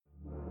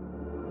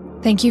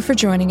Thank you for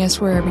joining us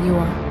wherever you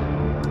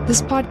are.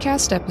 This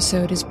podcast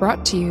episode is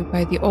brought to you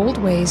by the Old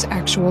Ways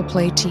Actual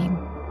Play team.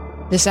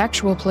 This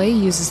actual play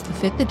uses the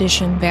 5th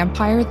edition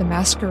Vampire the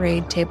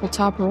Masquerade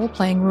tabletop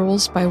role-playing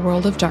rules by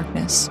World of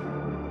Darkness.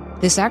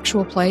 This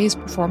actual play is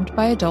performed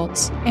by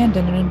adults and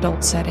in an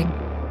adult setting.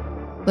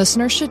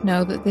 Listeners should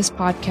know that this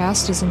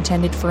podcast is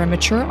intended for a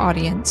mature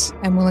audience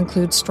and will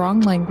include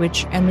strong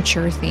language and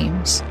mature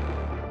themes.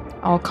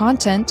 All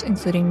content,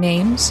 including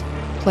names,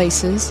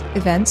 places,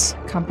 events,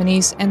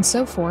 companies, and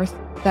so forth,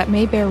 that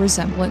may bear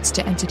resemblance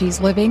to entities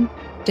living,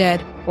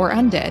 dead, or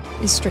undead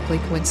is strictly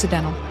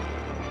coincidental.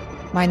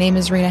 My name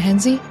is Rena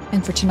Henze,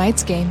 and for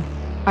tonight's game,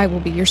 I will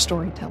be your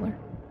storyteller.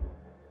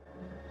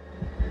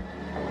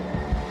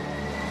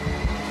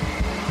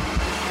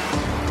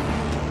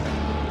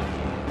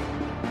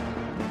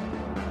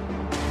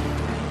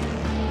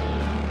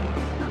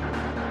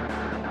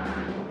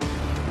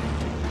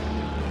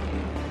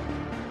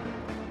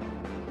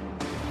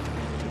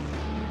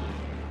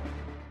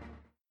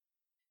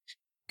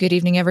 Good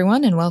evening,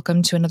 everyone, and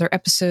welcome to another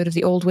episode of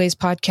the Old Ways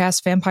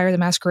podcast, Vampire the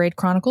Masquerade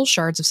Chronicles,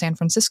 Shards of San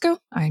Francisco.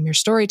 I am your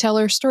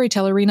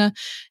storytellerina,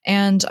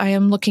 and I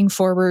am looking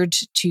forward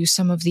to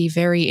some of the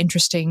very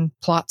interesting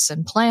plots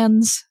and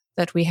plans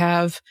that we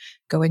have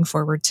going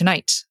forward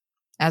tonight.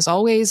 As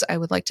always, I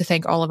would like to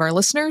thank all of our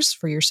listeners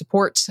for your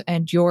support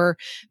and your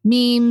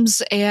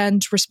memes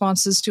and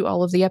responses to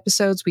all of the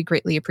episodes. We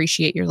greatly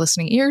appreciate your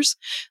listening ears.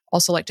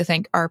 Also like to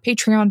thank our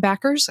Patreon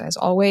backers, as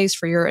always,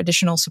 for your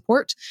additional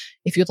support.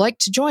 If you'd like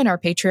to join our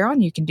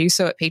Patreon, you can do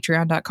so at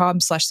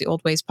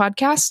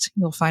patreon.com/theoldwayspodcast.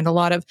 You'll find a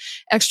lot of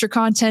extra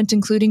content,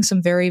 including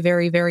some very,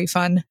 very, very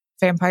fun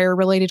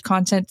vampire-related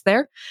content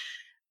there.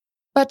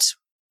 But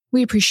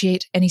we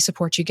appreciate any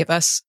support you give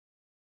us.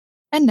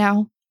 And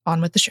now,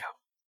 on with the show.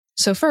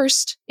 So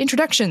first,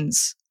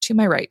 introductions. To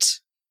my right.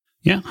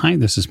 Yeah, hi,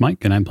 this is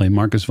Mike, and I play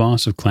Marcus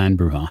Voss of Clan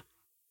Bruja.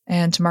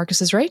 And to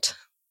Marcus's right.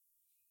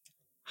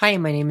 Hi,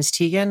 my name is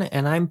Tegan,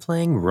 and I'm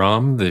playing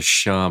Rom the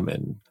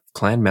Shaman,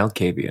 Clan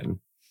Malkavian.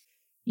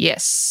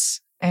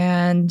 Yes.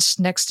 And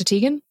next to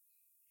Tegan.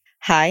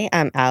 Hi,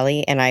 I'm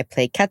Ali, and I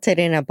play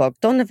Katerina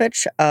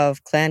Bogdanovich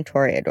of Clan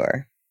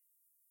Toreador.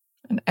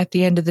 And at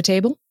the end of the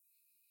table.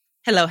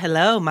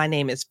 Hello. My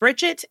name is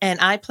Bridget, and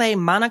I play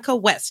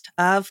Monika West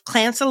of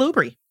Clan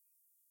Salubri.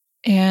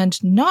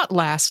 And not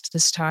last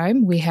this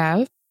time, we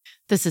have...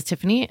 This is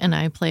Tiffany, and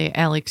I play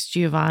Alex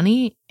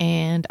Giovanni,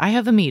 and I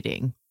have a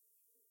meeting.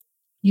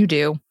 You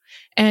do.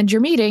 And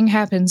your meeting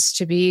happens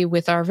to be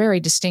with our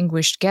very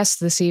distinguished guest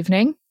this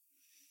evening.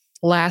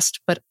 Last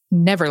but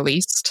never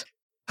least.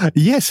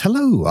 Yes,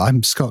 hello,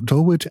 I'm Scott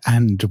Dorwood,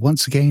 and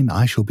once again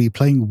I shall be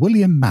playing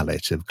William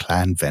Mallet of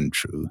Clan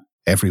Ventru,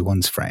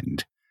 everyone's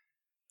friend.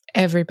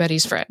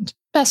 Everybody's friend.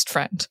 Best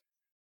friend.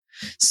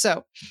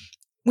 So,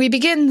 we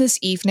begin this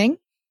evening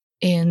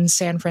in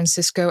San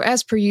Francisco,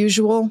 as per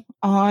usual,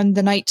 on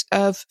the night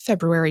of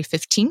February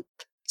 15th.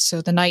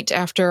 So the night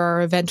after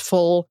our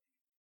eventful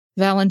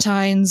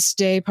Valentine's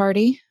Day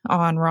party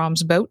on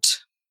Rom's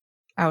boat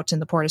out in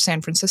the port of San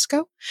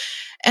Francisco.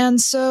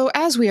 And so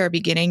as we are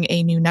beginning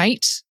a new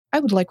night, I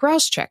would like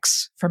rouse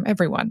checks from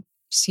everyone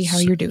to see how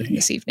you're doing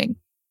this evening.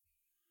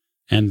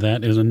 And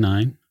that is a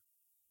 9.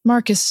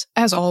 Marcus,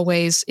 as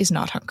always, is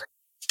not hungry.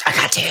 I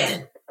got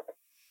 10.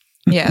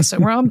 Yeah, so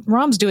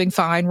Rom's doing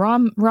fine.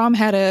 Rom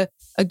had a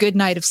good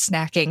night of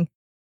snacking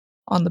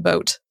on the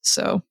boat,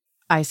 so...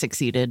 I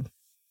succeeded.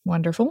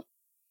 Wonderful.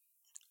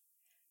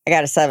 I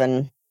got a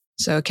 7.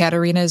 So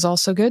Katerina is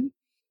also good?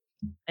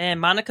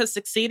 And Monika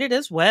succeeded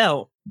as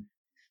well.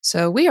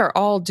 So we are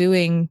all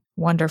doing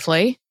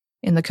wonderfully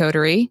in the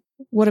coterie.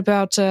 What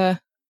about Mr.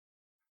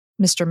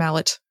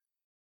 Mallet?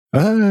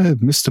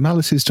 Mr.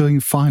 Mallet is doing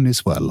fine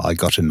as well. I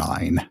got a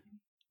 9.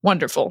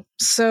 Wonderful.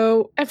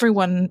 So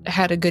everyone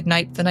had a good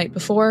night the night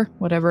before,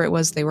 whatever it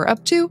was they were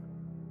up to.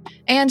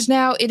 And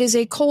now it is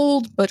a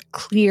cold but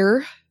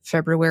clear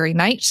February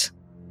night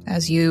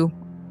as you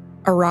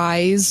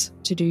arise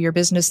to do your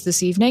business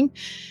this evening.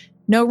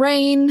 No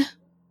rain,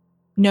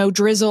 no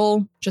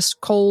drizzle,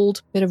 just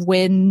cold, bit of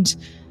wind,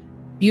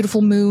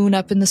 beautiful moon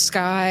up in the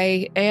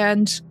sky,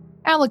 and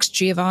Alex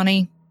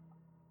Giovanni,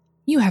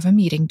 you have a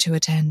meeting to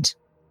attend.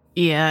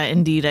 Yeah,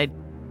 indeed.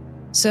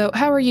 So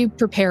how are you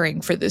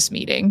preparing for this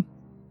meeting?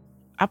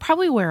 I'll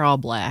probably wear all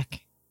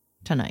black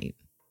tonight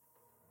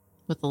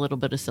with a little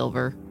bit of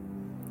silver.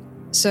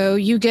 So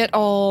you get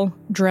all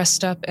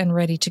dressed up and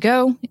ready to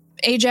go.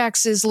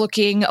 Ajax is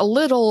looking a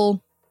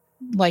little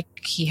like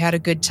he had a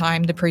good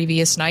time the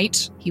previous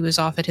night. He was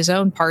off at his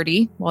own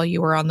party while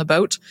you were on the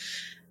boat.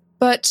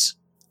 But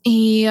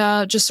he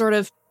just sort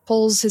of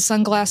pulls his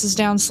sunglasses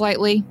down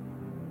slightly,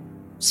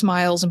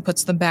 smiles, and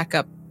puts them back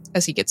up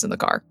as he gets in the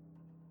car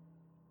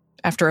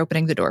after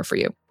opening the door for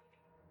you.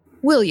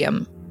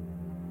 William.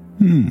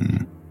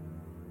 The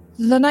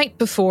night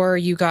before,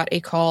 you got a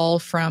call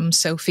from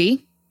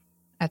Sophie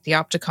at the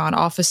Opticom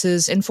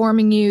offices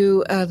informing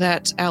you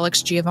that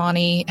Alex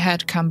Giovanni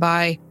had come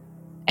by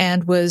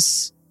and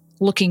was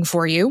looking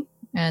for you,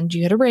 and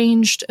you had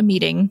arranged a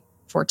meeting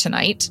for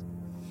tonight.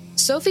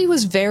 Sophie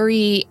was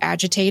very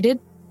agitated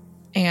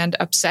and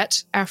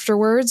upset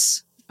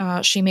afterwards.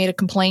 She made a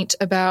complaint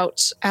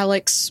about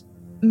Alex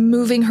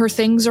moving her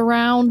things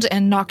around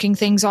and knocking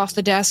things off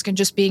the desk and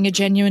just being a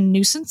genuine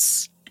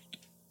nuisance.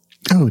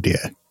 Oh,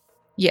 dear.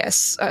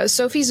 Yes,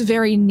 Sophie's a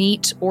very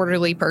neat,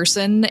 orderly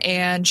person,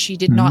 and she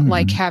did not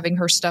like having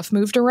her stuff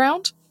moved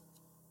around.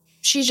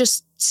 She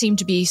just seemed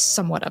to be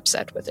somewhat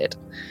upset with it.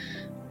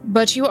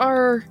 But you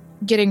are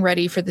getting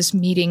ready for this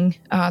meeting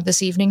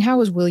this evening.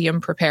 How is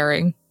William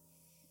preparing?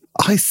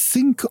 I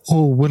think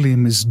all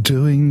William is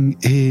doing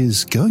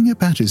is going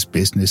about his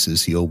business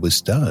as he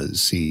always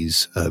does.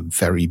 He's a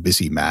very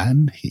busy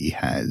man. He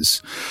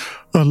has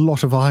a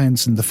lot of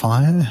irons in the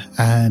fire,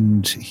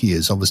 and he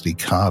has obviously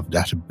carved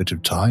out a bit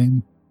of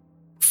time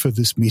for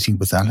this meeting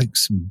with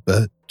Alex,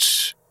 but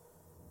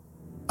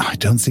I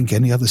don't think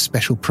any other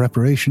special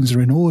preparations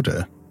are in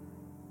order.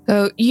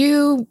 So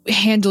you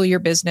handle your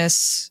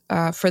business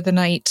for the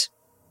night.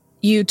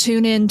 You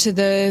tune into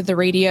the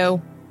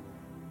radio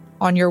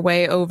on your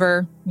way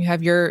over. You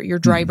have your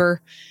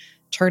driver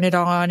turn it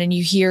on, and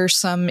you hear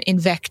some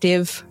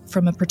invective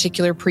from a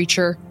particular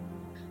preacher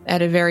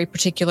at a very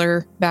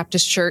particular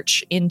Baptist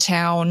church in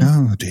town.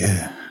 Oh,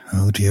 dear.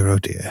 Oh, dear. Oh,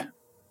 dear.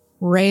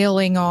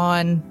 Railing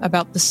on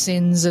about the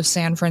sins of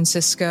San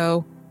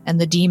Francisco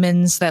and the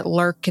demons that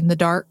lurk in the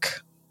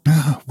dark.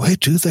 Oh, where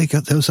do they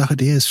get those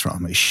ideas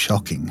from? It's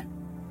shocking.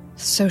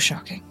 So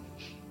shocking.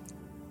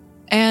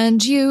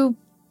 And you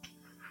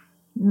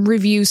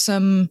review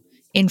some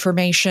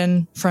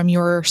information from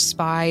your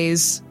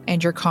spies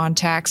and your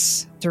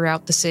contacts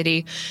throughout the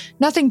city.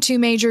 Nothing too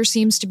major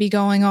seems to be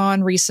going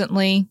on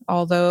recently,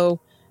 although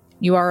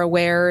you are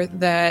aware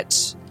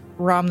that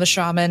Rom the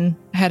Shaman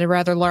had a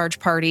rather large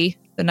party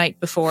the night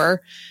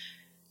before.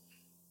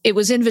 It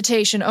was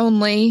invitation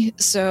only,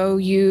 so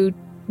you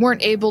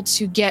weren't able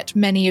to get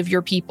many of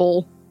your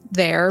people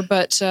there,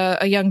 but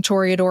a young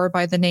Toreador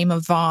by the name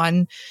of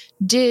Vaughn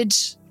did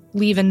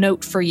leave a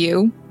note for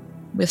you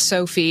with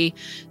Sophie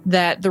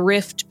that the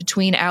rift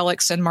between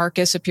Alex and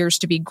Marcus appears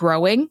to be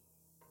growing.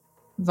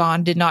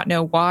 Vaughn did not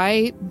know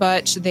why,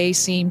 but they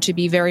seem to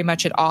be very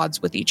much at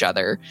odds with each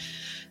other.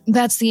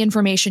 That's the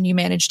information you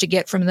managed to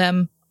get from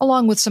them,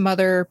 along with some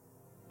other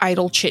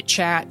idle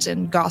chit-chat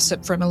and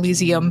gossip from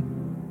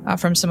Elysium,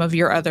 from some of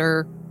your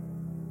other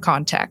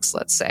contacts,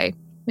 let's say.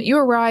 But you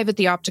arrive at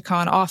the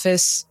Opticom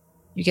office.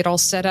 You get all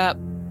set up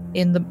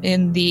in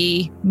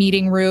the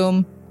meeting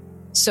room.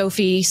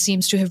 Sophie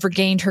seems to have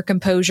regained her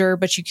composure,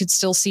 but you could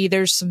still see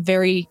there's some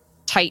very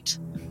tight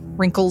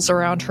wrinkles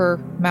around her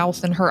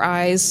mouth and her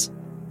eyes.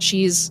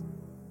 She's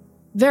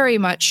very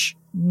much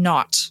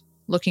not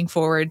looking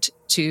forward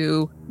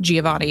to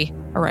Giovanni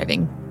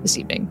arriving this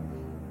evening.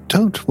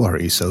 Don't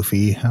worry,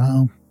 Sophie.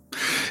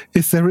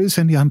 If there is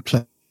any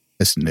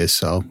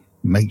unpleasantness, I'll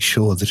make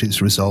sure that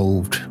it's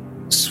resolved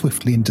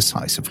swiftly and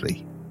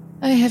decisively.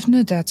 I have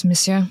no doubt,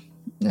 monsieur.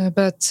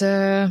 But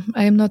I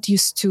am not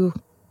used to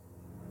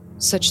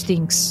such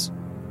things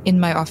in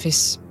my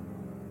office.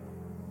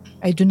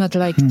 I do not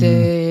like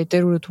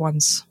the rude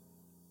ones.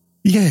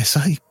 Yes,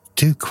 I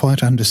do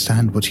quite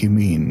understand what you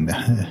mean.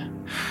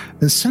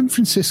 San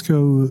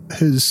Francisco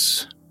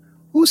has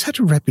always had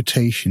a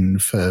reputation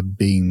for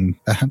being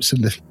perhaps a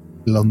little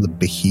on the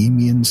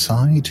bohemian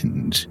side,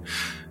 and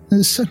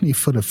is certainly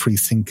full of free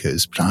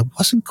thinkers, but I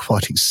wasn't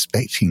quite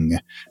expecting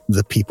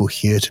the people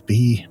here to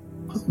be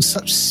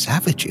such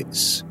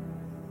savages.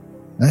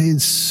 The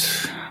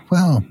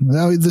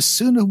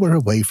sooner we're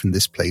away from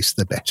this place,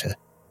 the better.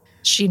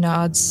 She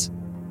nods.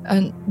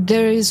 And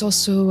there is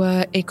also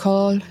a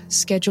call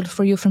scheduled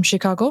for you from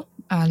Chicago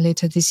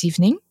later this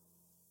evening.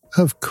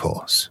 Of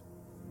course.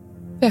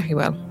 Very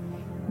well.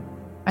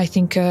 I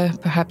think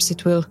perhaps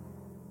it will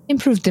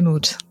improve the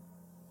mood.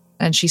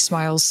 And she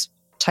smiles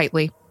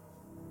tightly.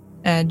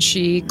 And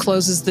she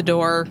closes the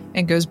door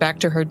and goes back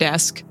to her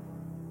desk.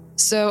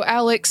 So,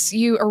 Alex,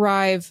 you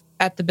arrive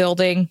at the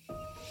building.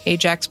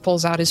 Ajax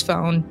pulls out his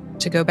phone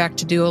to go back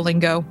to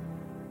Duolingo.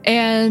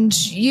 And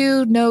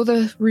you know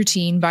the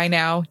routine by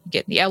now. You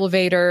get in the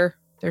elevator.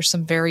 There's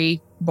some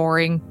very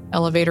boring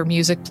elevator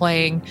music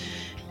playing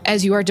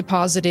as you are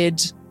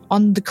deposited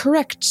on the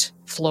correct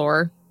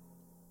floor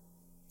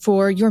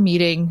for your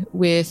meeting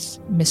with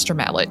Mr.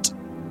 Mallet.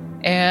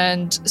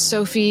 And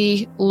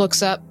Sophie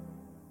looks up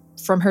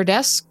from her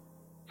desk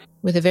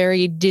with a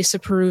very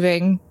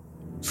disapproving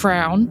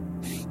frown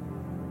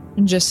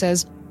and just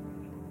says,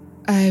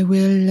 I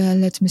will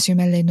let Monsieur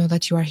Mallet know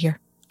that you are here.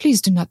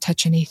 Please do not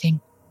touch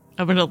anything.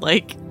 I'm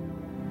gonna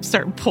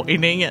start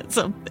pointing at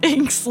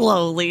something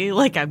slowly,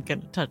 I'm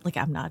gonna touch,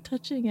 I'm not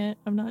touching it,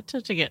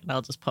 and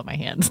I'll just put my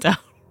hands down.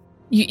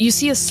 You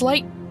see a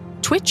slight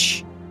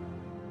twitch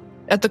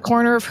at the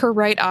corner of her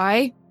right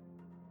eye,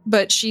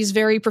 but she's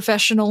very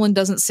professional and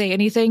doesn't say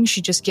anything.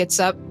 She just gets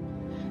up.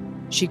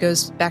 She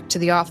goes back to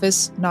the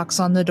office, knocks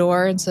on the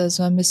door, and says,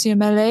 Monsieur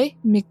Mallet,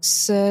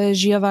 Mix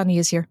Giovanni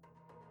is here.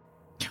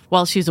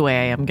 While she's away,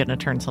 I am gonna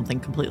turn something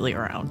completely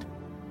around.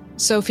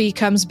 Sophie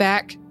comes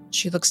back.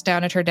 She looks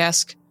down at her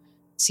desk,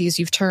 sees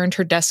you've turned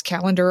her desk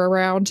calendar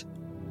around,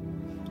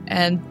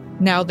 and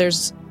now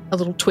there's a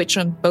little twitch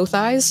on both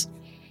eyes.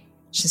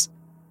 She's,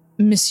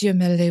 Monsieur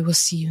Mallet will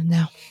see you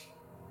now.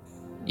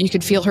 You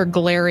could feel her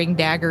glaring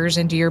daggers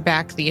into your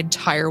back the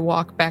entire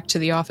walk back to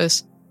the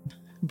office.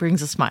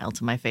 Brings a smile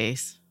to my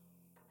face.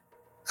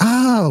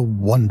 Ah,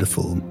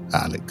 wonderful,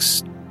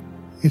 Alex.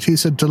 It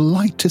is a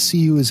delight to see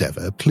you as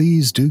ever.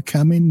 Please do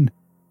come in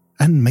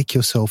and make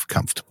yourself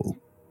comfortable.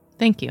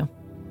 Thank you.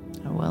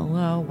 I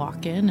will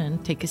walk in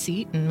and take a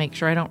seat and make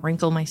sure I don't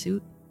wrinkle my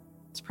suit.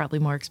 It's probably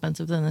more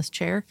expensive than this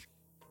chair.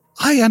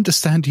 I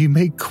understand you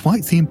made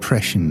quite the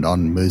impression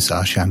on Ms.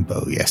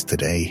 Archambault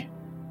yesterday.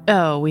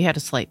 Oh, we had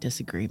a slight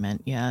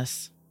disagreement,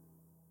 yes.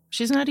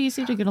 She's not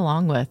easy to get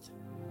along with.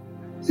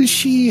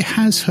 She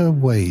has her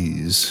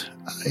ways.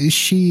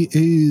 She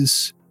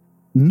is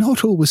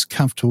not always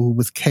comfortable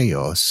with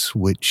chaos,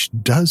 which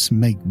does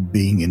make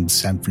being in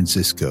San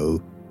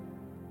Francisco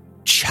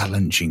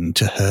challenging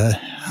to her.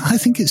 I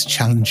think it's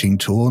challenging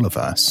to all of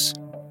us.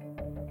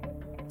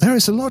 There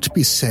is a lot to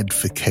be said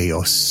for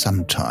chaos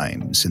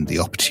sometimes in the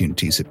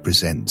opportunities it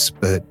presents,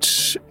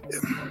 but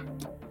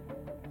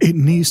it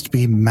needs to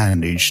be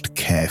managed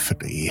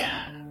carefully.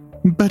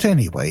 But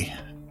anyway,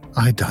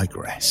 I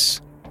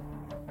digress.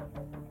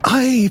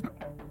 I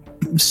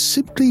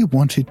simply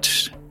wanted...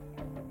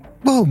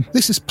 Well,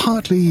 this is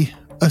partly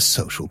a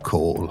social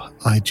call.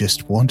 I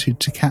just wanted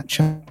to catch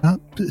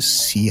up,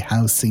 see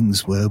how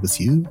things were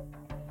with you.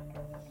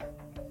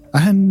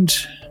 And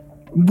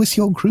with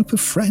your group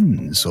of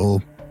friends,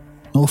 or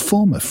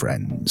former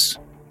friends,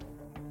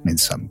 in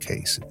some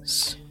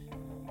cases.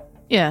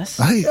 Yes.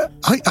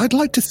 I'd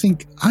like to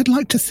think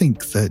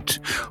that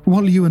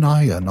while you and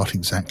I are not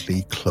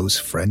exactly close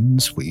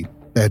friends, we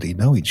barely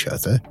know each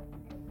other,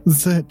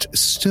 that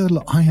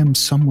still I am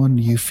someone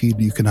you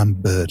feel you can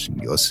unburden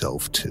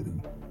yourself to.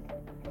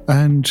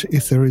 And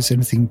if there is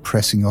anything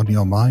pressing on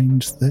your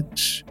mind,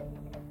 that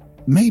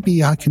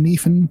maybe I can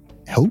even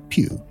help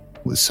you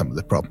with some of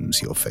the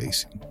problems you're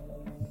facing.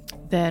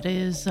 That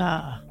is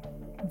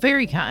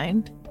very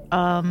kind.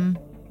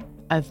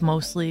 I've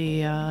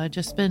mostly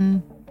just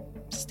been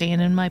staying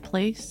in my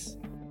place,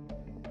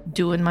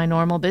 doing my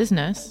normal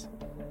business.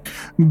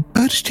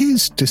 But it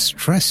is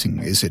distressing,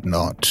 is it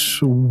not,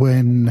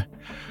 when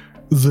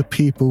the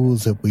people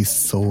that we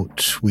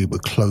thought we were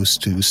close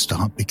to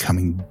start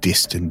becoming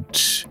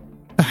distant,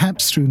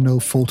 perhaps through no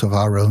fault of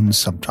our own,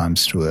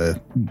 sometimes through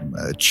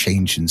a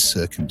change in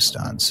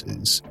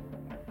circumstances.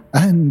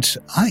 And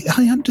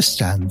I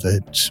understand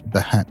that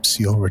perhaps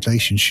your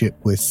relationship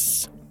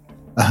with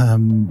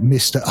Baron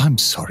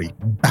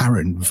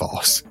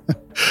Voss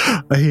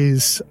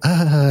is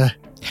a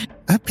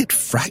bit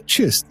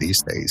fractious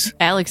these days.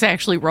 Alex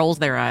actually rolls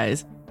their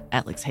eyes.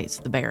 Alex hates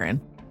the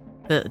Baron,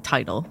 the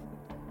title.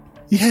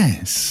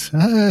 Yes.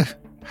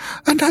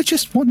 And I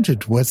just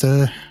wondered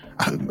whether,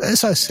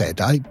 as I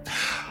said,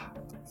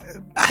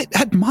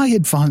 at my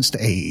advanced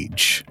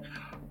age,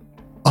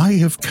 I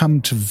have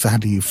come to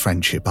value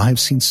friendship. I have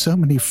seen so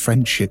many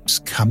friendships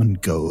come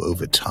and go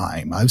over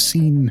time. I have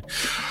seen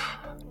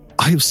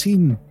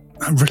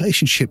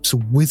relationships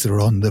wither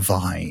on the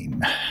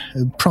vine,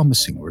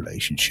 promising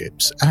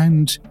relationships.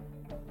 And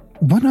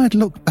when I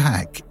look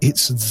back,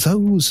 it's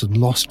those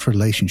lost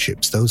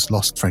relationships, those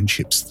lost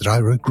friendships that I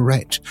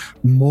regret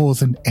more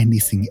than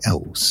anything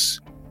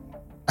else.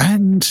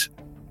 And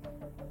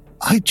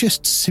I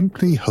just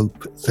simply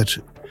hope that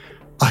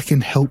I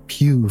can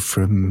help you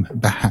from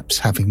perhaps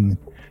having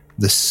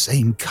the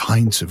same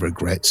kinds of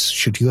regrets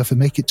should you ever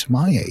make it to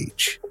my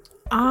age.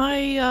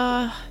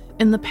 I,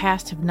 in the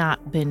past, have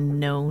not been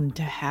known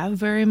to have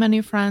very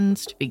many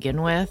friends to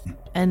begin with,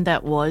 and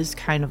that was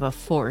kind of a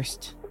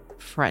forced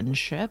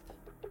friendship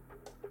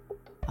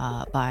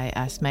by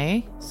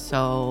Esme.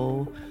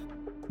 So,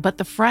 but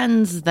the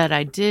friends that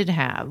I did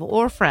have,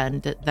 or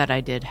friend that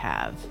I did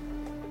have,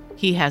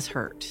 he has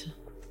hurt.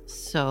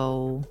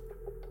 So...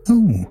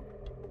 Oh,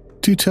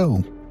 do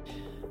tell.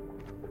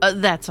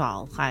 That's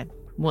all I'm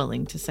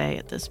willing to say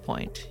at this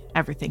point.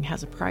 Everything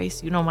has a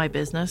price. You know my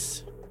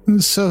business.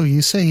 So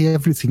you say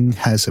everything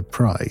has a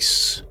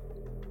price.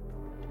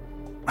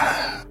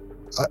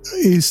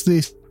 Is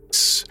this...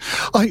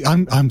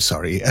 I'm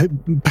sorry.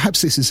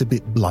 Perhaps this is a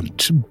bit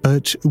blunt,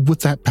 but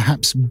would that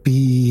perhaps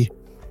be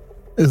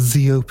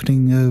the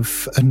opening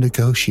of a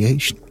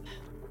negotiation?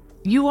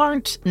 You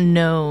aren't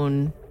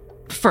known...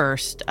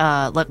 First,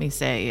 let me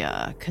say,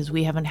 because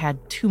we haven't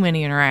had too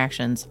many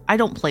interactions, I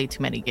don't play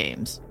too many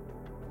games.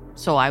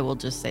 So I will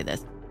just say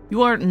this.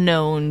 You aren't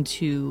known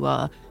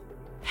to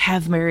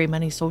have very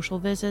many social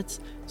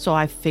visits, so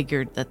I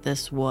figured that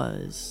this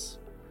was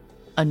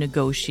a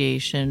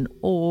negotiation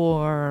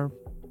or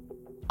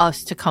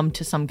us to come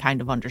to some kind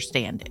of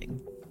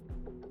understanding.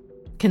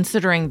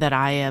 Considering that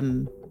I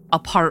am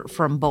apart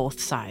from both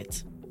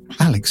sides.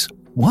 Alex,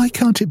 why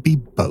can't it be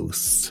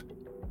both?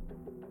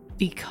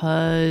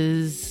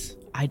 Because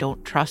I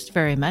don't trust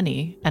very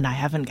many, and I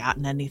haven't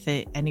gotten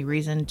any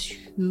reason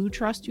to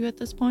trust you at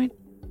this point.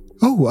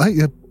 Oh,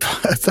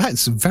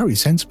 that's very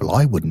sensible.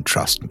 I wouldn't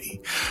trust me.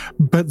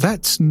 But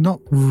that's not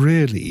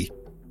really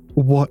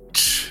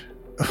what's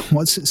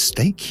at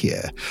stake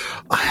here.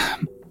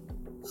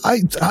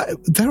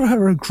 There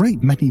are a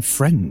great many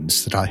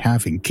friends that I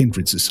have in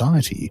kindred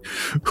society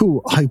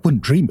who I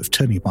wouldn't dream of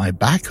turning my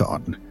back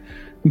on.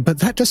 But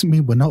that doesn't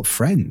mean we're not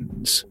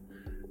friends.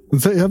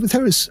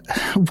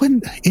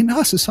 In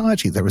our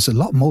society, there is a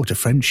lot more to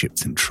friendship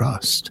than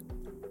trust.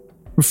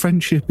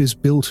 Friendship is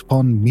built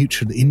upon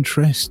mutual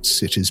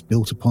interests. It is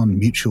built upon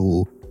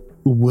mutual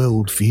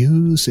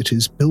worldviews. It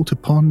is built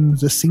upon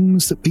the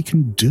things that we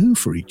can do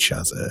for each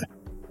other.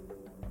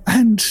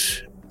 And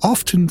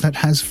often that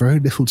has very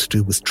little to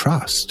do with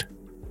trust.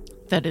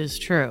 That is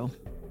true.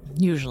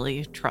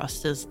 Usually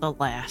trust is the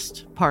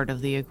last part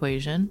of the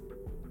equation.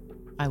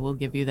 I will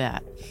give you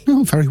that.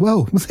 Oh, very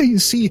well. Well, there you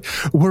see,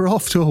 we're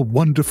off to a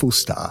wonderful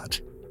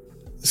start.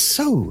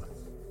 So,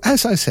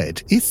 as I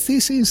said, if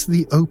this is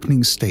the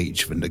opening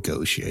stage of a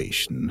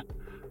negotiation,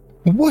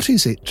 what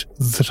is it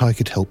that I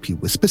could help you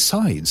with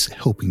besides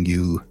helping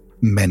you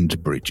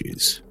mend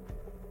bridges?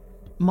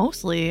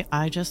 Mostly,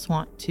 I just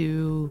want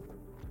to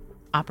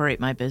operate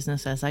my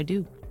business as I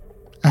do.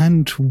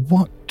 And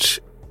what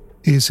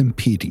is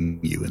impeding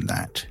you in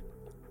that?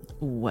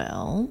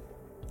 Well,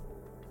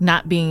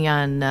 not being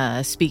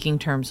on speaking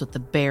terms with the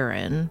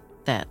Baron,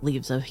 that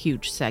leaves a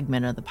huge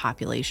segment of the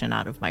population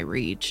out of my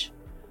reach.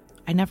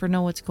 I never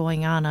know what's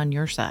going on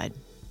your side.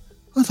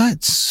 Well,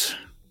 that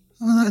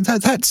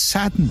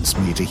saddens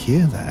me to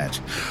hear that.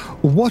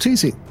 What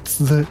is it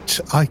that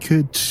I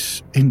could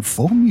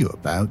inform you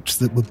about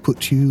that would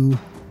put you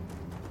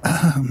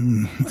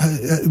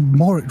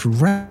more at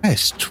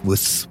rest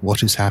with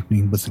what is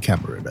happening with the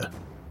Katerina?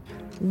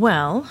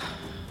 Well,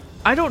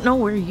 I don't know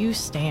where you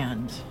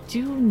stand. Do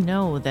you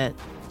know that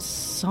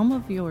some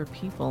of your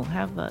people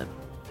have a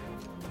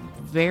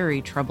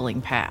very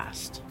troubling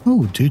past?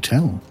 Oh, do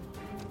tell.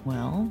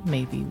 Well,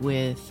 maybe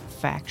with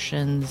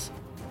factions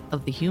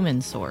of the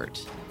human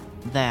sort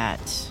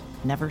that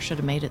never should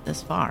have made it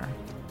this far.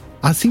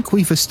 I think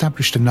we've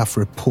established enough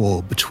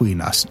rapport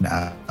between us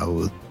now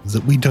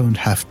that we don't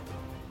have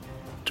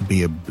to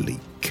be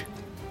oblique.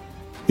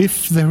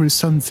 If there is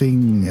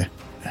something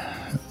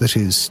that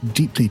is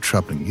deeply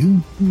troubling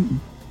you,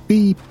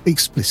 be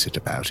explicit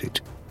about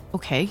it.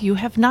 Okay, you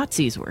have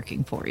Nazis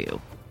working for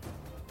you.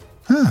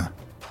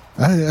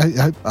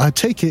 I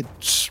take it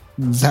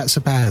that's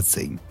a bad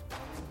thing.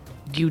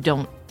 You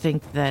don't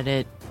think that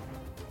it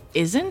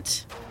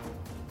isn't?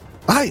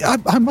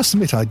 I must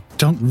admit, I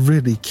don't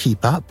really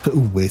keep up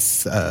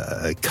with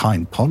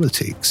kind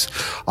politics.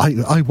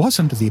 I was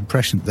under the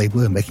impression that they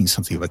were making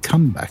something of a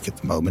comeback at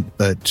the moment,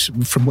 but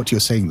from what you're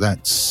saying,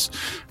 that's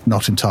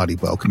not entirely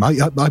welcome.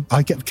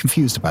 I get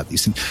confused about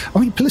these things. I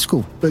mean,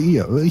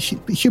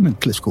 human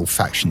political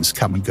factions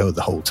come and go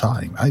the whole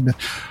time.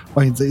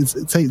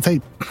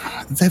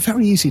 They're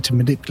very easy to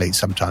manipulate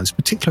sometimes,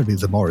 particularly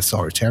the more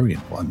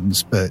authoritarian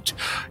ones. But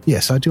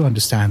yes, I do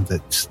understand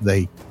that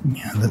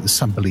that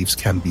some beliefs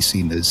can be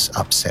seen as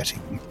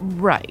upsetting.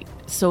 Right.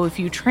 So if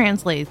you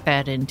translate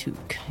that into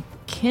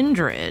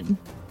kindred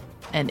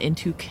and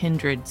into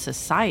kindred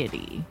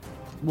society,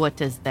 what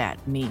does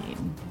that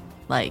mean?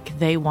 Like,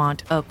 they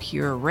want a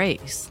pure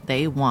race.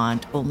 They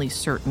want only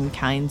certain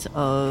kinds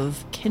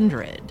of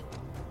kindred.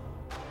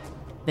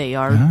 They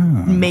are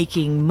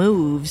making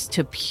moves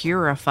to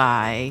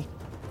purify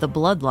the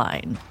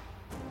bloodline.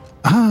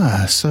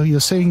 So you're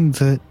saying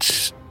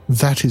that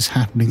is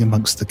happening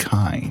amongst the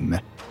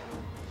kind.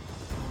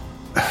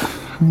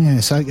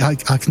 Yes,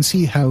 I can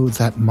see how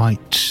that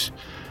might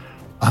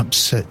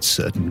upset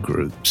certain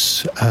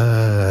groups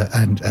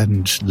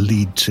and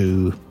lead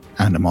to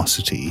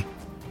animosity.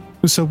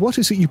 So what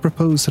is it you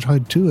propose that I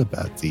do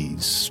about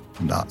these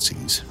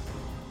Nazis?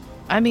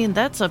 I mean,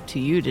 that's up to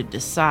you to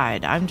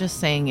decide. I'm just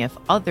saying if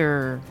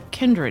other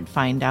kindred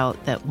find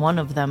out that one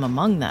of them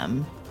among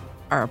them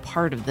are a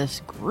part of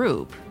this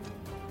group,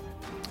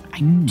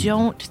 I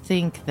don't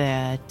think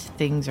that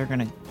things are going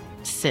to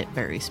sit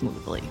very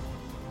smoothly.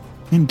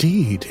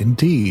 Indeed.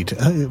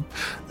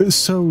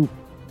 So,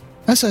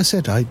 as I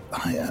said,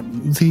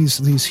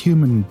 these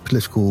human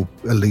political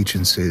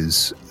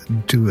allegiances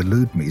do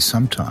elude me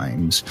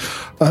sometimes.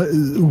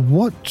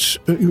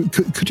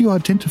 Could you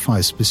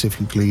identify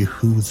specifically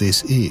who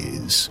this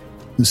is,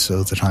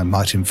 so that I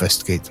might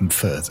investigate them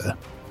further?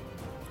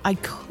 I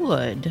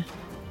could.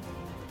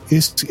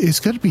 It's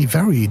going to be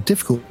very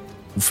difficult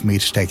for me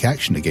to take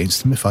action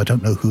against them if I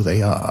don't know who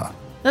they are.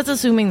 That's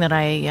assuming that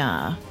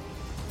I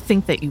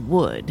think that you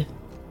would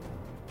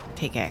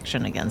take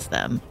action against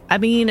them. I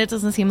mean, it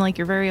doesn't seem like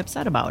you're very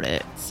upset about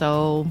it.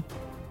 So,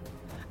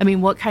 I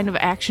mean, what kind of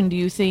action do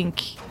you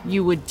think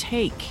you would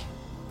take?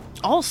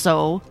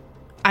 Also,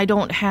 I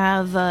don't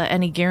have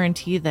any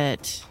guarantee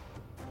that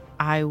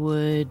I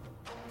would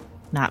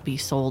not be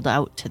sold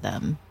out to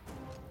them.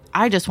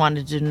 I just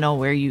wanted to know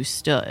where you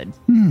stood.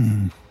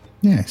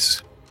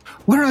 Yes.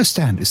 Where I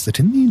stand is that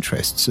in the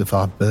interests of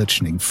our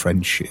burgeoning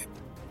friendship,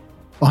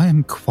 I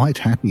am quite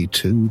happy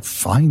to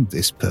find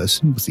this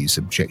person with these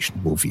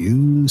objectionable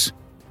views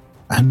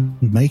and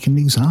make an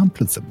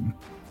example of them.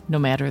 No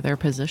matter their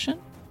position?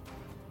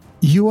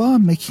 You are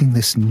making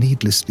this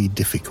needlessly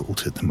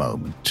difficult at the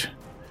moment.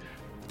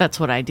 That's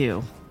what I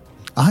do.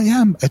 I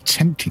am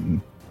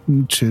attempting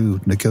to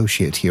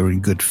negotiate here in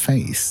good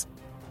faith,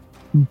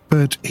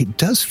 but it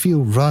does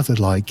feel rather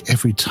like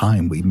every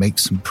time we make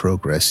some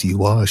progress,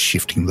 you are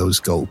shifting those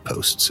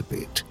goalposts a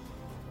bit.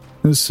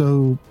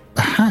 So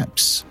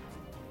perhaps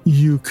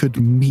you could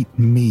meet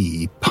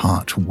me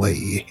part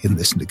way in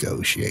this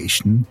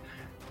negotiation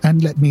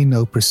and let me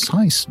know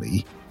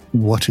precisely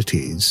what it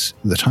is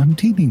that I'm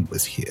dealing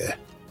with here.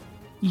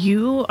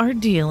 You are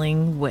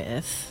dealing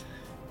with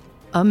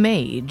a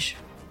mage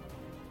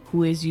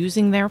who is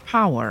using their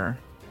power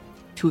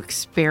to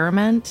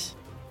experiment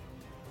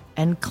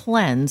and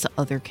cleanse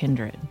other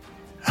kindred.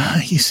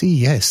 You see,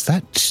 yes,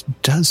 that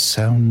does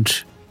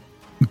sound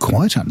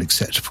quite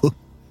unacceptable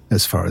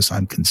as far as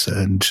I'm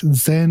concerned.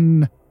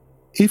 Then,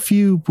 if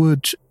you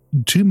would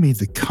do me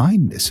the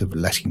kindness of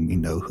letting me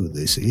know who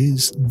this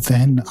is,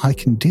 then I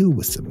can deal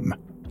with them.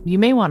 You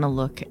may want to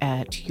look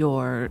at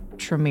your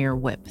Tremere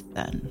whip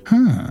then.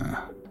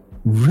 Huh.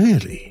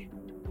 Really?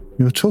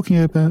 You're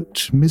talking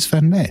about Ms.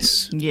 Van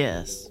Ness?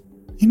 Yes.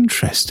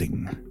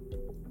 Interesting.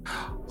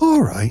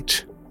 All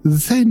right.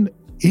 Then,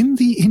 in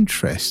the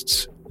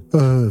interests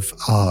of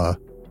our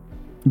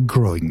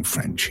growing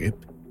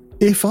friendship,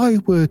 if I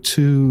were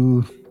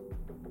to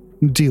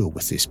deal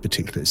with this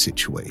particular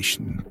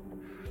situation,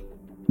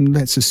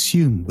 let's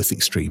assume with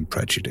extreme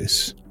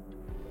prejudice,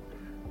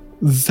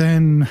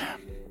 then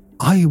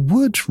I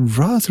would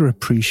rather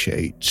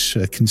appreciate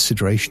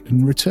consideration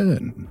in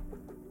return.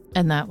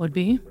 And that would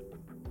be?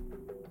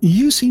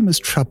 You seem as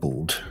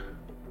troubled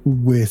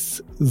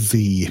with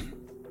the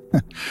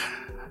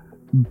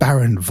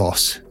Baron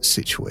Voss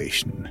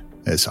situation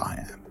as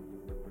I am.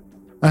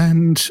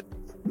 And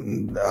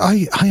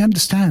I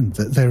understand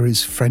that there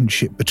is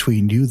friendship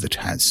between you that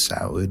has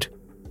soured,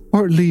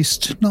 or at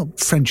least, not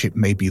friendship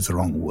may be the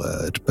wrong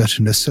word, but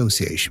an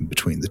association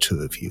between the two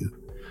of you.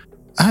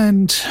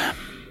 And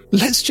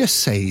let's just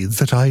say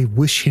that I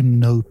wish him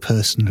no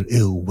personal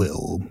ill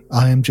will.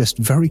 I am just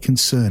very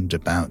concerned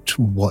about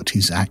what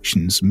his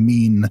actions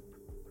mean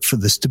for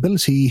the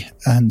stability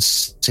and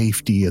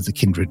safety of the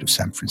kindred of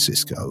San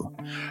Francisco.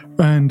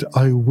 And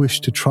I wish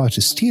to try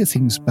to steer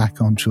things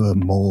back onto a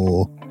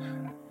more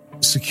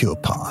secure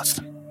path.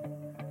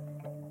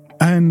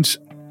 And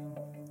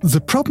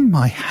the problem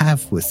I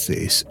have with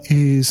this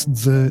is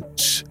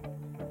that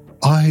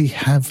I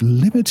have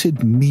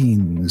limited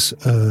means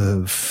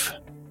of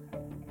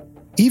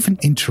even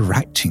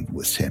interacting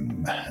with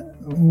him.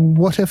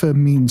 Whatever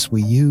means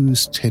we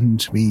use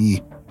tend to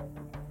be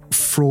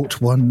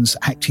fraught ones,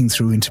 acting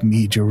through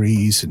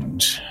intermediaries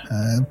and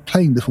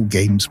playing little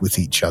games with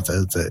each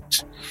other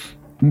that,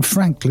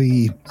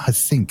 frankly, I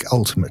think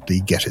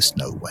ultimately get us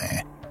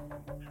nowhere.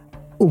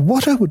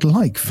 What I would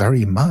like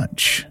very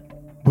much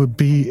would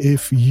be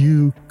if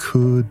you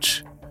could...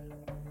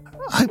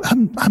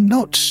 I'm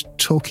not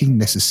talking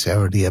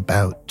necessarily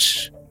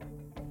about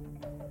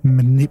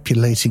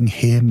manipulating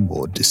him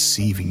or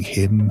deceiving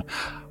him.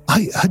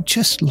 I'd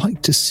just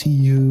like to see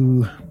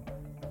you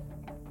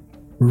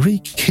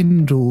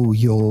rekindle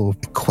your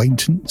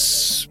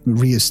acquaintance,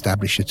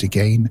 reestablish it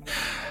again,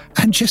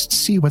 and just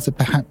see whether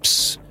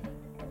perhaps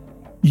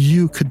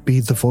you could be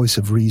the voice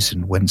of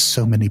reason when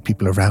so many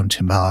people around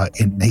him are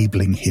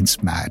enabling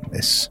his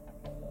madness.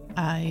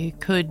 I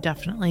could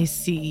definitely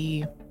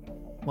see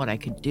what I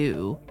could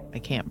do. I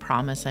can't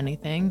promise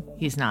anything.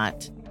 He's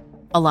not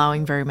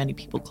allowing very many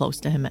people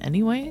close to him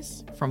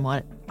anyways, from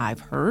what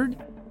I've heard.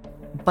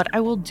 But I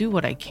will do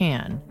what I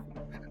can.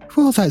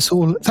 Well, that's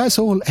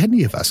all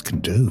any of us can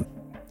do.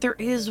 There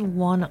is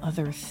one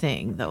other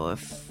thing, though.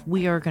 If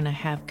we are going to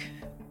have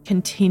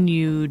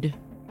continued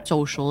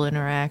social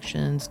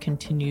interactions,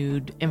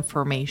 continued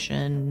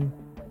information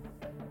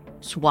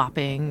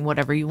swapping,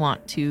 whatever you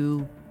want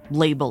to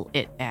label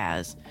it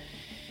as,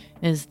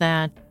 is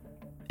that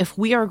if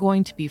we are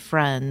going to be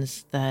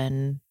friends,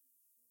 then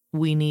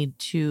we need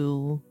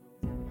to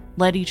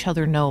let each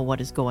other know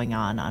what is going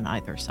on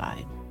either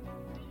side.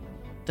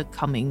 The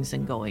comings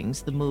and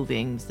goings, the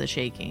movings, the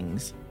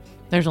shakings.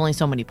 There's only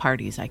so many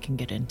parties I can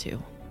get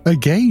into.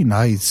 Again,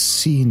 I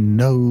see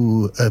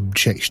no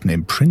objection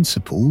in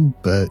principle,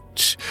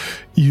 but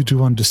you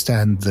do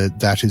understand that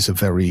that is a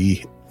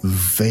very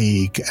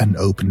vague and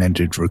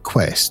open-ended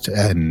request,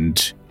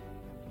 and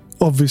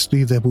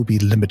obviously there will be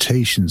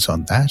limitations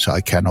on that.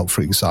 I cannot,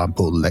 for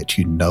example, let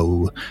you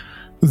know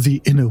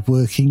the inner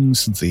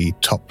workings, the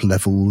top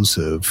levels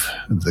of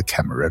the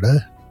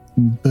Camarilla,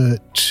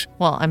 but...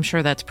 Well, I'm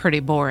sure that's pretty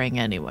boring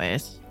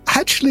anyways.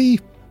 Actually,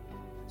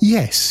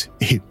 yes,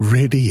 it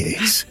really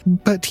is.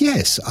 But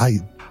yes,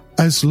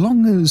 as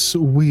long as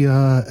we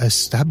are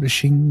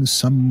establishing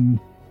some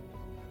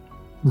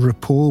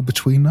rapport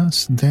between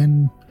us,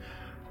 then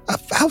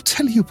I'll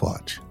tell you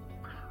what.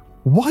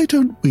 Why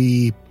don't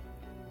we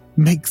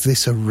make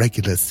this a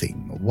regular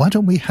thing? Why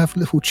don't we have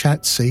little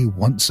chats, say,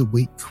 once a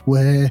week,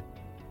 where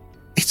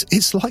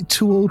it's like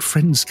two old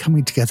friends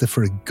coming together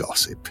for a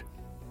gossip?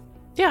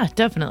 Yeah,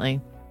 definitely.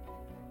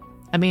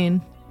 I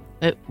mean,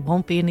 it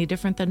won't be any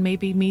different than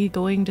maybe me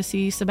going to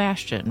see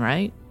Sebastian,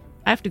 right?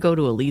 I have to go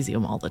to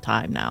Elysium all the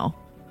time now.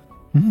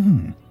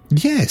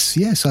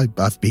 Yes,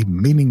 I've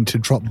been meaning to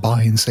drop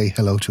by and say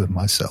hello to him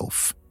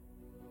myself.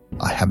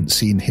 I haven't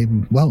seen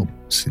him,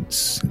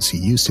 since he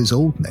used his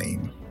old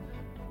name.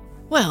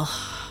 Well,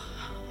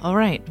 all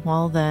right.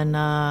 Well, then,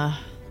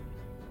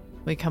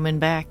 we coming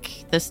back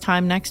this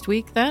time next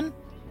week, then?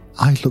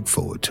 I look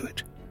forward to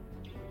it.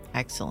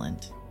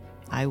 Excellent.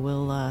 I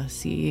will,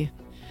 see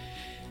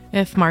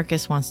if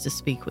Marcus wants to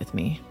speak with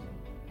me.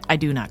 I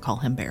do not call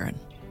him Baron.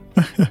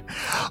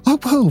 Oh,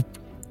 well,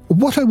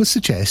 what I would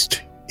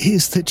suggest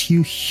is that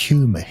you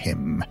humor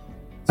him.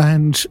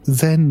 And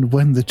then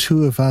when the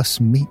two of us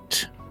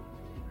meet,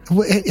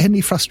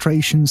 any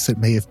frustrations that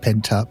may have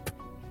pent up,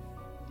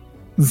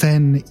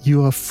 then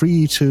you are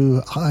free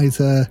to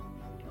either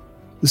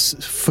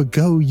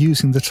forgo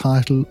using the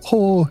title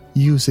or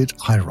use it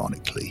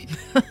ironically.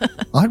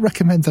 I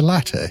recommend the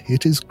latter.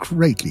 It is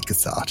greatly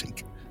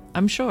cathartic.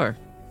 I'm sure.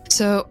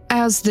 So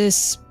as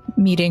this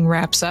meeting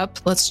wraps up,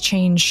 let's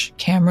change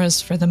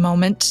cameras for the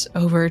moment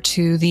over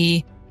to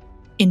the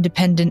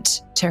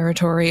independent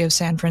territory of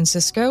San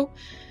Francisco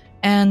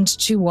and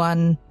to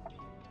one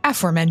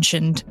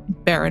aforementioned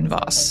Baron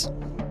Voss.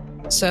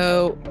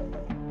 So,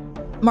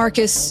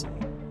 Marcus,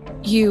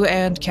 you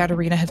and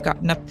Katerina have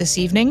gotten up this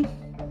evening.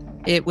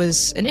 It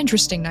was an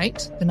interesting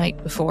night, the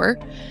night before,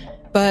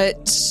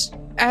 but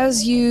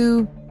as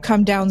you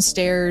come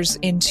downstairs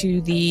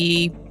into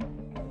the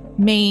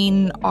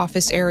main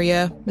office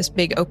area, this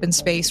big open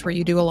space where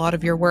you do a lot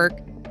of your work,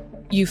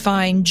 you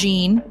find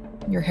Jean,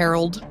 your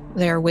herald,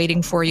 there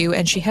waiting for you,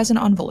 and she has an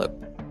envelope.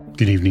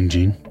 Good evening,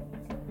 Jean.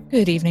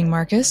 Good evening,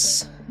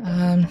 Marcus.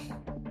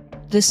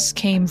 This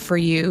came for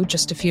you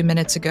just a few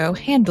minutes ago,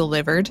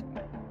 hand-delivered,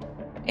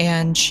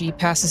 and she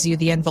passes you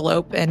the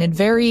envelope, and in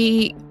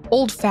very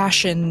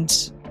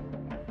old-fashioned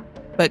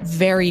but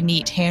very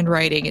neat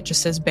handwriting, it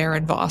just says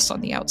Baron Voss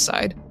on the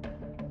outside.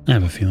 I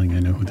have a feeling I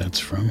know who that's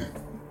from.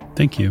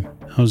 Thank you.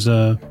 How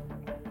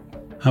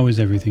is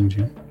everything,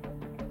 Jean?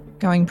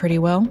 Going pretty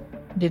well.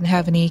 Didn't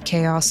have any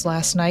chaos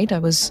last night. I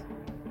was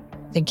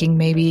thinking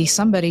maybe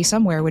somebody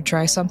somewhere would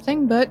try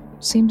something, but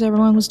seems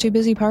everyone was too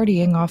busy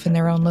partying off in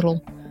their own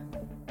little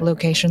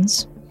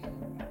locations.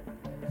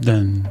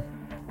 Then,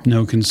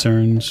 no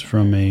concerns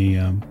from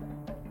a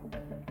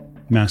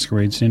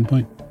masquerade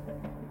standpoint?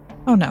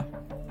 Oh, no.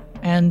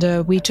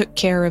 And we took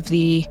care of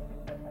the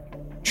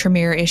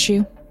Tremere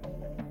issue.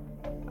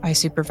 I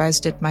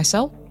supervised it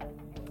myself.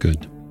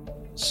 Good.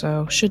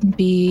 So, shouldn't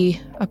be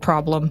a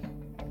problem.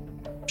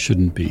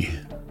 Shouldn't be.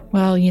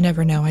 Well, you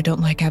never know. I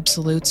don't like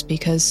absolutes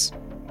because,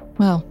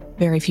 well,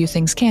 very few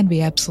things can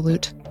be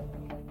absolute.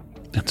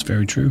 That's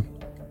very true.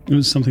 It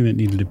was something that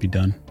needed to be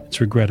done. It's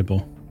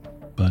regrettable,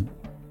 but...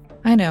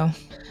 I know.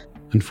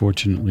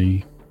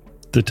 Unfortunately,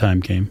 the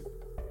time came.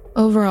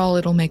 Overall,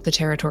 it'll make the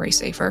territory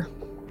safer.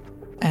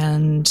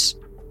 And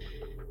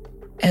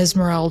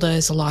Esmeralda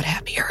is a lot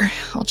happier.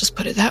 I'll just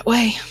put it that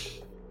way.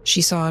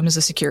 She saw him as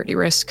a security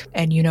risk,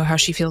 and you know how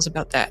she feels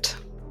about that.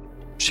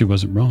 She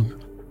wasn't wrong.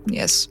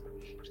 Yes.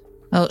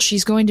 Well,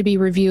 she's going to be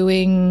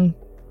reviewing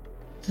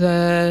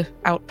the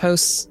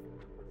outposts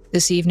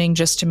this evening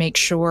just to make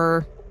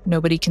sure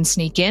nobody can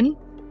sneak in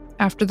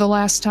after the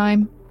last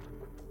time.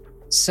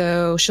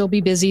 So she'll be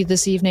busy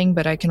this evening,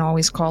 but I can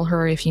always call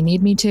her if you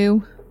need me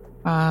to.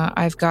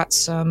 I've got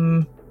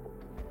some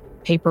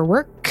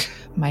paperwork,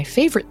 my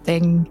favorite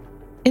thing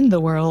in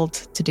the world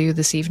to do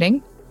this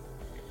evening.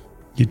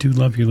 You do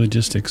love your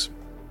logistics.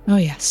 Oh,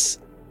 yes.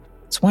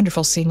 It's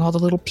wonderful seeing all the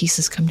little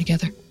pieces come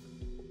together.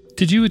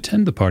 Did you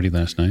attend the party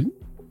last night?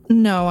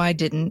 No, I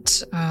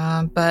didn't.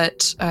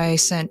 But I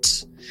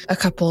sent a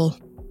couple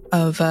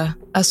of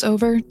us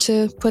over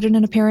to put in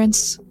an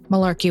appearance.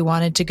 Malarkey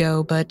wanted to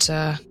go, but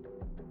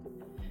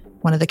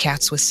one of the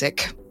cats was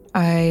sick.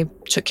 I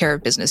took care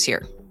of business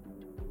here.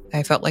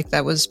 I felt like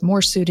that was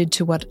more suited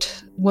to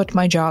what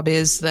my job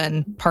is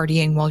than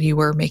partying while you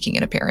were making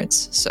an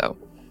appearance, so...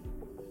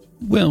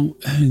 Well,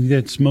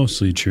 that's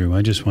mostly true.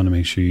 I just want to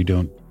make sure you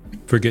don't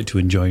forget to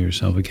enjoy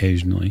yourself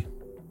occasionally.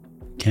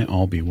 Can't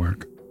all be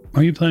work.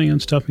 Are you planning on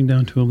stopping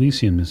down to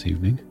Elysium this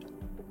evening?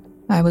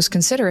 I was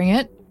considering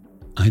it.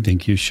 I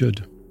think you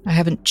should. I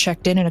haven't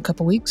checked in a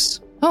couple weeks.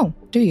 Oh,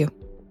 do you?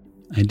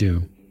 I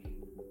do.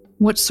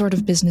 What sort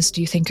of business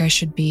do you think I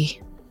should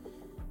be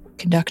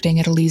conducting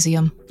at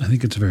Elysium? I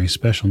think it's a very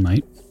special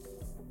night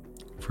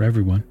for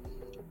everyone.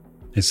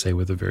 I say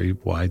with a very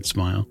wide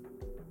smile.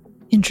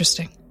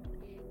 Interesting.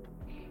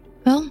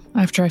 Well,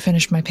 after I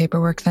finish my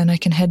paperwork, then I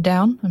can head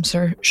down. I'm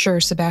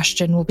sure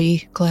Sebastian will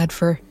be glad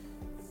for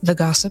the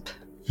gossip.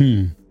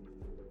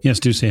 Yes,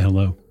 do say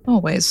hello.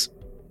 Always.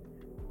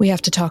 We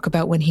have to talk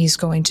about when he's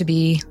going to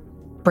be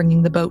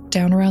bringing the boat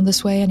down around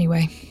this way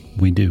anyway.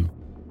 We do.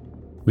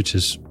 Which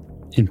is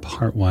in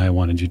part why I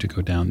wanted you to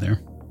go down there.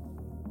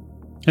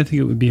 I think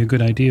it would be a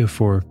good idea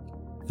for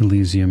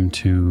Elysium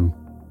to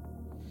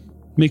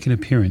make an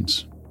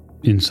appearance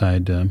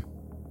inside the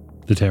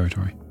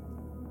territory.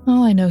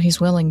 Well, I know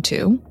he's willing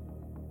to.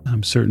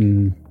 I'm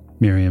certain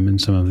Miriam and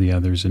some of the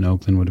others in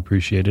Oakland would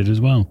appreciate it as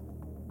well.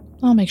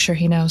 I'll make sure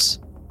he knows.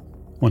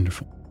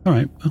 Wonderful. All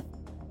right, well,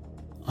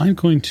 I'm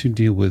going to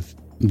deal with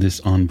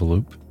this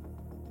envelope.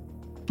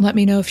 Let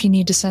me know if you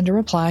need to send a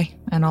reply,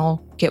 and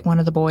I'll get one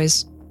of the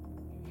boys.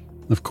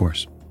 Of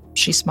course.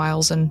 She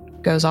smiles and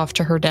goes off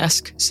to her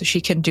desk so she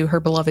can do her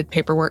beloved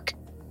paperwork.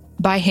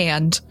 By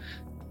hand,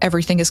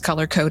 everything is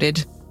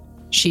color-coded.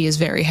 She is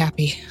very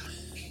happy.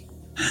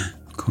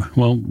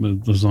 Well,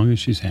 as long as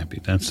she's happy,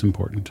 that's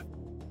important.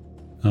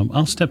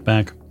 I'll step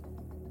back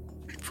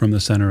from the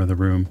center of the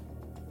room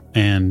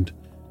and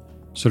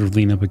sort of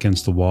lean up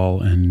against the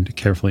wall and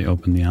carefully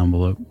open the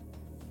envelope.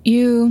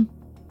 You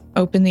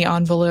open the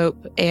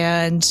envelope,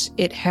 and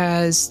it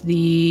has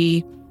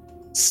the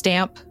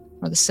stamp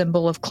or the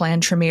symbol of Clan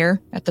Tremere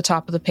at the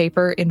top of the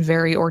paper in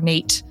very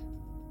ornate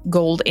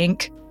gold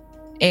ink.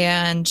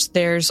 And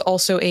there's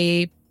also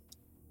a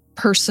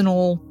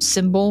personal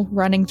symbol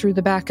running through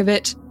the back of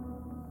it,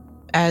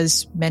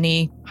 as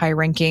many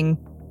high-ranking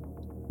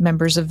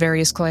members of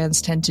various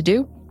clans tend to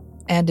do.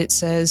 And it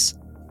says,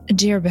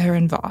 "Dear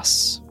Baron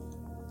Voss,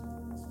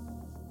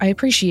 I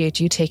appreciate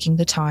you taking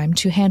the time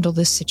to handle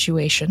this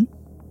situation,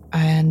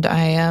 and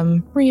I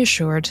am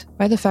reassured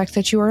by the fact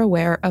that you are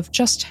aware of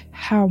just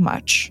how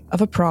much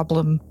of a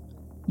problem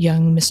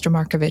young Mr.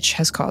 Markovich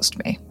has caused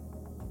me.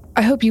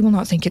 I hope you will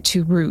not think it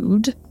too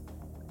rude.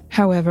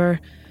 However,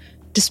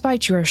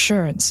 despite your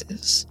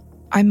assurances,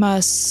 I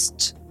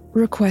must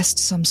request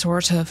some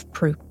sort of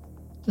proof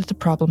that the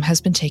problem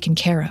has been taken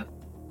care of.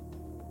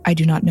 I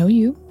do not know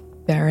you,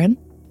 Baron,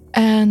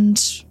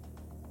 and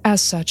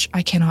as such,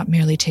 I cannot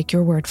merely take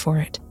your word for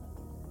it.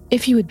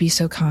 If you would be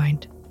so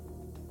kind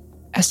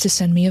as to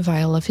send me a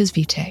vial of his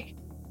vitae,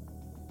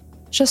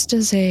 just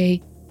as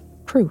a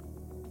proof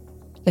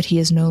that he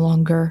is no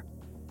longer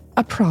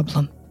a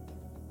problem,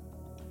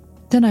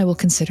 then I will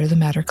consider the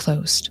matter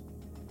closed.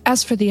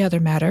 As for the other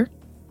matter,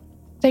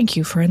 thank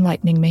you for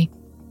enlightening me.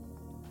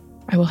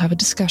 I will have a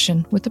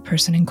discussion with the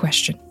person in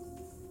question.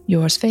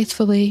 Yours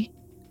faithfully,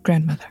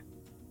 Grandmother."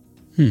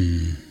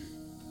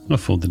 I'll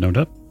fold the note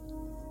up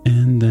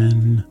and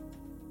then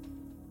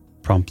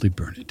promptly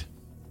burn it.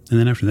 And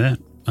then after that,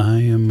 I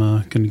am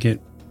going to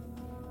get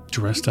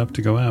dressed up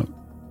to go out.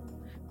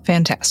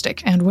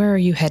 Fantastic. And where are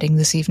you heading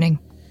this evening?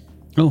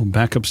 Oh,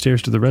 back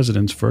upstairs to the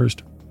residence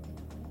first.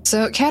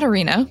 So,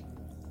 Katerina,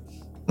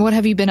 what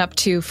have you been up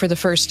to for the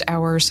first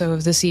hour or so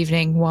of this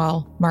evening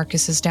while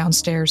Marcus is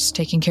downstairs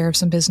taking care of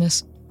some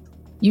business?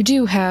 You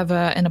do have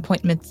an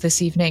appointment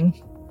this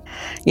evening.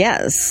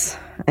 Yes,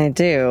 I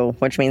do,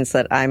 which means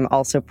that I'm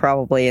also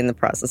probably in the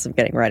process of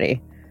getting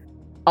ready.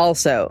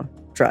 Also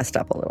dressed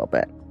up a little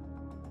bit.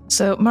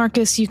 So,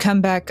 Marcus, you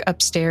come back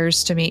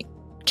upstairs to meet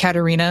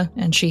Katerina,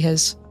 and she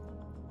has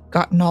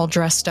gotten all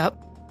dressed up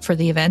for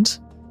the event.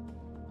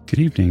 Good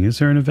evening. Is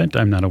there an event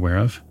I'm not aware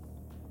of?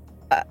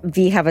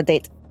 We have a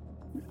date.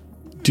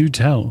 Do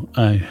tell.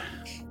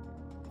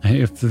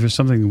 If there's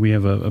something, we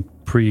have a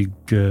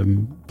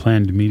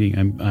pre-planned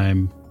meeting.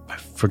 I've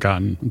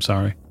forgotten. I'm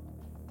sorry.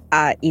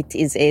 It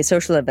is a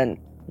social event.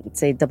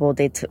 It's a double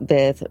date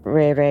with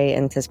Ray Ray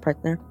and his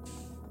partner.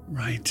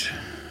 Right.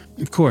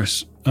 Of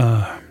course.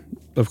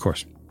 Of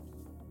course.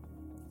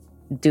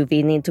 Do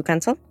we need to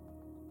cancel?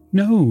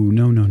 No.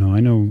 I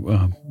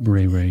know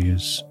Ray Ray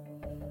is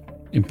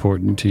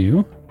important to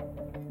you.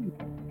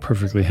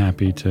 Perfectly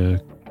happy to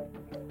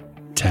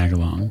tag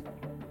along.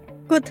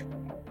 Good.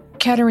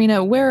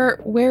 Katerina,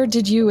 where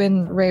did you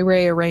and Ray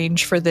Ray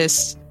arrange for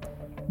this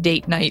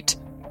date night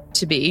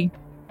to be?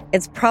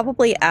 It's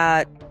probably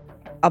at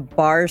a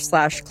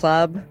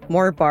bar/club.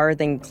 More bar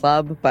than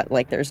club, but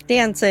like there's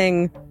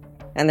dancing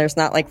and there's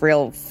not like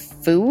real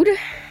food.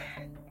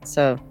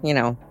 So,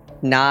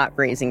 not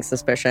raising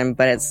suspicion,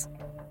 but it's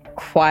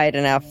quiet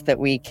enough that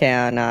we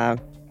can,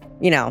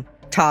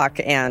 talk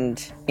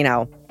and,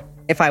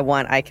 if I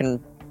want, I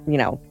can,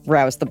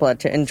 rouse the blood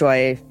to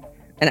enjoy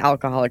an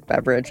alcoholic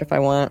beverage if I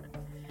want.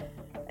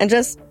 And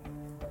just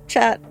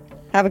chat,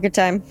 have a good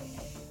time.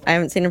 I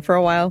haven't seen him for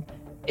a while.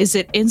 Is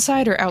it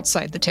inside or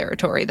outside the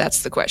territory?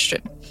 That's the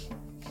question.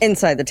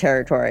 Inside the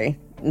territory.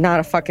 Not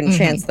a fucking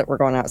chance that we're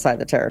going outside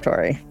the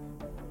territory.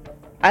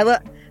 I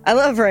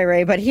love Ray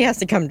Ray, but he has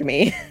to come to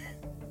me.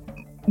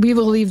 We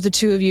will leave the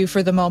two of you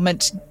for the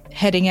moment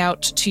heading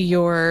out to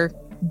your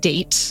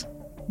date.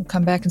 We'll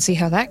come back and see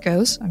how that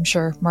goes. I'm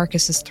sure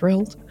Marcus is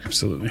thrilled.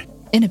 Absolutely.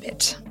 In a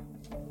bit.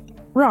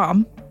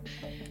 Rom,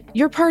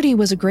 your party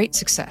was a great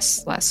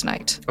success last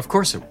night. Of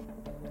course it.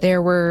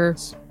 There were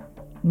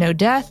no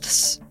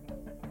deaths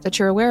that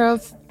you're aware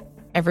of.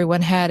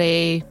 Everyone had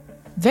a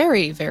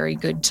very, very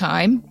good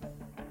time.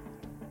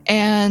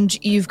 And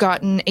you've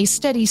gotten a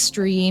steady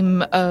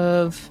stream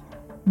of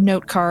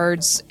note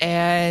cards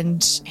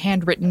and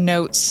handwritten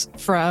notes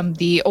from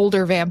the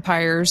older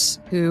vampires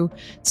who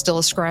still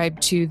ascribe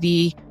to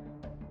the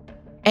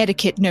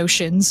etiquette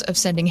notions of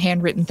sending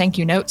handwritten thank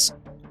you notes.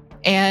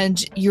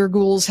 And your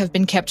ghouls have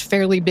been kept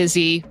fairly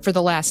busy for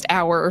the last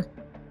hour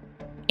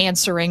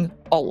answering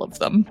all of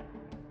them.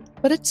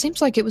 But it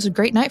seems like it was a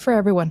great night for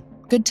everyone.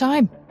 Good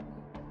time.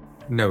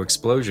 No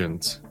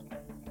explosions.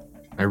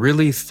 I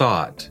really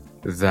thought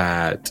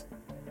that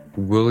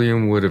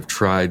William would have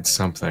tried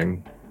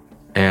something,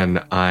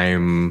 and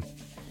I'm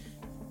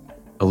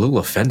a little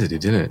offended he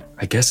didn't.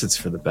 I guess it's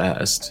for the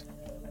best.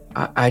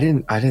 I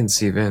didn't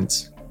see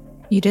Vince.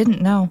 You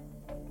didn't know.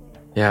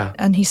 Yeah.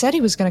 And he said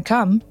he was going to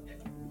come.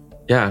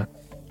 Yeah.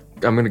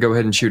 I'm going to go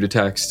ahead and shoot a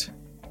text.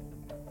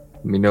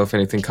 Let me know if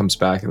anything comes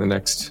back in the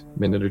next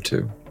minute or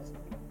two.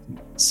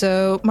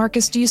 So,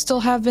 Marcus, do you still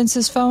have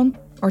Vince's phone?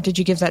 Or did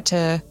you give that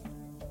to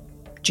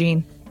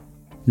Jean?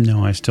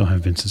 No, I still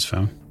have Vince's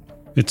phone.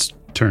 It's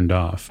turned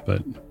off,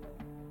 but...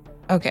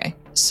 Okay.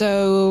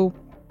 So,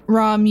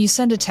 Rom, you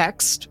send a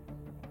text,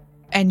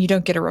 and you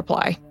don't get a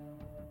reply.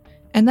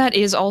 And that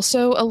is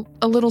also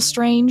a little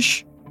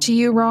strange to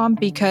you, Rom,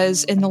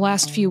 because in the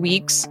last few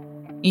weeks,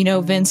 you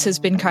know, Vince has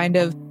been kind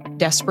of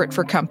desperate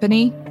for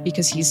company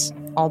because he's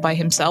all by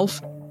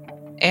himself.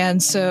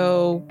 And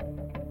so...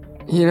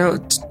 You know,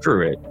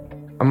 screw it.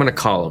 I'm going to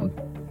call him.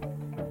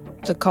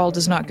 The call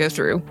does not go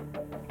through.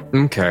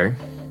 Okay.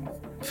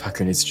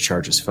 Fucker needs to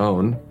charge his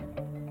phone.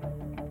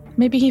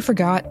 Maybe he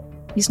forgot.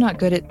 He's not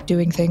good at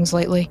doing things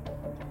lately.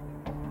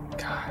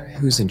 God,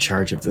 who's in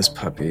charge of this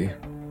puppy?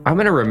 I'm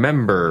going to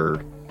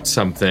remember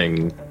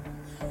something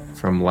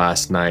from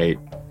last night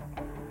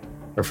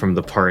or from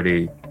the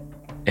party,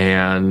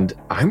 and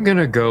I'm going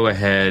to go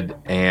ahead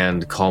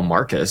and call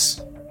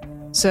Marcus.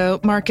 So,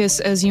 Marcus,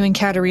 as you and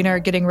Katerina are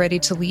getting ready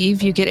to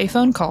leave, you get a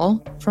phone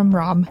call from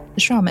Rom, the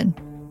shaman.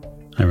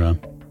 Hi, Rom.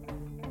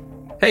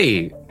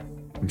 Hey,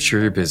 I'm sure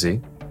you're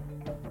busy.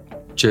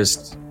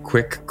 Just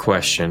quick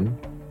question.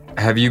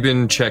 Have you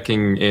been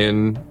checking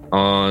in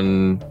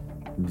on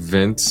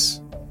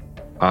Vince?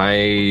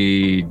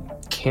 I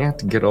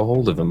can't get a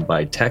hold of him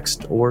by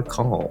text or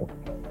call.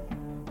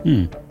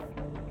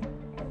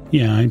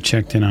 Yeah, I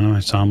checked in on him.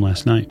 I saw him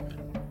last night.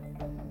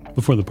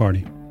 Before the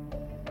party.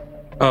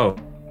 Oh.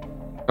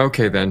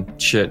 Okay then.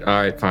 Shit.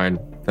 Alright, fine.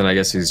 Then I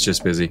guess he's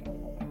just busy.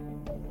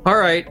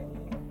 Alright.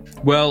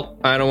 Well,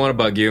 I don't want to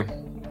bug you.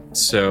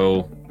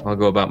 So, I'll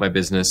go about my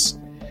business.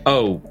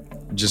 Oh,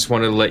 just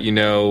wanted to let you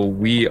know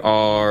we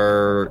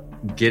are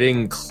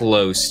getting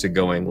close to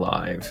going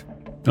live.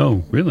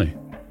 Oh, really?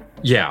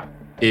 Yeah.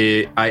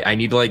 I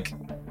need like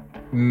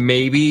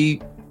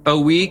maybe a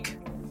week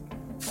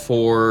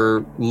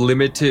for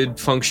limited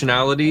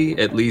functionality,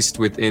 at least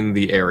within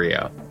the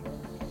area.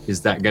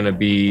 Is that going to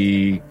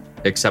be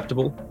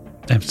acceptable?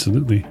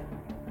 Absolutely.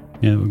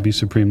 Yeah, it would be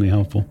supremely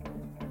helpful.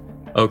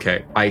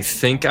 Okay. I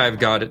think I've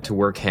got it to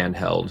work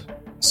handheld.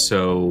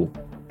 So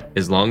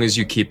as long as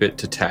you keep it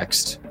to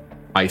text,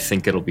 I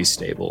think it'll be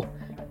stable.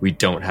 We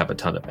don't have a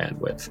ton of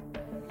bandwidth.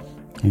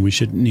 We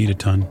shouldn't need a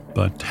ton,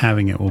 but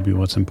having it will be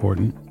what's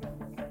important.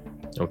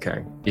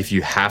 Okay. If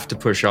you have to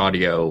push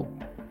audio,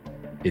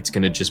 it's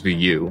going to just be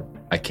you.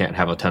 I can't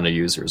have a ton of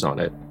users on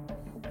it.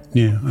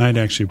 Yeah, I'd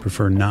actually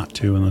prefer not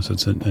to unless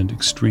it's an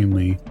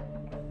extremely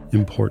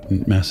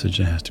important message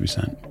that has to be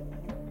sent.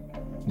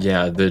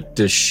 Yeah,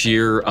 the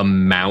sheer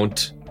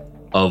amount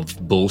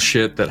of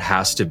bullshit that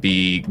has to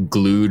be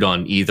glued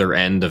on either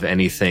end of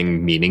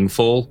anything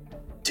meaningful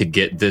to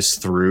get this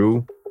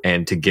through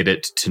and to get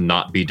it to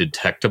not be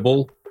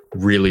detectable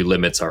really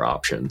limits our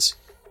options.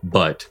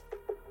 But,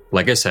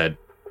 like I said,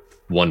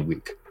 1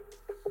 week.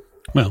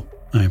 Well,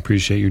 I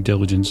appreciate your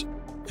diligence.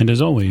 And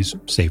as always,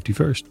 safety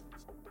first.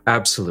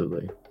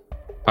 Absolutely.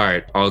 All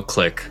right, I'll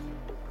click.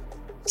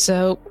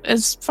 So,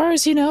 as far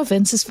as you know,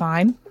 Vince is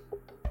fine.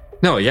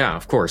 No, yeah,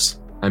 of course.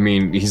 I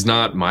mean, he's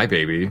not my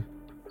baby.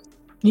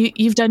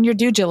 You've done your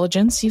due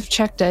diligence. You've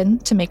checked in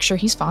to make sure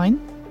he's fine.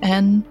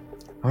 And...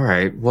 All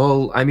right,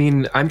 well, I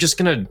mean, I'm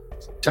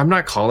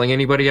not calling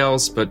anybody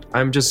else, but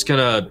I'm just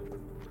gonna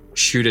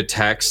shoot a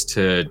text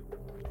to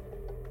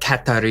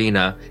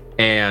Katerina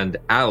and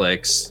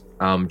Alex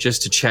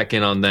just to check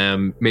in on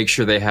them, make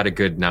sure they had a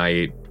good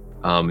night,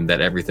 and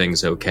that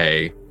everything's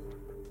okay.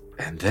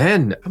 And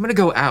then I'm gonna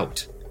go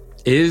out.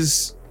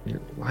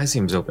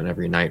 Lyceum's open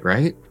every night,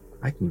 right?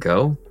 I can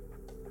go.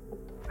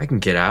 I can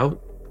get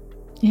out.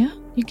 Yeah,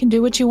 you can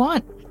do what you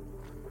want.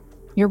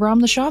 You're Rom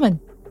the shaman.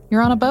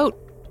 You're on a boat.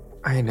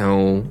 I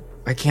know.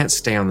 I can't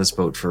stay on this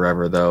boat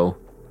forever, though.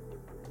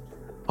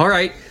 All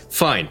right,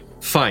 fine.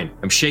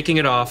 I'm shaking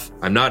it off.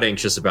 I'm not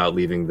anxious about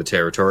leaving the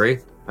territory.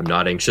 I'm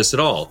not anxious at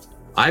all.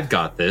 I've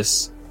got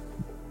this.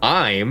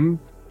 I'm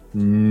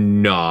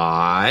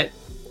not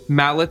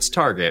Mallet's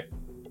target.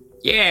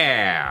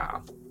 Yeah,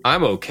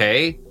 I'm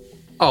okay.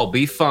 I'll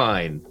be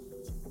fine.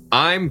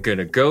 I'm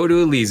gonna go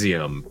to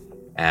Elysium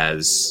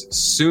as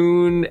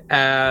soon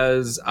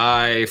as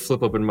I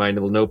flip open my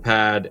little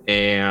notepad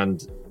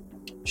and...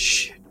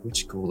 Shit,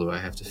 which ghoul do I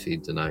have to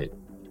feed tonight?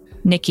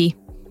 Nikki.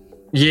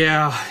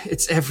 Yeah,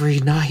 it's every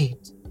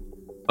night.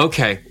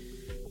 Okay.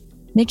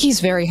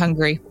 Nikki's very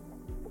hungry.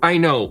 I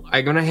know.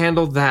 I'm gonna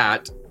handle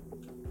that.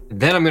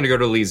 Then I'm gonna go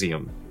to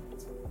Elysium.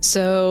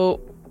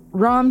 So,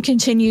 Rom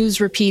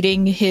continues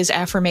repeating his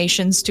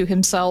affirmations to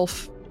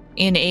himself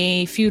in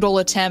a futile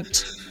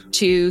attempt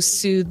to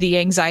soothe the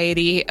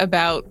anxiety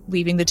about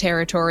leaving the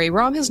territory.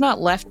 Rom has not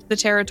left the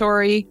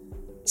territory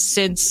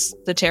since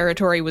the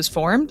territory was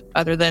formed,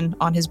 other than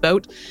on his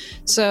boat.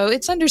 So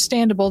it's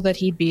understandable that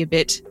he'd be a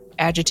bit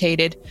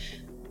agitated.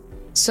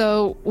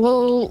 So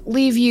we'll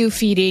leave you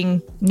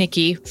feeding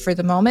Nikki for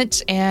the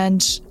moment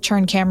and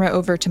turn camera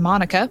over to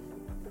Monika.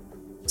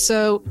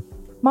 So,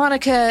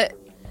 Monika,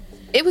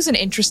 it was an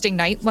interesting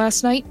night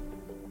last night,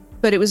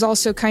 but it was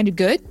also kind of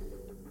good,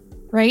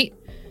 right?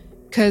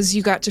 Because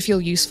you got to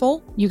feel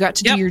useful. You got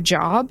to do your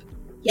job.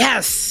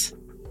 Yes!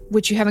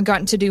 Which you haven't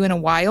gotten to do in a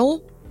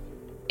while.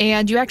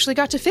 And you actually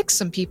got to fix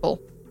some people.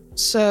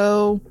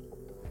 So,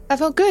 that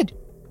felt good.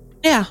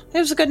 Yeah, it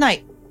was a good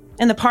night.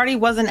 And the party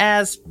wasn't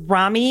as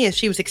rommy as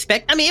she was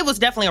expecting. I mean, it was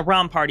definitely a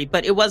rom party,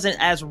 but it wasn't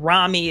as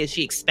rommy as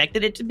she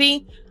expected it to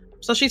be.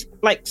 So she's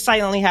like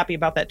silently happy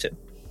about that too.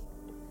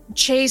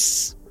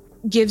 Chase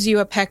gives you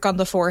a peck on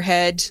the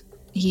forehead.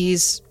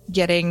 He's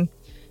getting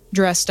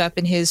dressed up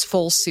in his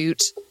full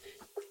suit.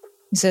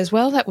 He says,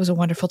 well, that was a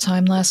wonderful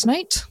time last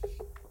night.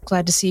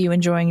 Glad to see you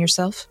enjoying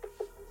yourself.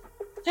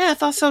 Yeah, I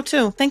thought so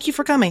too. Thank you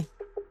for coming.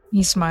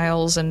 He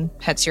smiles and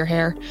pets your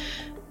hair.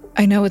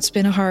 I know it's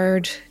been a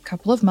hard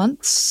couple of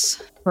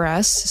months for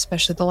us,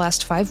 especially the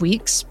last 5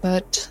 weeks,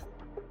 but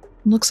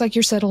looks like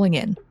you're settling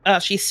in.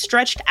 She's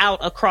stretched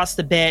out across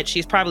the bed.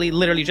 She's probably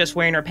literally just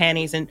wearing her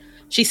panties, and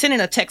she's sending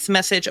a text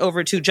message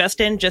over to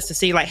Justin just to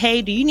see, like,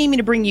 hey, do you need me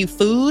to bring you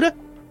food?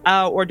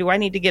 Or do I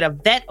need to get a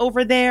vet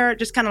over there?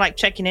 Just kind of like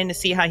checking in to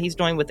see how he's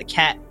doing with the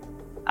cat.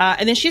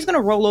 And then she's going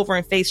to roll over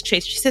and face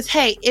Chase. She says,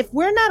 hey, if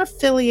we're not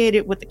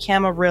affiliated with the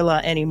Camarilla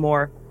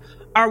anymore,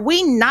 are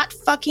we not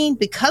fucking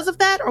because of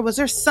that? Or was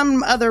there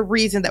some other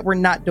reason that we're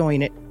not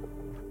doing it?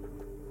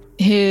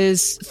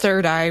 His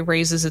third eye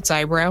raises its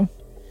eyebrow.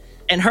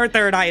 And her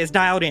third eye is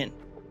dialed in.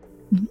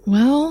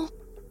 Well,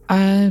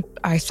 I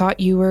thought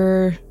you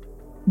were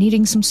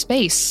needing some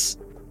space.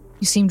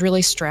 You seemed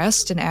really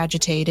stressed and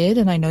agitated,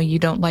 and I know you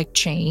don't like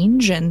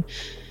change, and,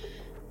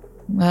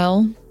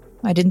 well,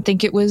 I didn't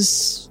think it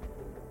was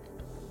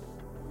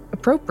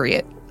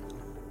appropriate.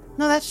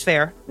 No, that's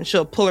fair. And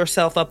she'll pull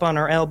herself up on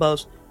her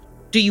elbows.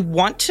 Do you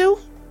want to?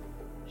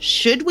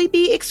 Should we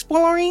be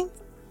exploring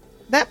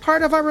that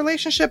part of our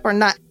relationship or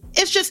not?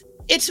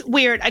 It's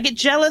weird. I get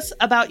jealous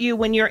about you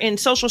when you're in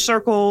social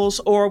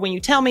circles or when you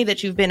tell me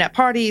that you've been at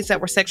parties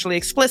that were sexually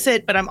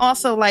explicit, but I'm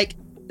also like,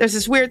 there's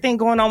this weird thing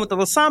going on with the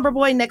Lasombra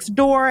boy next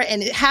door,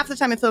 and half the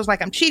time it feels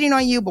like I'm cheating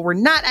on you, but we're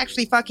not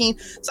actually fucking.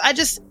 So I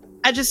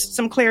just,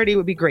 some clarity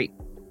would be great.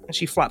 And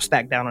she flops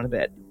back down on the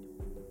bed.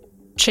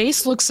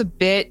 Chase looks a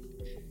bit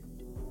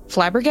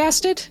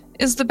flabbergasted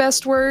is the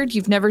best word.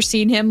 You've never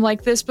seen him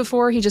like this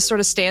before. He just sort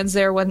of stands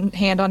there, one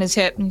hand on his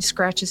hip, and he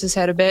scratches his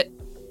head a bit.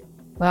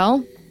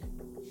 Well,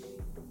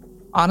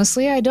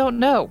 honestly, I don't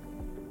know,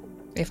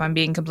 if I'm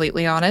being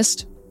completely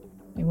honest.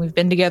 I mean, we've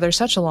been together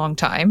such a long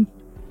time.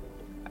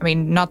 I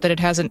mean, not that it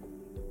hasn't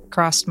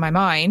crossed my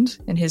mind,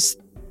 and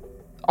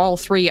all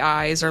three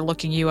eyes are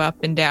looking you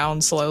up and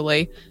down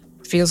slowly.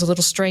 Feels a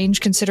little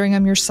strange considering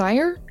I'm your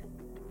sire,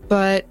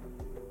 but,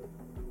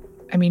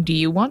 I mean, do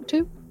you want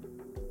to?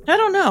 I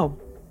don't know.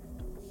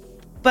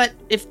 But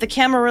if the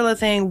Camarilla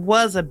thing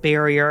was a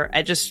barrier,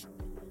 I guess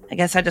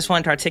I just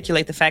wanted to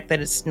articulate the fact that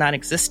it's not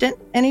existent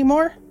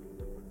anymore.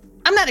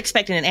 I'm not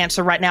expecting an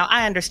answer right now.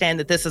 I understand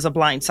that this is a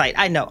blind sight.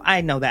 I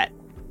know that.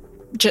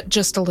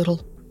 Just a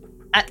little.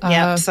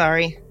 Yeah,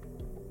 sorry.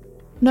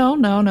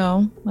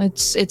 No.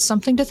 It's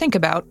something to think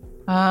about.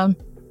 I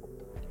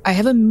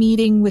have a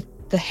meeting with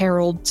the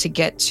Herald to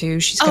get to.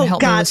 She's going to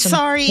help me with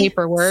some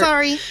paperwork.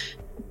 Sorry.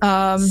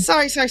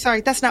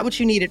 Sorry. That's not what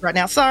you needed right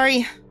now.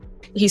 Sorry.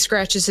 He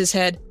scratches his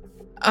head.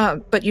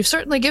 But you've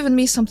certainly given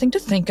me something to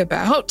think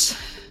about.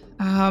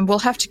 We'll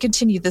have to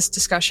continue this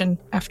discussion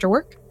after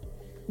work.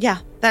 Yeah,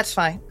 that's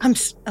fine.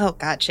 Oh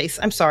God, Chase,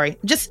 I'm sorry.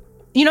 Just,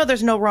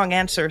 there's no wrong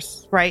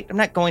answers, right? I'm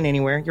not going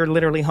anywhere. You're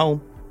literally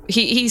home.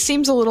 He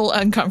seems a little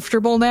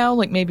uncomfortable now,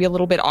 like maybe a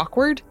little bit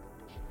awkward.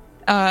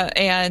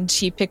 And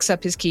he picks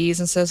up his keys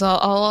and says,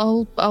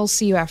 I'll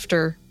see you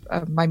after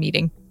my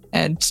meeting,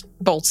 and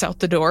bolts out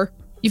the door.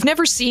 You've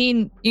never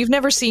seen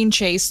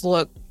Chase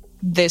look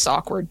this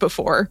awkward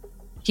before.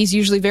 He's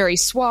usually very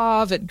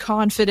suave and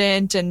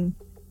confident, and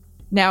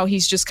now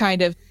he's just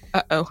kind of,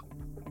 uh-oh.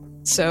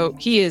 So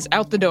he is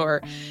out the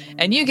door,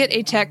 and you get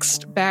a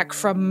text back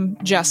from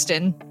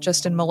Justin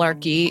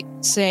Malarkey,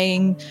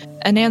 saying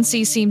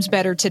Anansi seems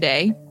better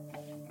today,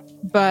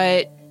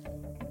 but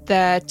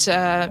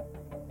that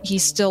he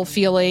still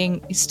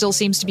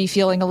seems to be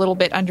feeling a little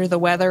bit under the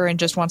weather and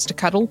just wants to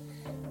cuddle.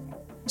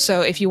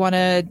 So if you want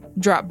to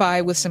drop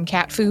by with some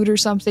cat food or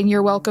something,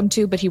 you're welcome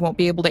to, but he won't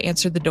be able to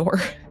answer the door.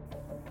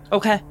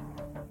 Okay.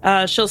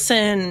 She'll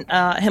send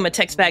him a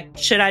text back.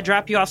 Should I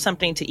drop you off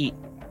something to eat?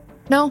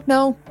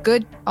 No,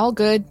 good. All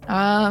good.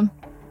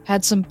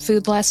 Had some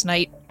food last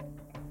night.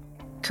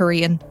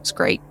 Korean. It's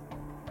great.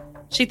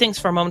 She thinks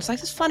for a moment, it's like,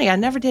 it's funny, I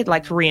never did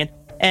like Korean.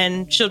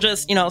 And she'll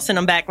just, send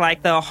him back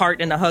like the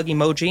heart and the hug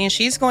emoji. And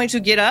she's going to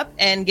get up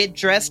and get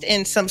dressed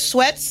in some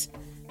sweats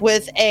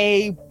with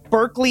a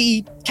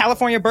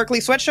California Berkeley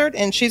sweatshirt.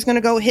 And she's going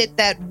to go hit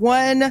that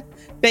one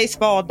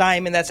baseball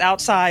diamond that's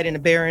outside in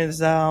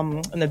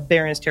the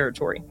Baron's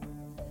territory.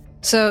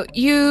 So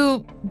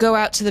you go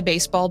out to the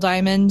baseball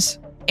diamond,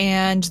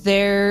 and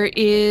there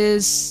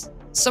is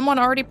someone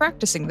already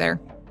practicing there.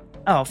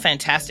 Oh,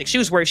 fantastic. She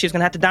was worried she was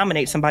going to have to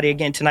dominate somebody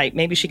again tonight.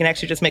 Maybe she can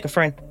actually just make a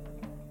friend.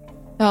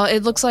 Well,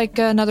 it looks like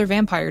another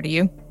vampire to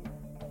you.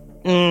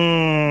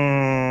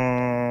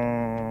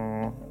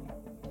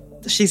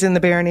 She's in the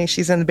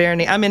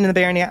barony. I'm in the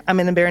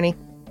barony.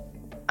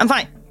 I'm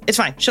fine. It's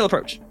fine. She'll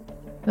approach.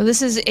 Well,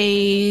 this is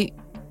a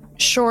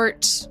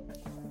short,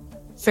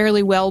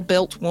 fairly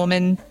well-built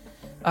woman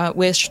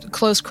with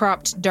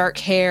close-cropped dark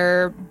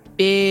hair,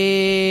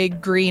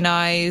 big green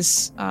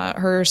eyes.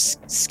 Her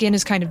skin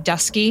is kind of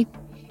dusky,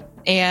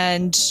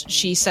 and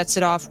she sets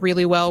it off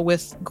really well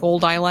with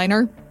gold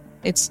eyeliner.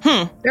 It's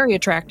very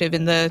attractive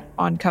in the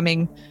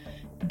oncoming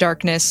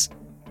darkness.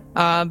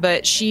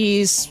 But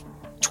she's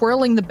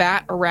twirling the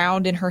bat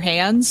around in her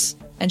hands,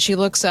 and she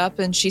looks up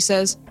and she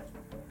says,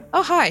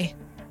 "Oh, hi.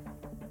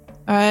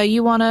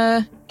 You want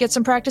to get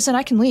some practice and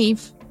I can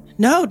leave?"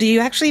 No, do you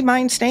actually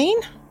mind staying?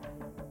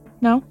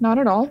 No, not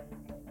at all.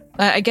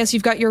 I guess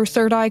you've got your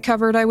third eye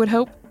covered, I would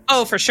hope.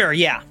 Oh, for sure,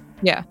 yeah.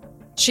 Yeah.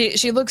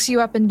 She looks you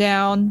up and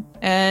down,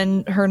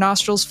 and her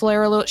nostrils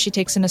flare a little. She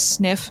takes in a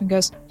sniff and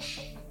goes,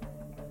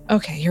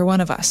 "Okay, you're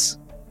one of us.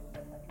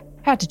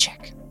 Had to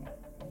check."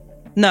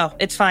 No,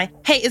 it's fine.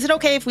 Hey, is it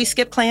okay if we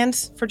skip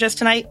clans for just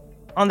tonight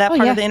on that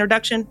part of the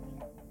introduction?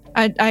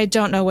 I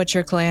don't know what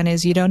your clan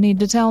is. You don't need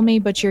to tell me,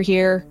 but you're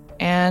here.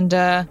 And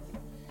I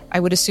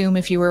would assume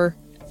if you were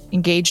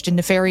engaged in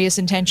nefarious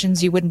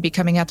intentions, you wouldn't be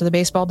coming out to the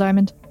baseball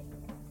diamond.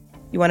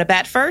 You want to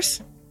bat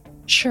first?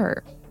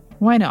 Sure.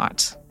 Why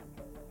not?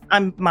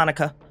 I'm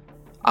Monika.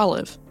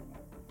 Olive.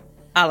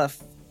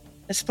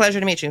 It's a pleasure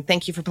to meet you.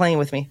 Thank you for playing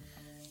with me.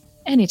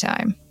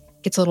 Anytime.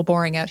 Gets a little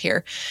boring out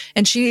here.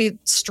 And she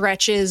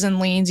stretches and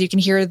leans. You can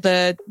hear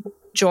the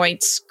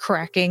joints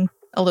cracking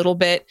a little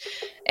bit.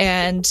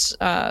 And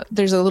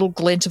there's a little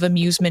glint of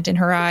amusement in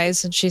her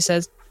eyes. And she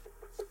says,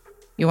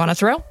 "You want to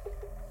throw?"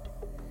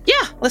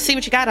 Yeah, let's see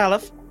what you got,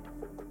 Olive.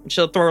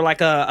 She'll throw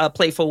like a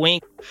playful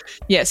wink.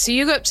 Yeah, so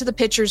you go up to the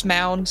pitcher's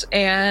mound,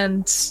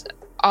 and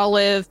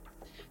Olive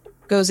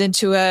goes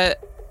into a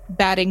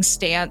batting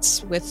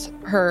stance with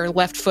her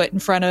left foot in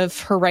front of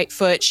her right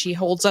foot. She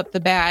holds up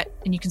the bat,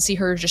 and you can see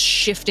her just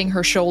shifting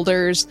her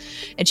shoulders.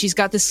 And she's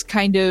got this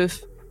kind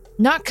of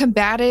not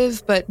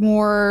combative, but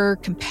more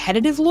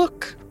competitive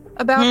look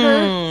about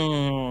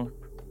her.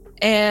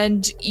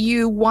 And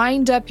you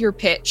wind up your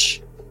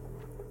pitch,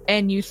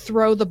 and you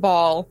throw the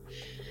ball.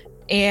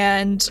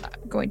 And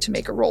I'm going to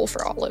make a roll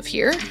for Olive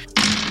here.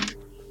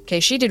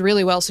 Okay, she did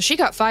really well. So she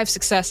got 5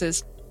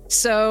 successes.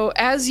 So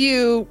as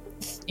you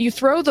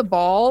throw the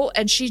ball,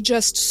 and she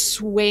just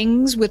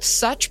swings with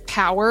such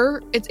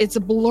power, it's a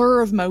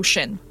blur of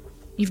motion.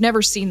 You've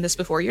never seen this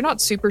before. You're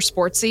not super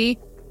sportsy,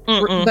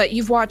 but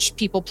you've watched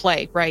people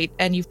play, right?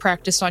 And you've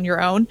practiced on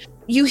your own.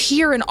 You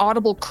hear an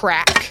audible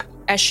crack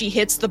as she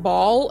hits the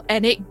ball,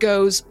 and it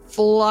goes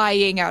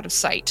flying out of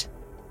sight.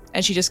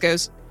 And she just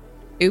goes,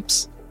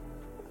 "Oops."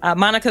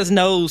 Monika's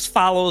nose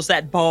follows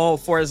that ball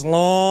for as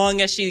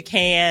long as she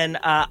can,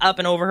 up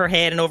and over her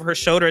head and over her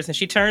shoulders, and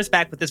she turns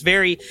back with this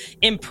very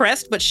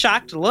impressed but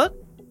shocked look.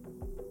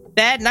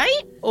 Bad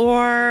night?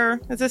 Or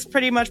is this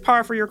pretty much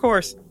par for your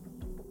course?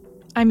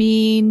 I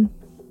mean,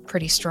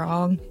 pretty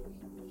strong.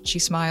 She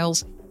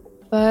smiles.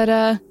 But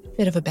a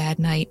bit of a bad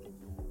night.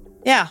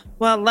 Yeah,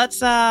 well,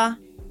 let's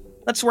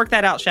work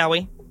that out, shall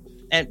we?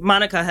 And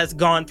Monika has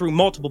gone through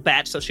multiple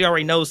bats, so she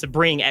already knows to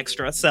bring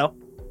extra, so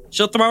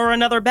she'll throw her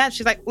another bat.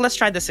 She's like, "Let's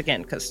try this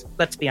again," because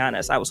let's be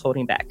honest, I was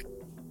holding back.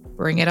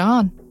 Bring it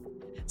on.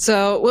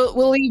 So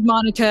we'll leave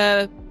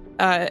Monika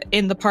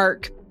in the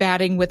park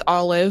batting with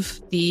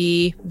Olive,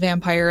 the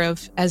vampire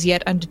of as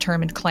yet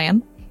undetermined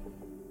clan,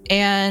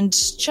 and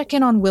check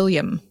in on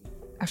William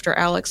after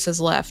Alex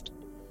has left.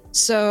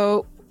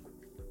 So,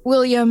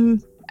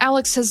 William,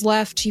 Alex has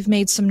left. You've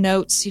made some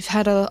notes. You've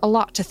had a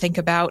lot to think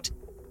about.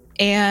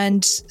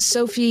 And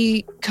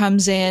Sophie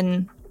comes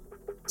in,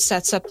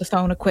 sets up the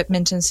phone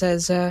equipment, and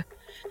says,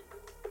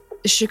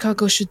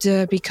 "Chicago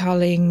should be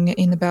calling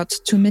in about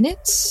 2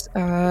 minutes.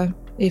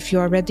 If you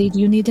are ready, do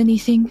you need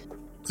anything?"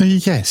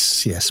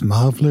 Yes,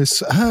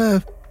 marvelous.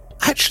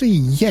 Actually,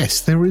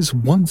 yes, there is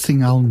one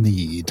thing I'll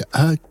need.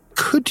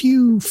 Could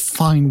you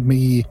find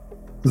me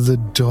the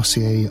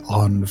dossier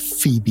on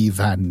Phoebe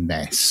Van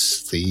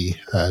Ness, the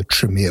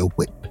Tremere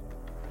Whip?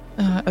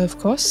 Of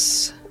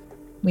course.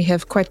 We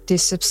have quite the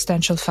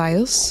substantial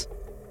files.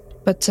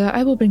 But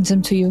I will bring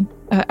them to you.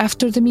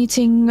 After the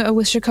meeting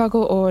with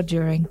Chicago or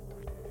during?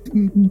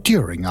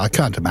 During. I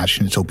can't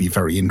imagine it'll be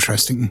very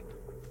interesting.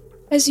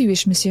 As you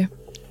wish, monsieur.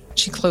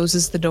 She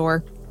closes the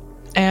door.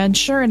 And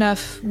sure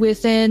enough,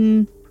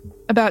 within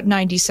about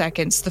 90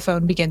 seconds, the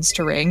phone begins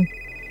to ring.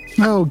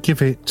 I'll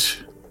give it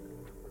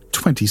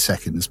 20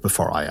 seconds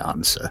before I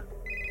answer.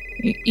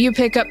 You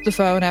pick up the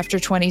phone after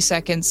 20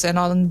 seconds, and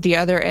on the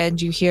other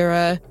end you hear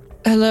a,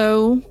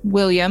 "Hello,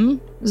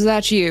 William? Is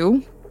that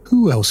you?"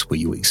 Who else were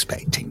you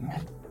expecting?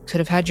 Could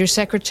have had your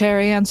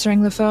secretary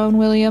answering the phone,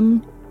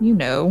 William. You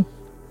know.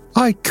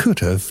 I could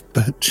have,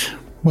 but,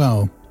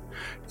 well,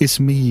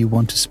 it's me you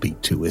want to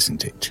speak to,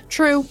 isn't it?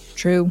 True.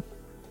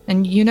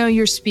 And you know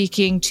you're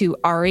speaking to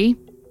Ari.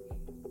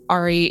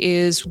 Ari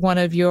is one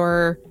of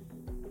your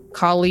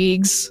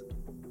colleagues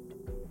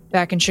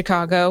back in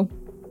Chicago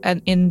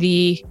and in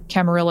the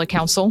Camarilla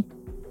Council.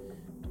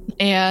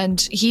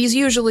 And he's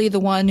usually the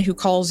one who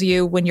calls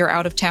you when you're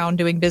out of town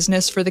doing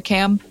business for the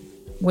Cam,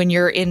 when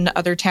you're in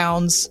other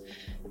towns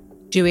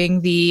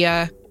doing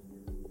the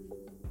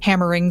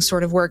hammering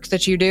sort of work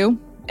that you do.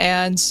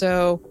 And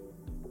so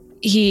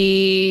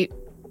he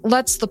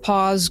lets the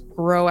pause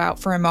grow out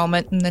for a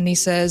moment, and then he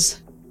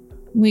says,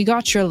 "We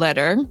got your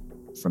letter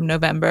from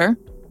November.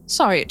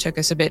 Sorry it took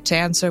us a bit to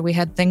answer. We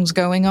had things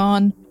going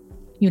on.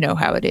 You know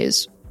how it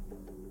is."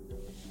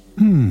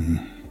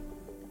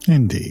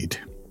 Indeed.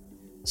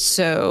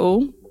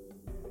 So,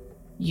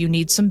 you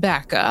need some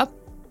backup.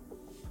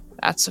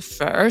 That's a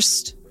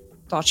first.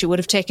 Thought you would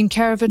have taken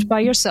care of it by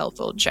yourself,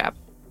 old chap.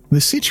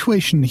 The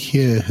situation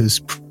here has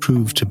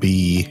proved to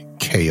be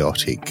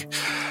chaotic.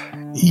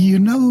 You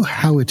know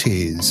how it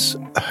is.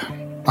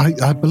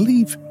 I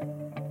believe...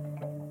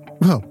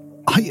 Well,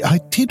 I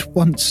did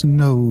once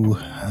know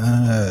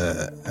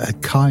a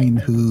kind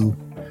who...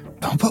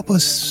 What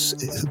was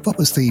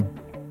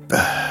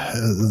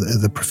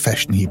the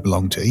profession he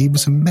belonged to? He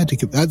was a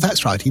medical...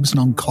 that's right, he was an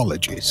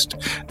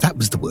oncologist. That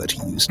was the word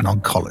he used, an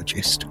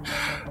oncologist.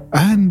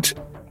 And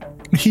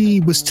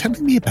he was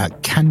telling me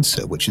about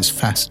cancer, which is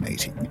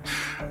fascinating,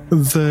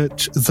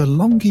 that the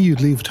longer you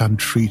leave it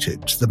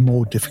untreated, the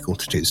more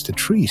difficult it is to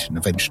treat, and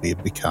eventually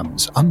it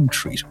becomes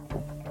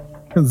untreatable.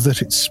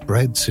 That it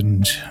spreads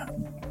and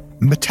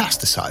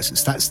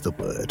metastasizes, that's the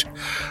word.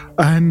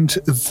 And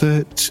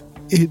that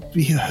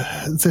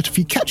if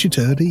you catch it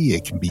early,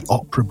 it can be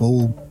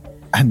operable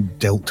and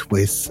dealt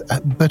with,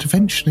 but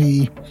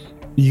eventually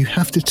you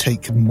have to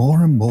take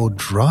more and more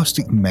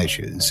drastic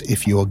measures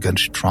if you are going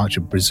to try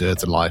to preserve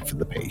the life of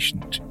the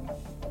patient.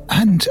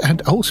 And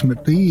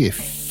ultimately,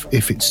 if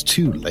it's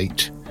too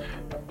late,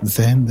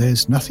 then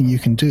there's nothing you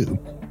can do.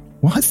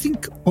 Well, I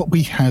think what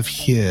we have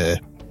here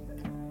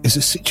is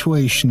a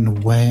situation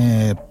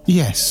where,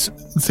 yes,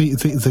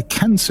 the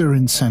cancer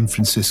in San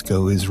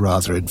Francisco is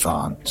rather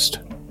advanced.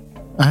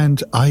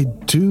 And I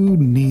do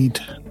need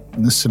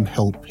some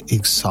help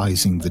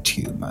excising the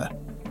tumor.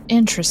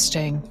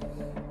 Interesting.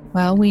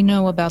 Well, we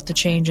know about the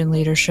change in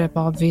leadership,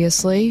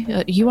 obviously.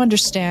 You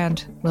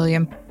understand,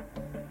 William.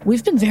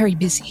 We've been very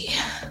busy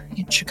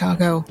in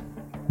Chicago.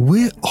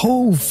 We're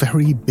all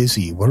very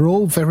busy. We're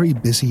all very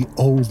busy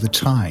all the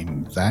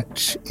time.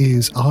 That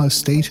is our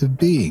state of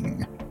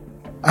being.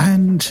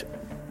 And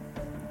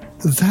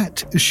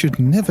that should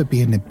never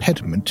be an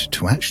impediment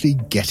to actually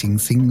getting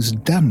things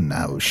done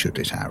now, should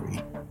it,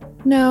 Harry?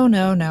 No,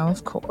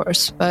 of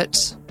course.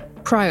 But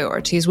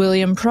priorities,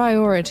 William,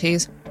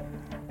 priorities.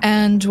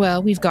 And,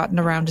 well, we've gotten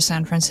around to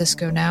San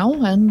Francisco now,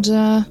 and,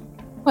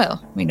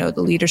 well, we know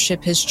the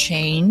leadership has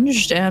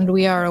changed, and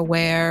we are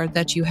aware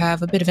that you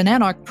have a bit of an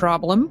anarch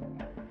problem,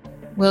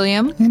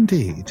 William.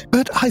 Indeed.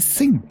 But I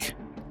think,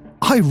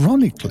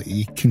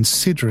 ironically,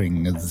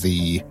 considering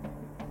the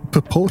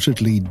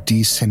purportedly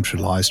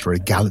decentralized or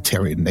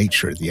egalitarian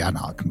nature of the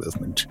anarch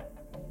movement,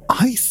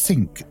 I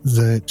think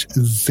that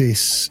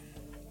this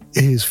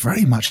is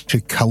very much a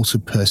cult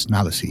of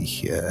personality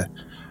here,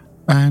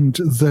 and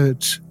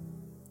that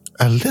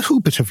a little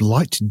bit of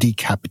light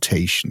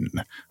decapitation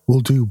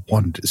will do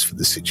wonders for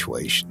the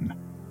situation.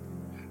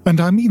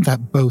 And I mean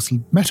that both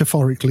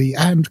metaphorically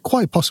and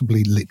quite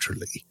possibly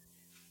literally.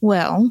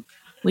 Well,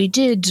 we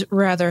did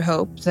rather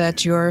hope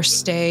that your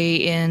stay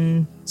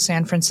in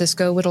San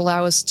Francisco would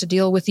allow us to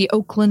deal with the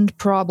Oakland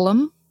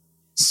problem.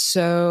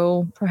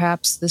 So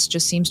perhaps this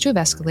just seems to have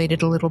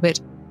escalated a little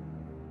bit.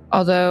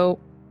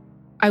 Although,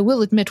 I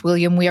will admit,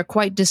 William, we are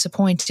quite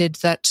disappointed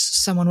that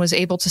someone was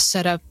able to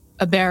set up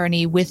a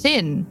barony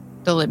within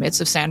the limits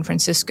of San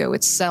Francisco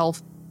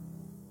itself.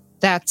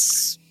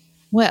 That's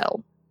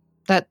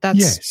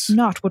yes.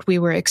 Not what we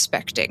were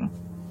expecting.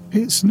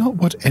 It's not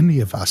what any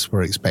of us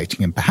were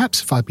expecting, and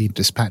perhaps if I'd been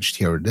dispatched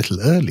here a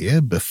little earlier,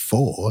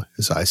 before,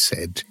 as I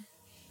said,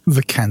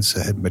 the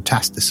cancer had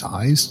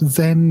metastasized,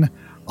 then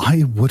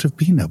I would have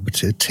been able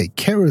to take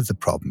care of the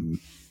problem.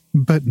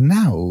 But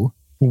now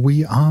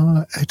we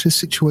are at a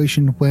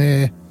situation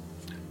where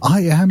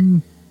I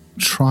am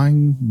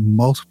trying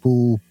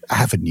multiple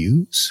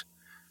avenues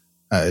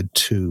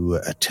to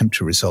attempt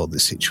to resolve the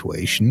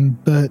situation,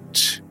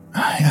 but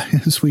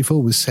as we've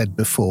always said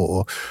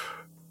before,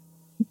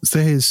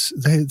 there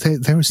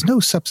is no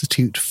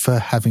substitute for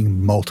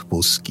having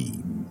multiple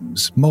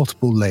schemes,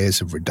 multiple layers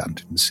of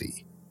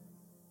redundancy.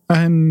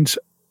 And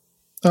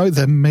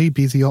there may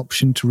be the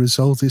option to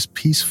resolve this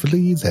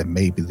peacefully, there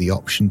may be the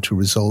option to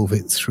resolve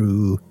it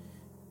through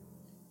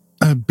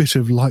a bit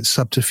of light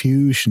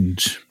subterfuge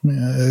and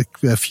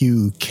a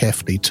few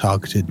carefully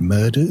targeted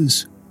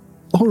murders.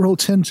 Or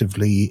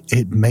alternatively,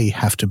 it may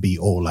have to be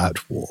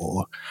all-out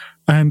war.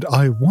 And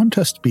I want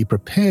us to be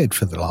prepared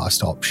for the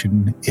last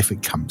option if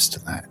it comes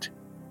to that.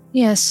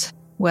 Yes,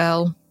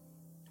 well,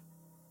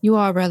 you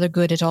are rather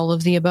good at all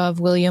of the above,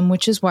 William,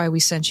 which is why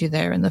we sent you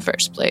there in the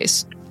first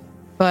place.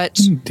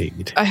 But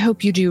Indeed. I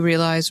hope you do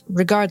realize,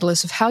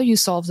 regardless of how you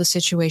solve the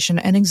situation,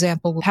 an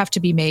example will have to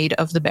be made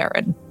of the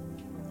Baron.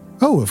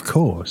 Oh, of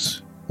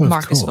course. Of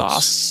Marcus course.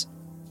 Voss.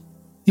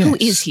 Yes. Who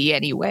is he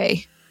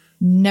anyway?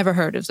 Never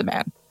heard of the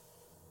man.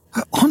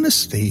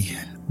 Honestly,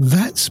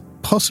 that's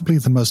possibly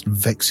the most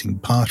vexing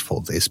part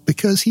for this,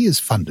 because he is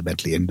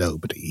fundamentally a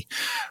nobody.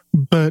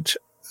 But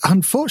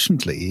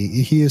unfortunately,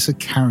 he is a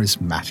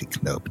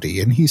charismatic nobody,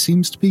 and he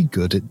seems to be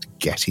good at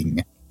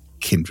getting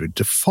kindred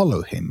to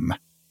follow him.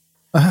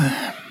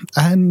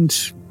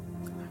 And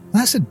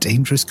that's a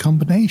dangerous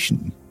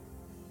combination.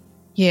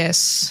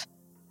 Yes.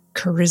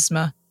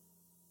 Charisma.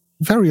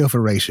 Very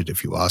overrated,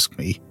 if you ask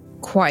me.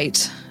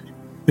 Quite.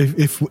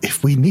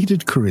 If we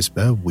needed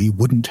charisma, we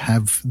wouldn't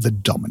have the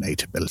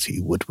dominate ability,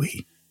 would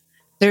we?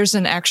 There's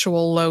an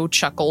actual low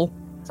chuckle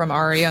from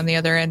Ari on the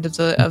other end of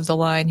the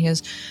line. He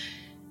is,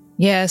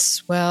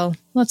 yes, well,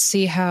 let's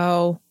see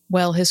how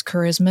well his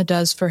charisma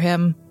does for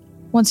him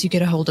once you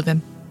get a hold of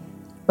him.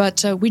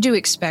 But we do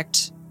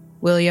expect,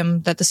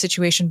 William, that the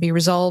situation be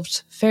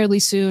resolved fairly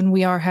soon.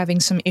 We are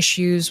having some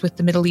issues with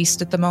the Middle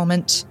East at the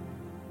moment,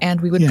 and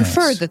we would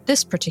prefer that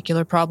this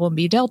particular problem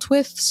be dealt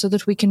with so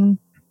that we can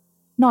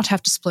not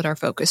have to split our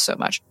focus so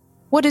much.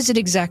 What is it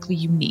exactly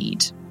you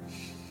need?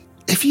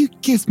 If you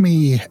give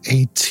me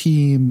a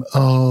team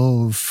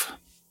of,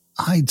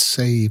 I'd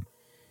say,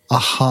 a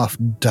half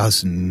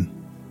dozen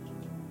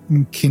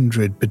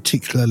kindred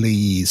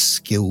particularly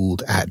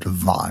skilled at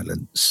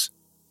violence,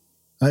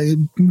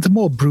 the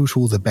more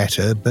brutal the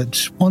better,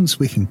 but ones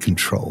we can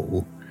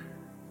control,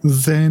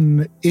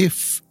 then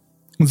if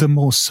the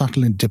more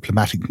subtle and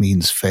diplomatic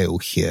means fail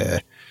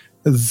here,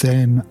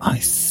 then I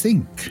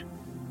think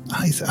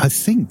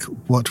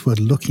what we're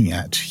looking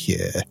at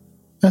here,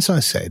 as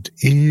I said,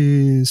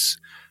 is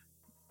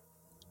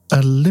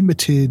a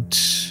limited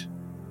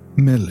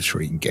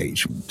military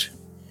engagement.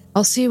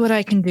 I'll see what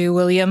I can do,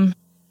 William.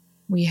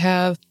 We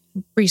have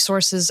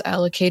resources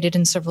allocated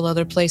in several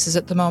other places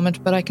at the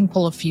moment, but I can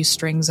pull a few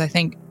strings, I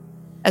think.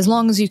 As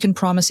long as you can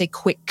promise a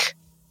quick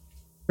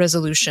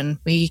resolution.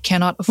 We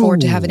cannot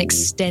afford to have an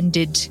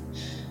extended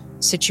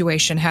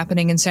situation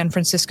happening in San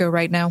Francisco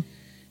right now.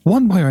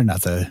 One way or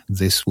another,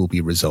 this will be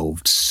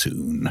resolved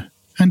soon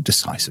and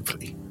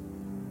decisively.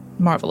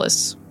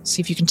 Marvelous.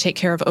 See if you can take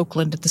care of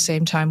Oakland at the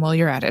same time while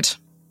you're at it.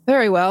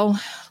 Very well.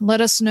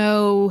 Let us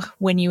know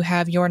when you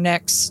have your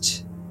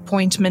next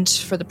appointment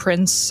for the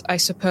prince, I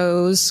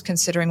suppose,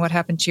 considering what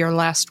happened to your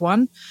last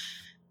one.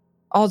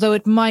 Although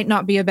it might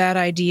not be a bad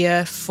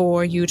idea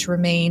for you to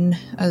remain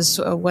as,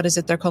 what is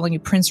it they're calling you,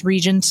 Prince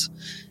Regent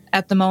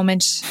at the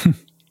moment,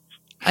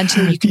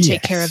 until you can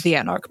take care of the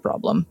Anarch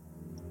problem.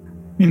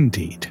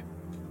 Indeed.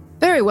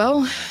 Very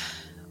well.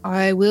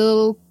 I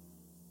will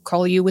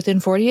call you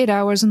within 48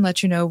 hours and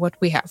let you know what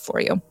we have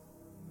for you.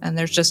 And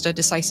there's just a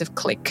decisive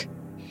click.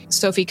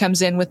 Sophie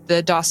comes in with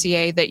the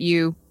dossier that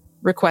you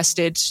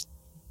requested.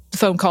 The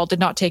phone call did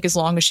not take as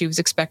long as she was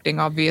expecting,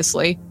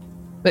 obviously.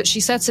 But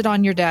she sets it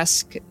on your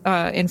desk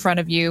in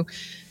front of you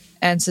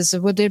and says,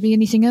 would there be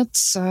anything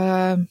else?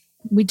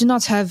 We do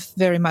not have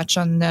very much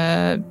on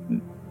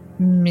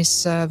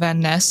Miss Van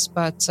Ness,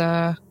 but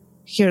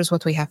here's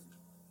what we have.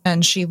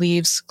 And she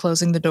leaves,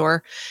 closing the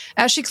door.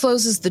 As she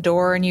closes the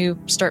door and you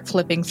start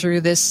flipping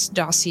through this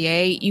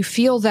dossier, you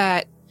feel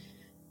that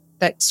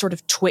sort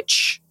of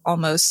twitch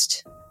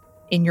almost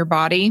in your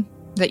body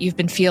that you've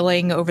been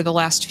feeling over the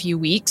last few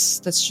weeks.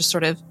 That's just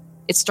sort of,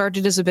 it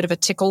started as a bit of a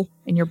tickle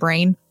in your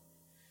brain.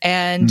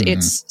 And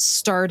it's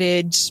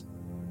started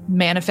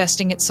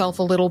manifesting itself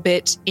a little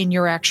bit in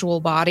your actual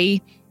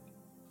body.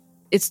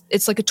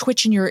 It's like a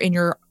twitch in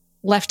your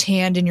left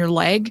hand and your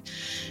leg.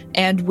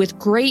 And with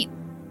great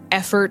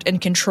effort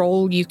and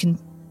control, you can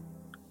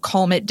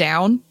calm it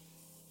down.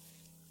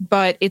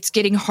 But it's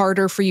getting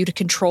harder for you to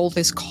control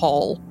this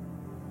call.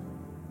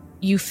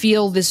 You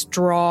feel this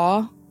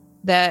draw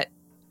that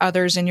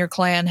others in your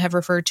clan have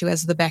referred to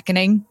as the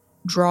beckoning,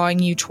 drawing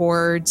you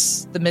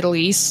towards the Middle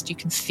East. You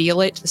can feel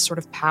it, this sort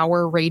of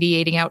power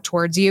radiating out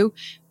towards you,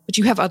 but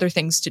you have other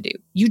things to do.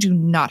 You do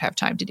not have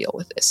time to deal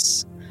with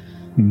this.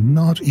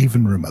 Not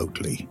even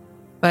remotely.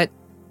 But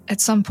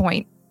at some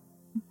point,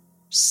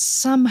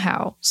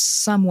 somehow,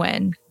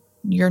 somewhen,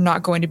 you're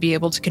not going to be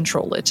able to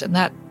control it, and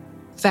that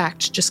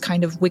fact just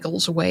kind of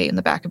wiggles away in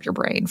the back of your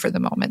brain for the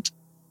moment.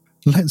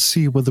 Let's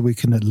see whether we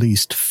can at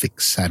least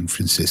fix San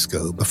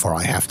Francisco before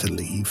I have to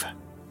leave.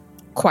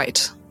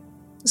 Quite.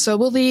 So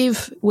we'll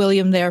leave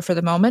William there for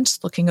the moment,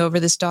 looking over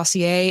this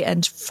dossier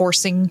and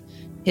forcing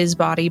his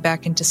body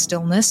back into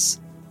stillness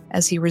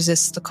as he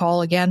resists the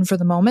call again for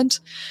the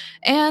moment,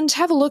 and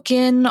have a look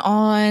in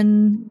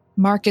on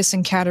Marcus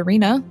and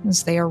Katerina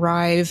as they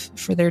arrive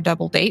for their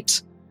double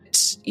date.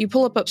 You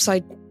pull up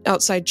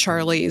outside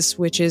Charlie's,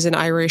 which is an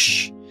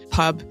Irish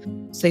pub.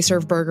 They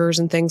serve burgers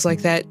and things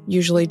like that,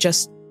 usually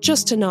just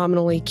to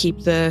nominally keep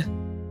the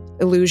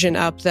illusion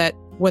up that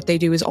what they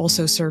do is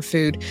also serve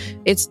food.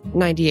 It's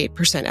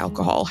 98%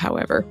 alcohol,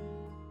 however.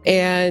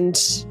 And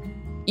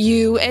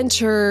you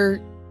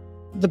enter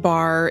the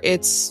bar.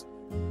 It's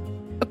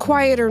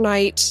quieter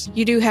night,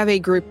 you do have a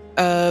group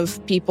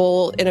of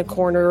people in a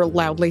corner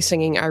loudly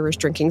singing Irish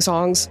drinking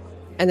songs.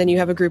 And then you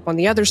have a group on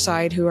the other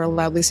side who are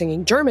loudly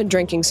singing German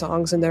drinking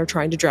songs, and they're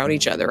trying to drown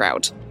each other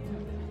out.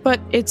 But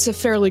it's a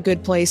fairly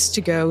good place to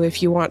go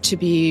if you want to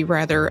be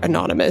rather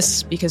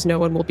anonymous, because no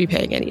one will be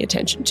paying any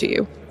attention to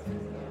you.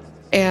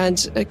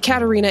 And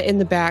Katerina, in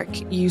the back,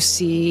 you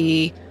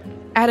see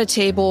at a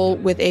table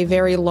with a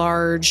very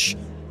large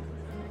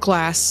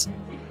glass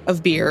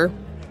of beer,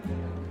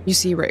 you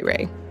see Ray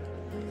Ray.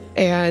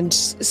 And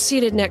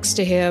seated next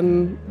to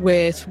him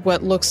with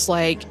what looks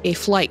like a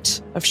flight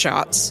of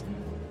shots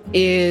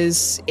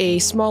is a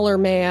smaller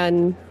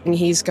man, and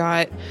he's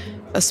got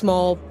a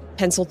small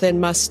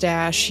pencil-thin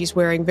mustache. He's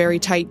wearing very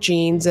tight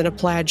jeans and a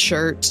plaid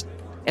shirt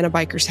and a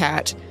biker's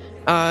hat,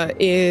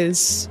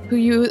 is who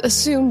you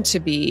assume to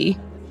be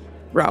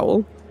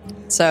Raoul.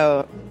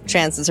 So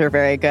chances are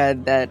very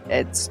good that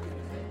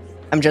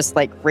I'm just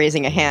like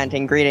raising a hand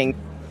and greeting.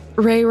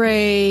 Ray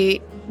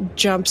Ray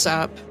jumps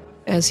up,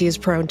 as he is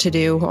prone to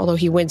do, although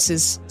he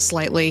winces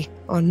slightly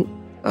on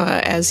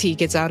as he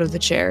gets out of the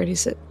chair,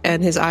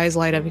 and his eyes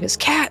light up. He goes,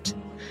 "Kat,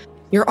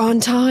 you're on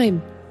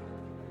time.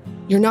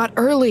 You're not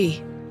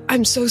early.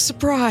 I'm so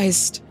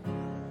surprised."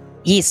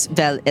 Yes,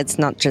 well, it's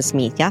not just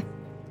me, yeah?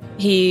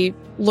 He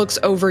looks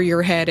over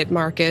your head at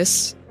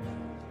Marcus,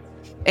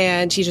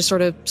 and he just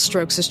sort of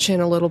strokes his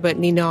chin a little bit,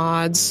 and he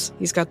nods.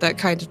 He's got that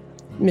kind of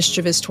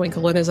mischievous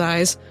twinkle in his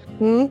eyes.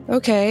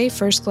 Okay,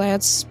 first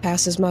glance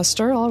passes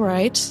muster, all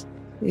right.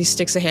 He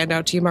sticks a hand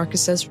out to you. Marcus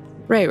says,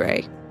 "Ray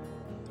Ray."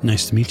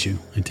 Nice to meet you.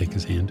 I take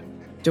his hand.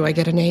 Do I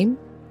get a name?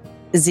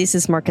 This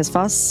is Marcus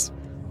Voss.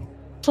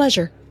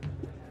 Pleasure.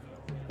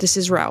 This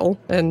is Raoul.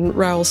 And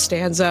Raoul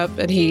stands up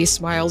and he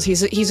smiles.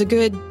 He's a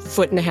good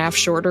 1.5 feet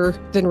shorter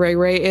than Ray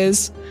Ray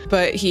is,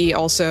 but he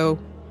also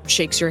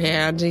shakes your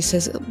hand. And he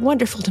says,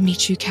 "Wonderful to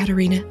meet you,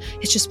 Katerina.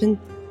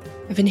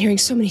 I've been hearing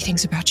so many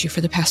things about you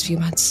for the past few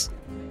months.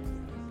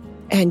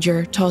 And you're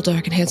a tall,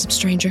 dark, and handsome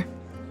stranger."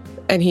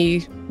 And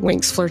he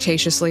winks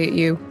flirtatiously at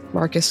you,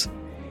 Marcus.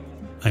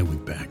 I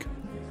wink back.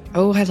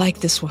 "Oh, I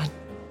like this one."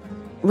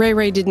 Ray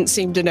Ray didn't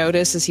seem to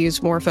notice, as he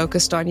was more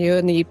focused on you,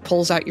 and he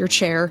pulls out your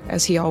chair,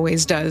 as he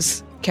always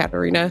does,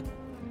 Katerina.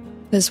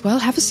 Says, "Well,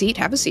 have a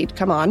seat,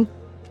 come on.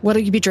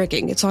 What'll you be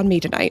drinking? It's on me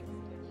tonight."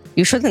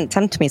 You shouldn't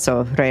tempt me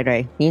so, Ray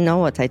Ray. You know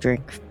what I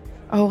drink.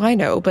 "Oh, I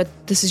know, but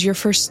this is your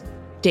first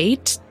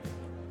date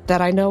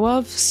that I know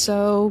of,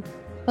 so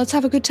let's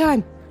have a good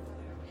time.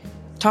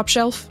 Top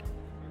shelf?"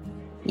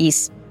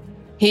 Yes.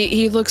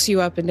 He looks you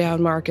up and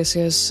down, Marcus.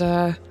 He goes,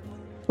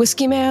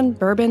 "Whiskey man?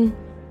 Bourbon?"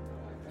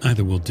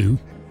 Either will do.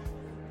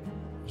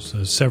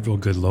 There's several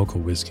good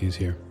local whiskeys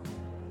here.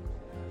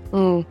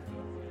 I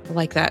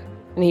like that.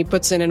 And he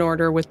puts in an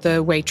order with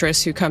the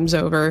waitress who comes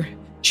over.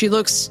 She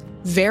looks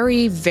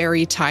very,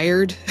 very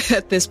tired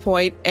at this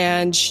point,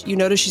 and you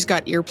notice she's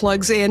got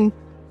earplugs in.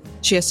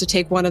 She has to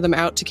take one of them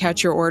out to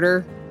catch your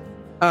order.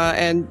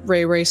 And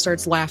Ray Ray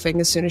starts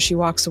laughing as soon as she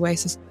walks away.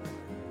 Says,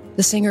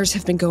 "The singers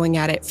have been going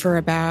at it for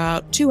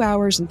about 2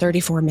 hours and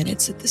 34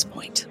 minutes at this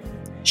point,"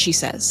 she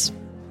says.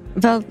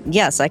 Well,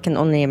 yes, I can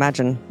only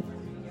imagine.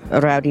 A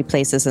rowdy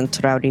place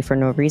isn't rowdy for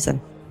no reason.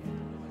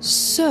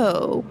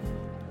 So,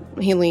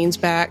 he leans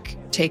back,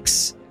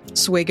 takes a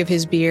swig of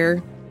his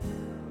beer.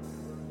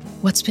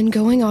 "What's been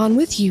going on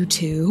with you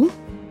two?"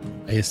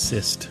 I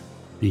assist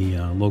the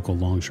local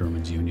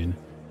longshoremen's union,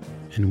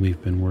 and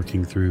we've been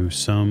working through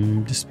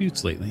some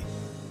disputes lately.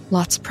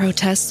 Lots of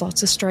protests,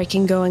 lots of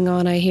striking going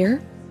on, I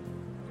hear.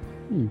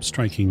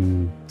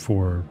 Striking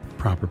for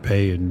proper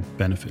pay and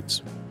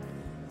benefits.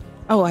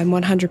 Oh, I'm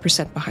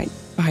 100%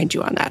 behind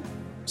you on that.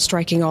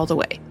 Striking all the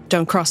way.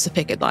 Don't cross the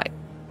picket line.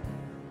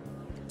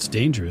 It's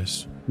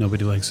dangerous.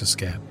 Nobody likes a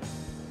scab.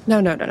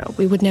 No.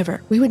 We would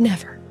never.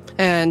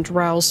 And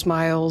Raoul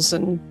smiles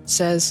and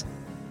says,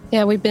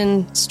 "Yeah, we've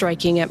been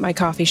striking at my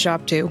coffee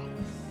shop too.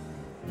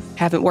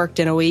 Haven't worked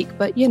in a week,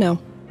 but you know."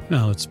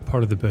 Well, it's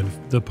part of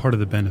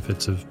the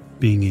benefits of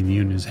being in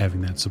union is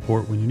having that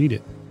support when you need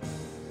it.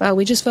 Well,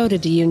 we just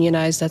voted to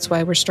unionize, that's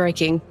why we're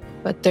striking.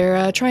 But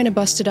they're trying to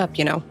bust it up,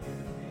 you know.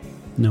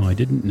 No, I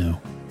didn't know.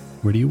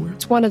 Where do you work?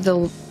 It's one of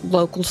the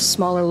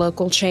smaller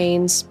local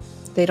chains.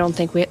 They don't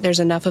think there's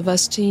enough of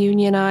us to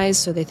unionize,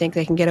 so they think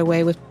they can get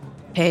away with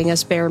paying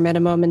us bare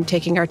minimum and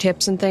taking our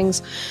tips and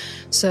things.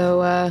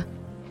 So,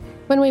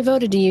 when we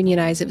voted to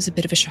unionize, it was a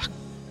bit of a shock.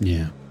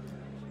 Yeah.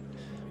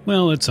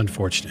 Well, it's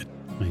unfortunate.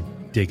 I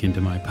dig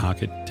into my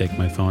pocket, take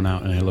my phone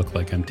out, and I look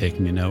like I'm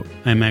taking a note.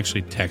 I'm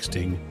actually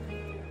texting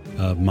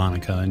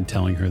Monika and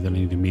telling her that I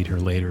need to meet her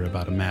later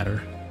about a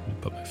matter. I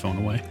put my phone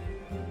away.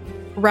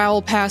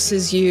 Raoul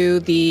passes you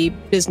the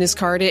business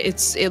card.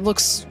 It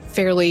looks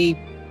fairly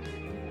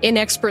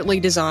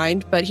inexpertly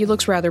designed, but he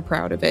looks rather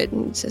proud of it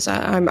and says,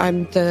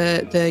 I'm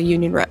the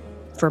union rep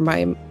for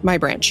my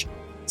branch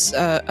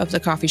of the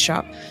coffee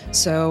shop.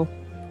 So,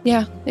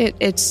 yeah,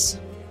 it's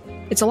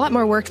a lot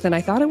more work than I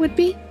thought it would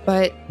be,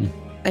 but,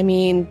 I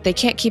mean, they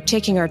can't keep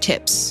taking our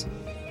tips.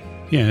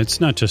 Yeah,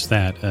 it's not just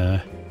that.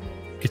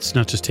 It's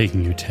not just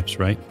taking your tips,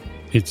 right?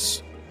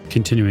 It's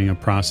continuing a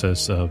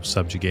process of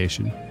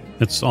subjugation.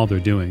 That's all they're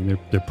doing.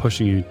 They're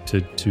pushing you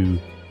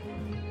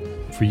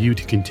for you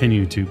to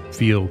continue to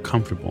feel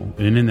comfortable.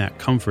 And in that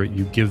comfort,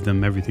 you give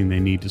them everything they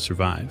need to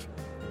survive.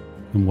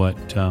 And what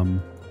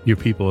your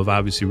people have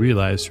obviously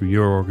realized through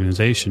your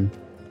organization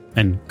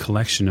and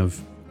collection of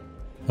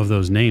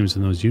those names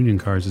and those union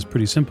cards is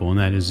pretty simple, and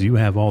that is you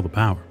have all the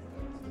power.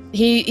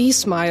 He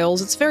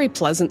smiles. It's a very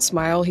pleasant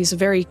smile. He's a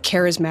very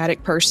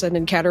charismatic person,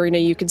 and Katerina,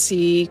 you can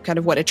see kind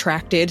of what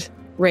attracted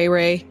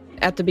Ray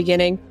at the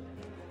beginning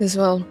as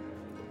well.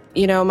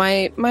 You know,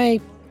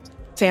 my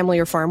family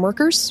are farm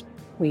workers.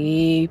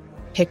 We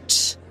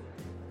picked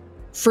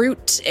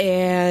fruit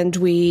and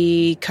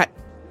we cut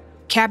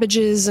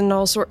cabbages and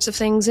all sorts of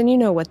things, and you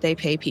know what they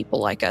pay people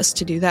like us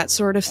to do that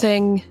sort of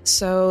thing.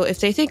 So if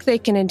they think they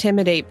can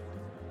intimidate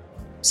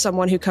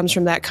someone who comes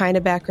from that kind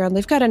of background,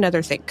 they've got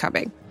another thing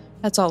coming.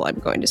 That's all I'm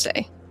going to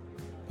say.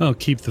 Well,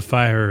 keep the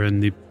fire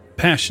and the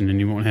passion and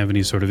you won't have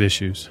any sort of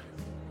issues.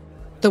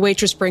 The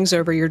waitress brings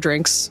over your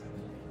drinks.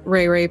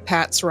 Ray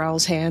pats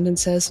Raoul's hand and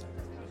says,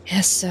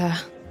 yes,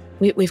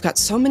 we've got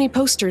so many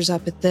posters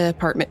up at the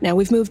apartment. Now,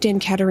 we've moved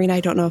in, Katerina, I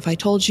don't know if I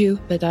told you,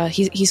 but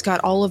he's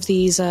got all of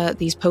these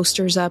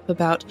posters up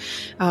about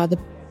the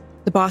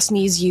boss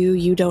needs you,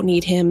 you don't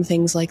need him,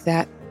 things like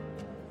that.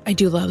 I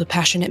do love a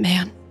passionate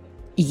man.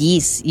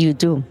 Yes, you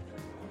do.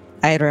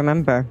 I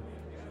remember.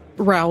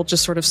 Raoul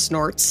just sort of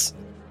snorts,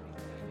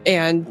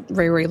 and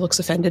Ray looks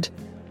offended.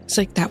 It's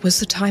like, that was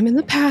the time in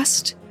the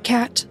past,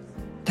 Kat.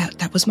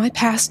 That was my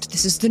past.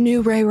 This is the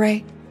new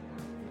Ray.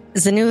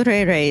 The new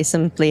Ray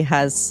simply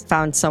has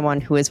found someone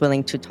who is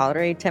willing to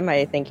tolerate him.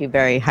 I thank you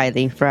very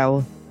highly,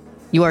 Raoul.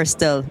 You are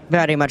still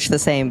very much the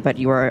same, but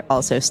you are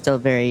also still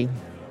very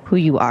who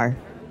you are.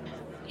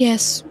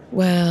 Yes,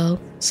 well,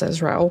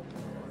 says Raoul.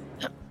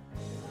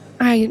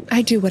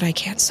 I do what I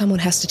can. Someone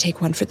has to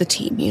take one for the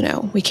team, you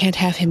know. We can't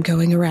have him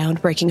going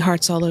around breaking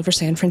hearts all over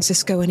San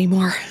Francisco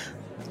anymore.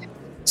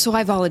 So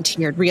I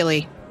volunteered,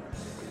 really.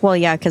 Well,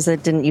 yeah, because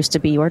it didn't used to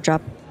be your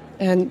job.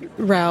 And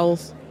Raoul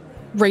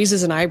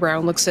raises an eyebrow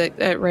and looks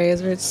at Ray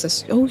and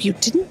says, oh, you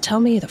didn't tell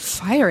me the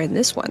fire in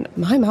this one.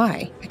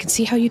 My. I can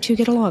see how you two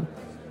get along.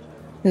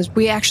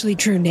 We actually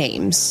drew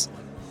names.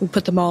 We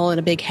put them all in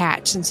a big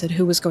hat and said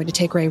who was going to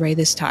take Ray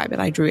this time,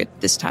 and I drew it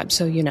this time,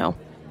 so you know.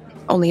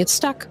 Only it's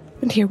stuck,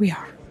 and here we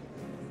are.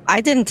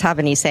 I didn't have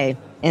any say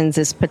in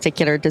this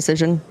particular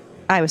decision.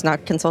 I was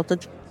not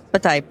consulted,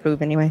 but I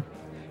approve anyway.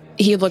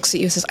 He looks at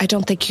you and says, I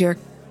don't think you're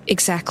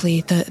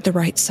exactly the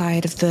right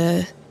side of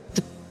the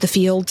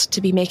field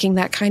to be making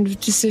that kind of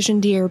decision,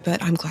 dear,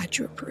 but I'm glad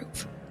you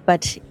approve.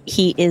 But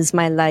he is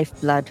my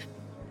lifeblood.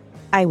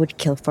 I would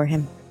kill for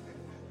him.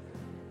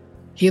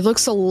 He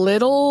looks a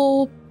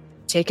little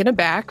taken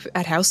aback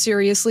at how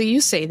seriously you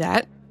say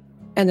that.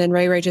 And then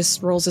Ray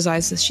just rolls his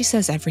eyes and says, she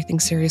says everything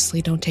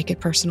seriously, don't take it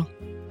personal.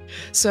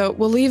 So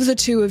we'll leave the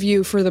two of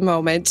you for the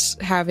moment,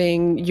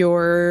 having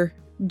your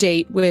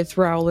date with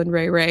Raoul and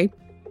Ray.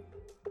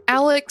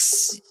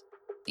 Alex,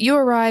 you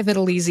arrive at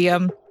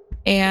Elysium,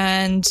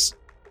 and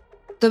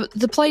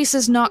the place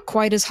is not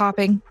quite as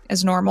hopping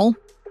as normal,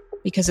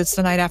 because it's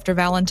the night after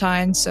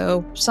Valentine,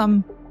 so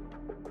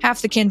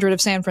half the kindred of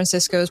San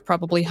Francisco is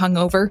probably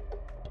hungover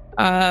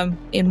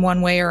in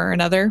one way or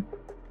another.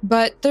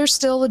 But there's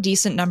still a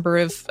decent number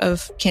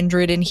of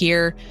kindred in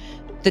here.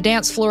 The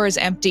dance floor is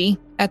empty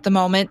at the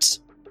moment,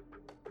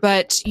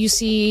 but you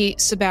see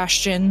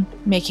Sebastian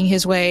making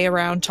his way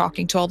around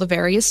talking to all the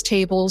various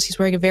tables. He's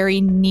wearing a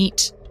very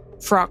neat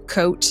frock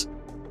coat,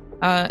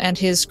 and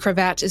his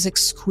cravat is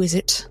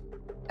exquisite,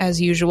 as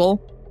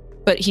usual.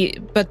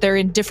 But they're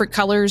in different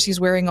colors. He's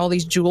wearing all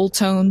these jewel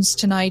tones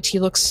tonight. He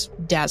looks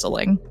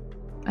dazzling.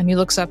 And he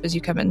looks up as you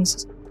come in and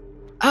says,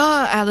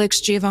 Alex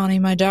Giovanni,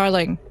 my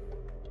darling.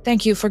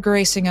 Thank you for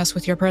gracing us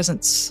with your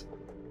presence.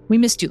 We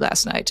missed you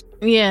last night.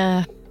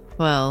 Yeah,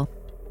 well,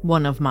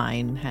 one of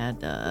mine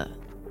had a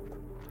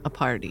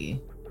party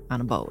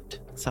on a boat,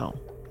 so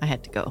I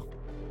had to go.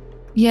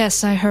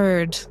 Yes, I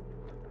heard.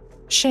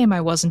 Shame I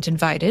wasn't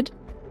invited.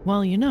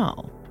 Well, you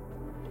know,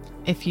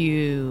 if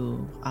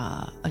you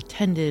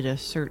attended a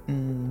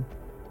certain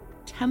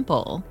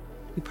temple,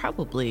 you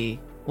probably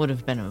would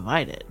have been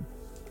invited.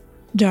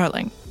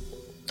 Darling,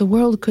 the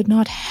world could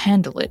not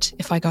handle it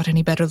if I got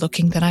any better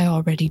looking than I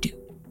already do.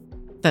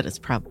 That is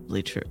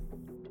probably true.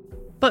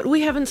 But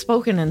we haven't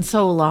spoken in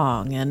so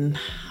long, and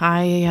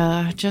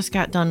I just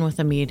got done with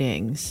a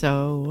meeting,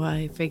 so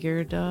I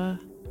figured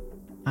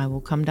I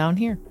will come down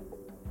here.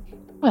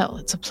 Well,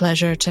 it's a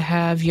pleasure to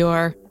have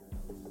your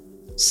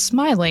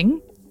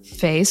smiling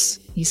face,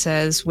 he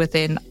says with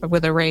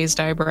a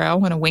raised eyebrow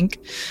and a wink.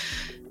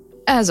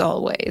 As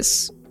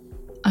always,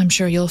 I'm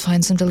sure you'll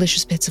find some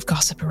delicious bits of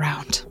gossip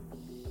around.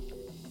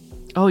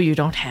 Oh, you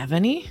don't have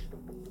any?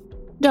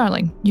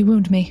 Darling, you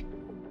wound me.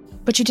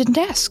 But you didn't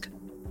ask.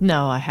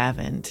 No, I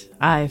haven't.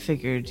 I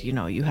figured,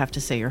 you have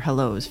to say your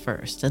hellos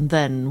first, and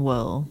then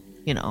we'll,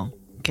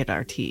 get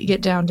our tea.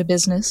 Get down to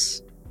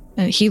business.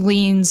 And he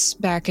leans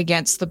back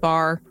against the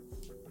bar.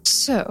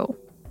 So,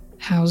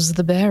 how's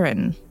the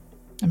Baron?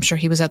 I'm sure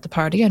he was at the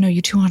party. I know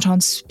you two aren't on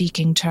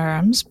speaking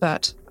terms,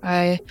 but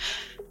I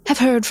have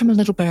heard from a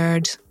little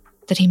bird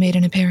that he made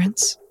an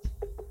appearance.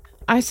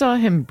 I saw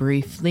him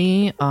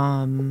briefly.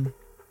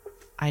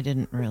 I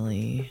didn't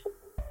really...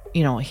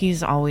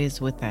 he's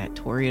always with that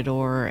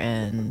Toreador,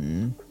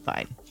 and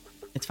fine.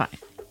 It's fine.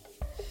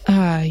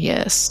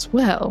 Yes.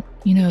 Well,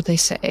 they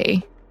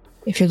say,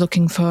 if you're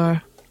looking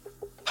for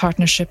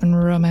partnership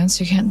and romance,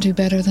 you can't do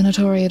better than a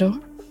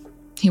Toreador.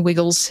 He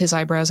wiggles his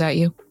eyebrows at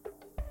you.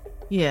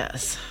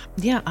 Yes.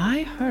 Yeah,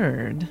 I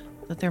heard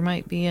that there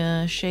might be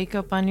a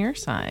shakeup on your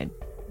side.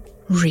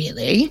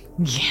 Really?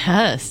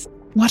 Yes.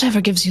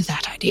 Whatever gives you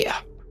that idea?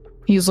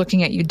 He's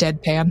looking at you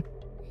deadpan.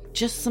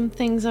 Just some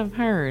things I've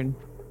heard.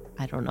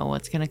 I don't know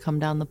what's going to come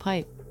down the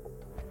pipe.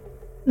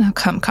 Now,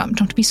 come,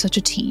 don't be such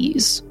a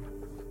tease.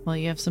 Well,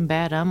 you have some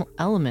bad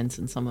elements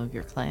in some of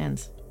your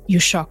clans. You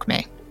shock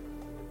me.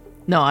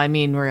 No, I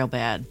mean real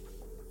bad.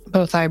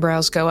 Both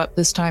eyebrows go up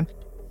this time.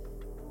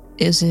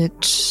 Is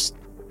it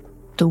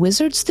the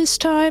wizards this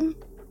time?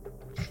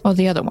 Or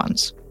the other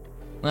ones?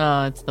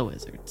 It's the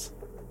wizards.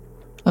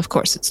 Of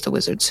course it's the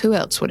wizards. Who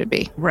else would it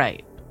be?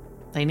 Right.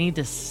 They need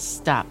to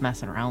stop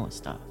messing around with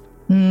stuff.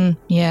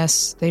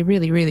 Yes, they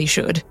really, really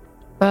should.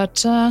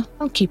 But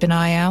I'll keep an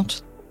eye out.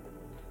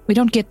 We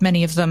don't get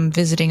many of them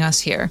visiting us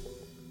here.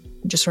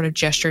 Just sort of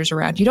gestures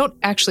around. You don't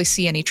actually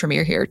see any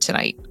Tremere here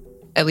tonight,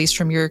 at least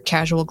from your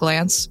casual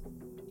glance.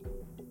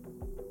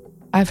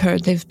 I've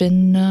heard they've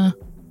been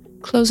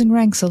closing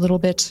ranks a little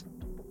bit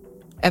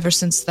ever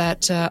since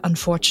that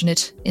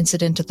unfortunate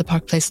incident at the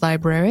Park Place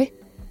Library.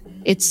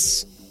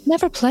 It's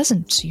never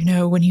pleasant,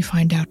 when you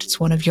find out it's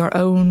one of your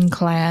own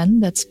clan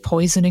that's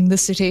poisoning the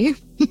city.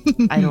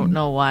 I don't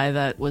know why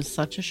that was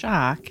such a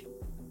shock.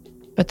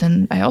 But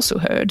then I also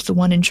heard the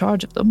one in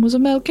charge of them was a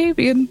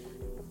Malkavian.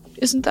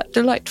 Isn't that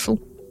delightful?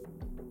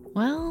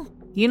 Well,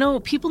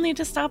 people need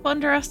to stop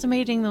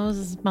underestimating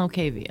those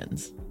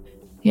Malkavians.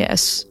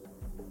 Yes.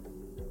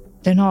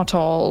 They're not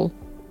all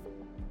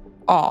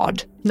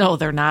odd. No,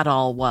 they're not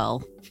all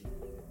well.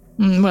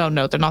 Well,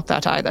 no, they're not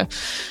that either.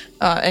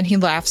 And he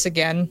laughs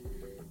again.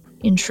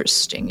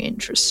 Interesting.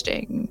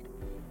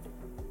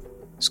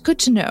 It's good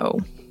to know.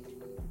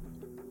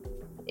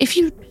 If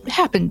you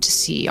happen to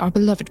see our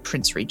beloved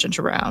Prince Regent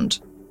around,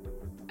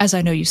 as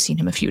I know you've seen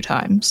him a few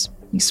times,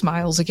 he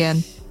smiles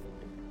again,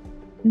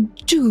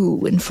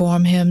 do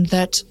inform him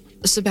that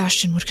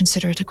Sebastian would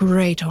consider it a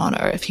great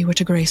honor if he were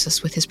to grace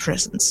us with his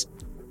presence.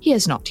 He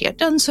has not yet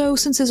done so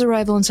since his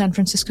arrival in San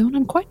Francisco, and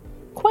I'm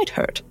quite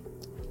hurt.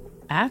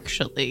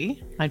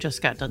 Actually, I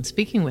just got done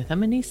speaking with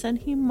him, and he said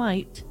he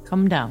might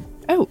come down.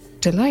 Oh,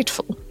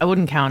 delightful. I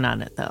wouldn't count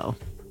on it, though.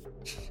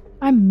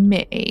 I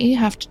may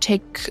have to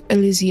take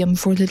Elysium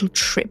for a little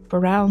trip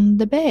around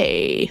the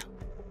bay.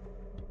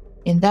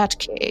 In that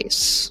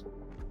case,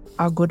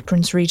 our good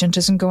Prince Regent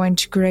isn't going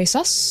to grace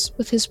us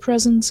with his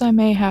presence. I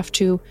may have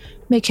to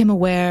make him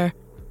aware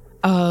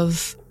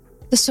of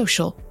the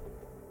social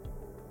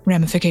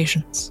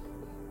ramifications.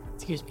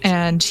 Excuse me.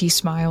 And he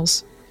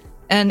smiles.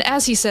 And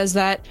as he says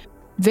that,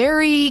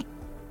 very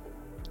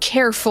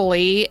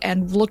carefully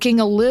and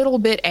looking a little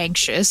bit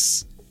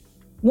anxious,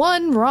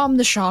 one Rom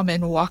the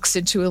Shaman walks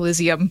into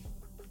Elysium,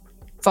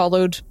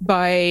 followed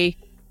by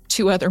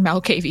two other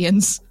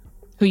Malkavians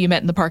who you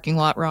met in the parking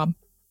lot, Rom.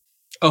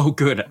 Oh,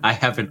 good. I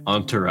have an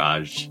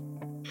entourage.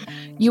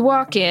 You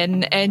walk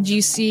in and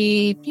you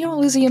see,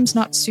 Elysium's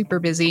not super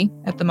busy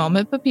at the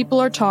moment, but people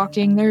are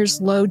talking. There's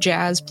low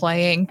jazz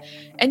playing.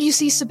 And you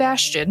see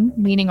Sebastian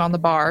leaning on the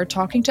bar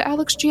talking to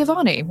Alex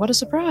Giovanni. What a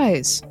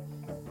surprise.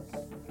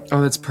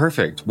 Oh, that's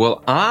perfect.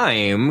 Well,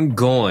 I'm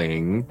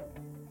going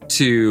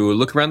to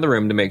look around the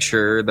room to make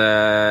sure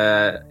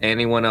that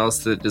anyone else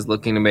that is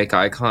looking to make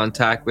eye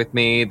contact with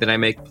me, that I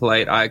make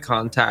polite eye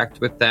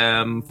contact with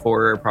them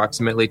for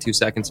approximately 2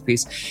 seconds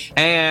apiece.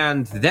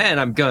 And then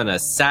I'm gonna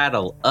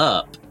saddle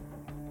up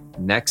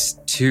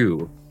next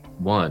to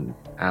one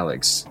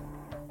Alex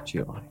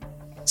Giovanni.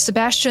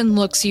 Sebastian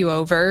looks you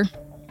over.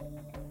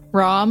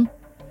 Rom,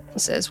 he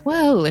says,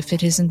 well, if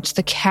it isn't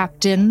the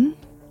captain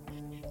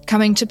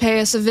coming to pay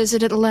us a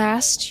visit at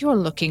last, you're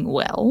looking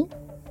well.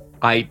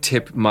 I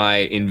tip my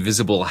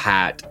invisible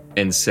hat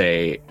and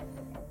say,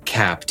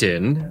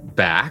 Captain,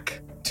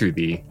 back to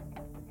the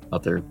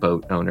other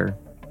boat owner.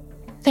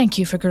 Thank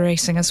you for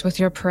gracing us with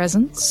your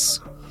presence.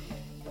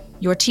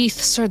 Your teeth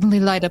certainly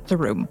light up the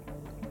room.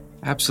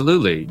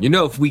 Absolutely.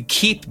 If we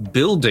keep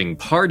building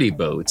party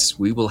boats,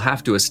 we will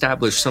have to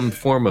establish some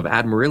form of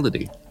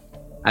admiralty.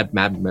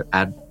 Admiralty?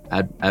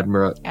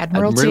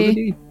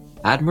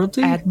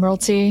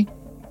 Admiralty.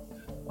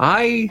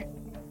 I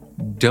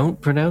don't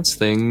pronounce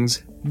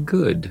things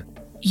good.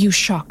 You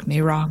shock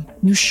me, Rom.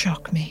 You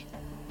shock me.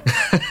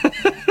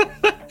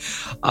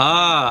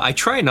 I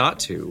try not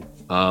to.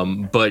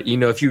 But,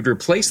 if you'd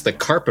replace the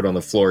carpet on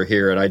the floor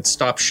here and I'd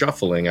stop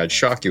shuffling, I'd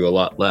shock you a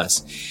lot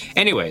less.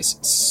 Anyways,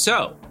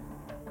 so,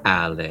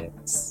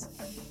 Alex,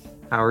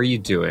 how are you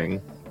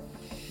doing?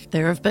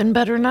 There have been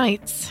better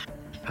nights.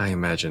 I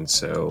imagine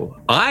so.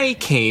 I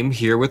came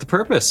here with a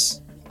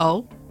purpose.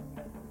 Oh?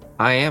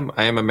 I am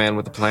a man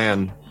with a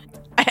plan.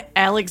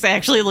 Alex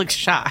actually looks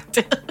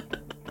shocked.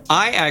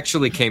 I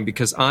actually came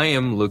because I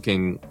am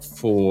looking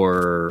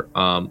for,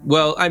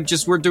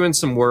 we're doing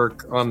some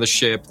work on the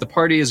ship. The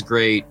party is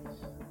great,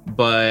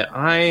 but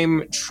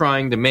I'm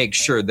trying to make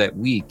sure that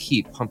we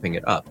keep pumping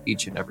it up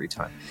each and every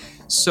time.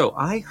 So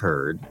I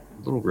heard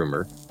a little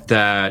rumor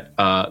that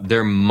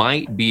there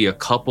might be a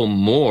couple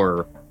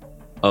more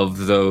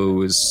of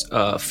those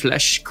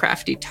flesh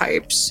crafty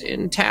types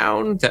in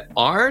town that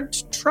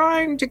aren't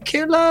trying to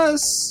kill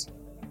us.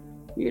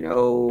 You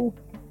know,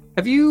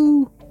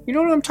 you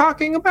know what I'm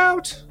talking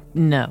about?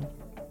 No.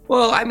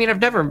 Well, I mean, I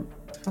don't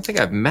think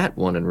I've met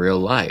one in real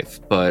life,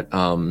 but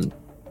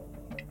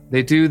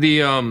they do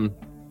the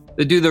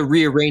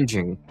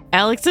rearranging.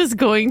 Alex is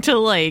going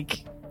to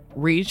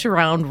reach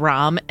around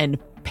Rom and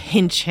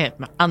pinch him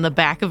on the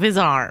back of his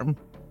arm.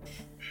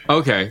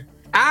 Okay.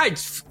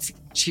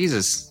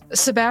 Jesus.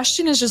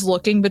 Sebastian is just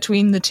looking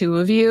between the two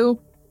of you,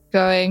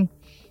 going,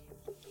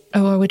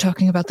 "Oh, are we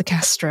talking about the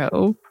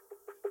Castro?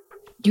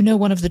 You know,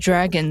 one of the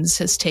dragons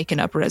has taken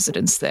up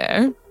residence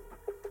there.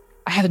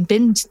 I haven't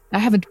been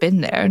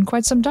there in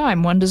quite some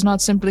time. One does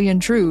not simply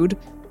intrude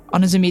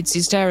on a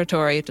Zamitsi's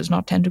territory. It does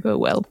not tend to go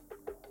well."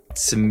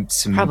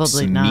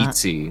 Probably not.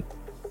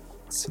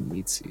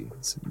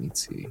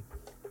 Samitsi.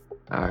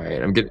 All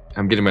right, I'm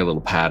getting my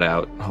little pad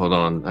out. Hold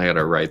on, I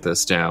gotta write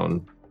this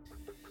down.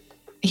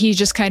 He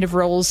just kind of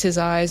rolls his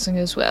eyes and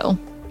goes, "Well,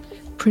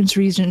 Prince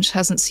Regent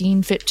hasn't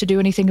seen fit to do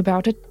anything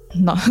about it.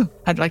 No,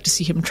 I'd like to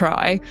see him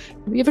try.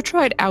 Have you ever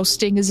tried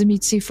ousting a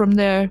Zamitsi from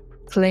their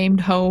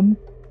claimed home?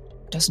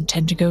 Doesn't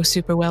tend to go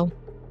super well."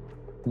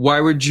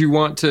 Why would you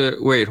want to...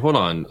 Wait, hold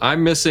on.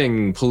 I'm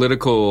missing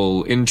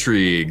political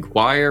intrigue.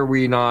 Why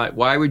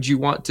would you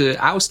want to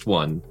oust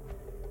one?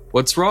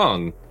 What's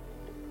wrong?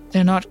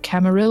 They're not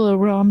Camarilla,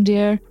 Rom,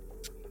 dear.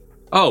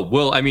 Oh,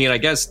 well, I mean, I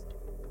guess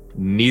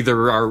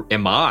neither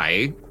am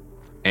I.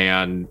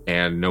 And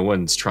no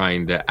one's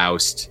trying to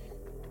oust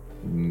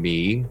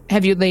me.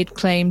 Have you laid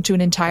claim to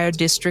an entire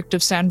district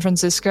of San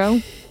Francisco?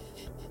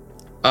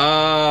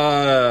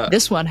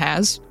 This one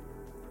has.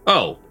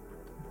 Oh.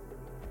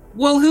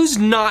 Well, who's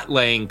not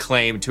laying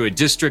claim to a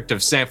district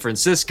of San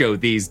Francisco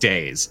these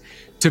days?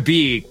 To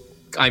be,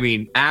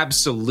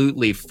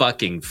 absolutely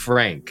fucking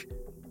frank.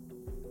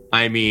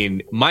 I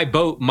mean, my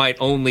boat might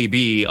only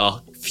be a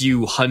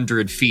few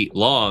 100 feet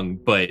long,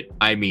 but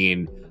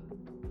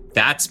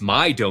that's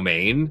my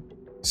domain.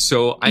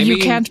 So You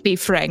can't be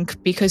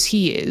frank because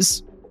he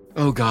is.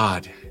 Oh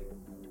God.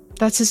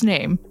 That's his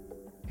name.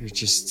 You're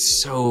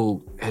just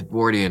so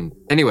Edwardian.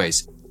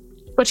 Anyways.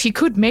 But he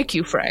could make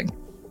you frank.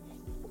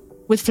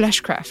 With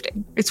flesh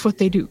crafting. It's what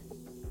they do.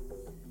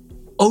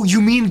 Oh,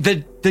 you mean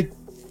the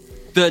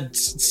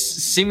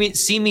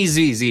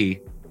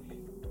Simizizi.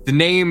 The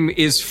name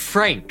is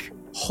Frank.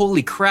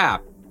 Holy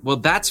crap. Well,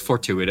 that's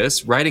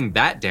fortuitous. Writing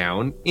that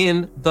down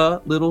in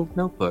the little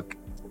notebook.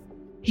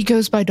 He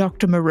goes by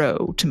Dr.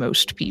 Moreau to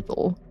most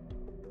people.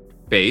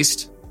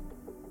 Based?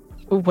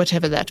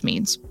 Whatever that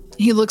means.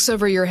 He looks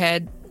over your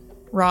head,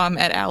 Rom,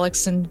 at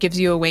Alex and gives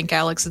you a wink,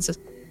 Alex, and says,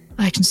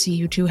 "I can see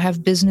you two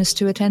have business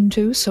to attend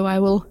to, so I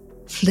will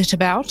flit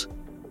about.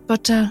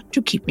 But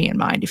do keep me in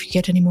mind if you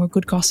get any more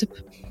good gossip.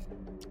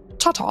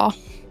 Ta-ta."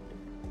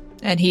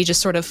 And he just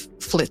sort of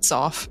flits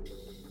off.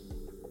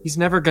 He's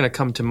never going to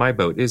come to my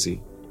boat, is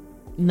he?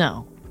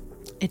 No.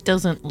 It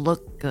doesn't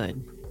look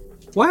good.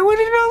 Why would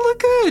it not look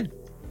good?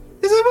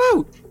 It's a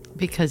boat.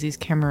 Because he's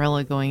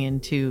Camarilla going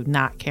into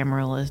not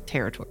Camarilla's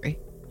territory.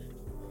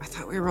 I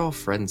thought we were all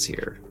friends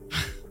here.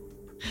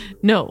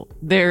 No,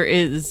 there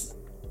is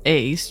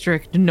a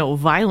strict no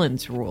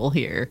violence rule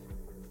here.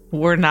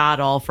 We're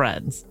not all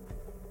friends.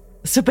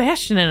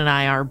 Sebastian and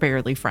I are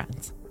barely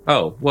friends.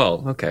 Oh,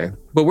 well, okay.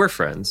 But we're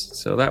friends,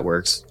 so that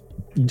works.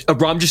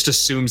 Rom just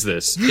assumes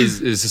this,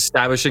 is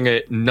establishing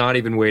it, not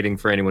even waiting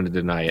for anyone to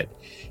deny it.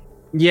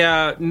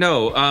 Yeah,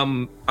 no,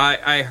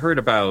 I heard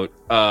about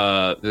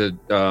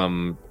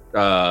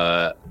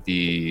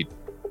the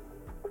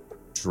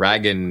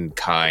dragon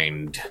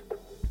kind.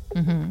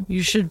 Mm-hmm.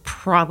 You should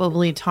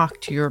probably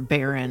talk to your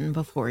Baron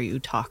before you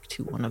talk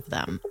to one of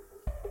them.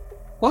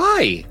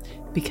 Why?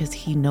 Because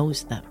he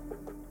knows them.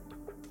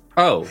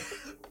 Oh.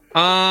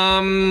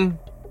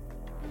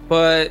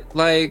 But,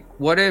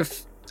 what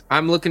if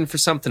I'm looking for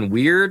something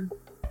weird?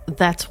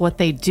 That's what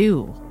they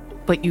do.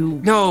 But you...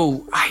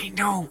 No, I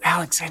know,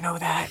 Alex, I know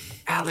that.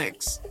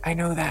 Alex, I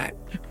know that.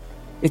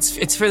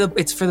 It's for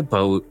the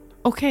boat.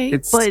 Okay,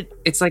 it's like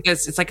a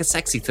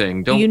sexy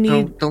thing.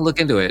 Don't look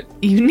into it.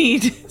 You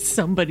need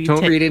somebody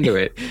Don't read into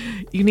it.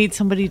 You need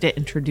somebody to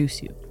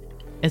introduce you,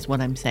 is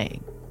what I'm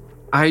saying.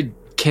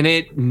 Can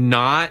it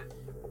not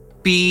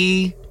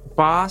be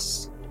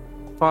Boss?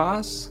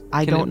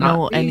 I don't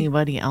know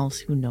anybody else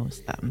who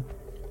knows them.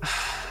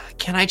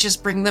 Can I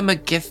just bring them a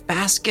gift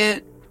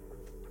basket?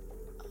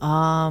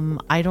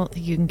 I don't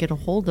think you can get a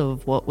hold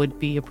of what would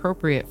be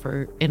appropriate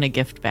in a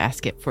gift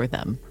basket for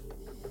them.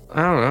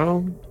 I don't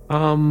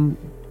know.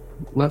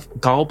 Left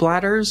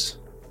gallbladders?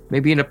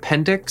 Maybe an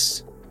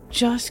appendix?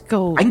 Just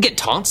go. I can get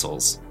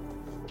tonsils.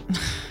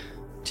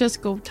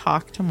 Just go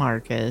talk to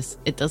Marcus.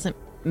 It doesn't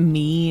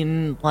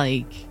mean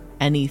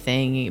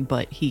anything,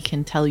 but he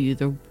can tell you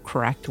the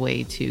correct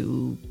way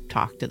to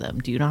talk to them.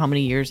 Do you know how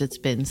many years it's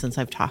been since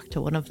I've talked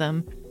to one of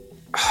them?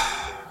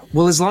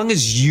 Well, as long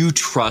as you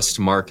trust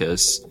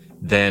Marcus,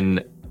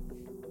 then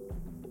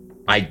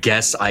I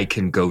guess I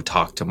can go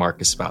talk to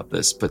Marcus about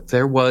this. But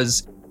there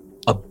was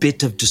a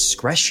bit of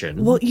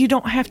discretion. Well, you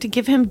don't have to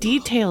give him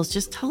details.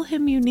 Just tell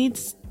him you need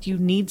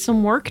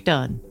some work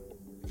done.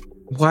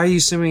 Why are you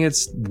assuming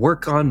it's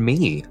work on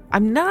me?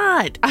 I'm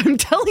not. I'm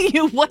telling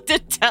you what to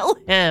tell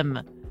him.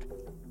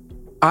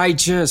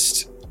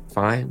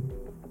 Fine.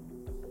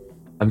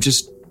 I'm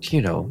just,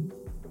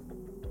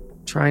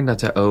 trying not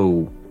to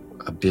owe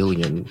a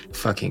billion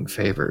fucking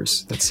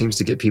favors. That seems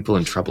to get people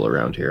in trouble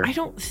around here. I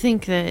don't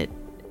think that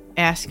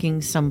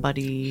asking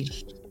somebody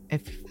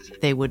if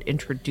they would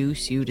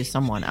introduce you to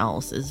someone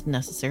else is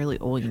necessarily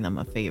owing them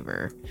a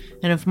favor.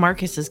 And if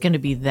Marcus is going to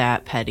be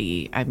that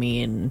petty, I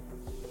mean...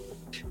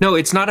 No,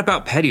 it's not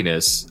about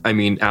pettiness. I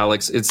mean,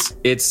 Alex,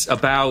 it's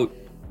about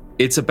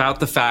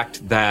the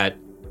fact that,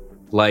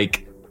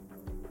 like,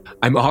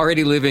 I'm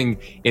already living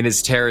in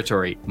his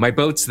territory. My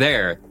boat's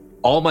there.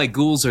 All my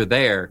ghouls are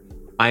there.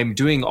 I'm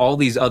doing all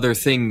these other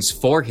things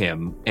for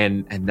him.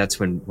 And that's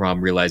when Rom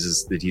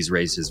realizes that he's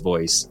raised his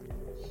voice.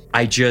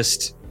 I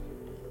just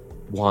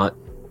want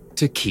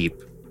to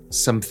keep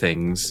some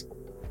things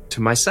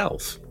to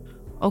myself.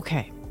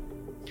 Okay.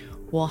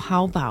 Well,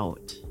 how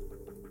about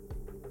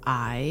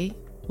I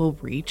will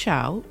reach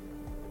out.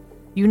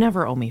 You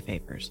never owe me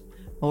favors.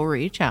 We'll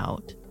reach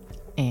out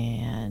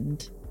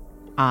and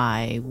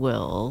I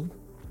will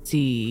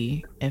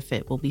see if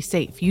it will be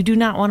safe. You do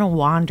not want to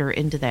wander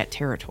into that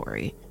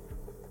territory.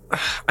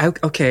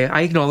 Okay,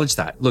 I acknowledge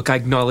that. Look, I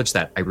acknowledge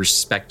that. I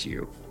respect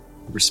you.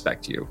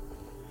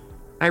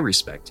 I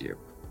respect you.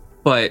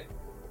 But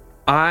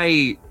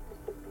And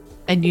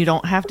you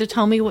don't have to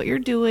tell me what you're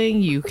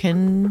doing. You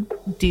can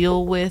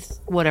deal with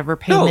whatever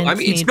payments. No, I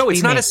mean,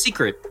 it's not a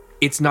secret.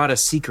 It's not a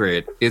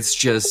secret. It's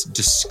just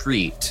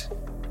discreet.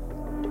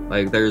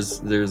 Like there's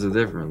a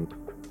difference.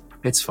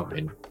 It's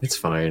fine.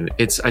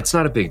 It's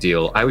not a big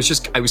deal. I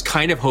was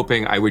kind of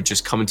hoping I would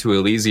just come to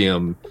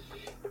Elysium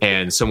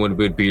and someone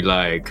would be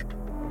like,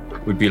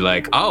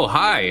 oh,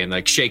 hi, and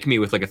like shake me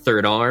with like a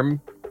third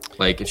arm,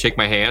 like shake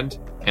my hand.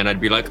 And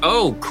I'd be like,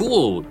 oh,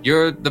 cool,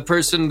 you're the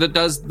person that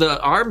does the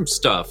arm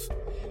stuff.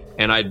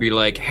 And I'd be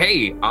like,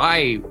 hey,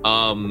 I'm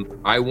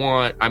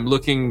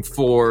looking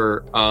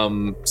for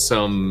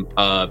some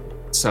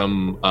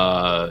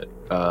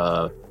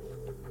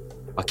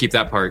I'll keep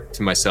that part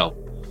to myself.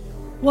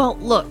 Well,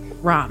 look,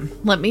 Rom,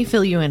 let me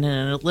fill you in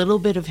a little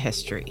bit of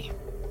history.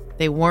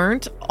 They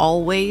weren't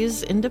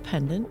always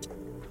independent.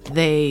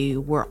 They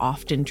were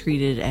often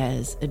treated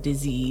as a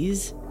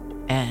disease,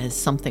 as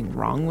something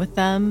wrong with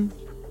them,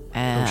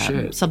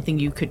 something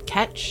you could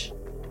catch.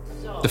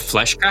 The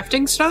flesh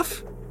crafting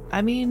stuff?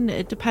 I mean,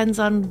 it depends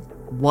on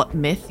what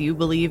myth you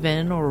believe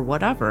in or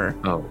whatever.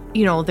 Oh.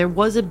 There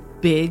was a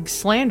big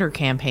slander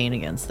campaign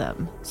against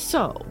them.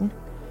 So,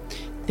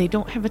 they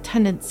don't have a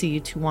tendency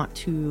to want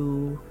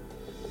to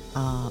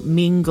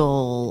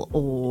mingle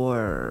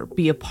or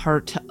be a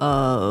part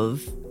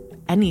of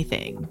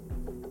anything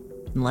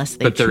unless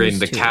they But they're choose in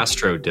the to.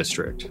 Castro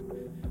district.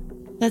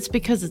 That's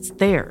because it's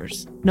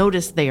theirs.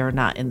 Notice they are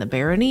not in the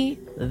barony.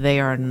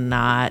 They are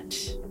not...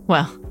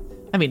 Well,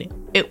 I mean,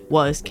 it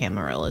was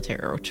Camarilla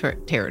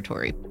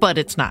territory, but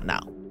it's not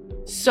now.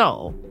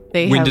 So,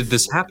 When did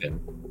this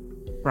happen?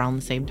 Around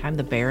the same time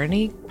the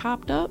barony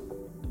popped up?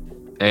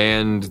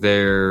 And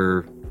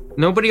they're...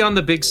 Nobody on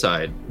the big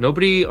side.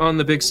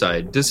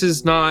 This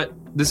is not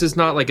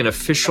like an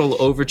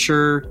official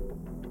overture.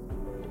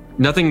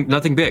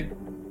 Nothing big.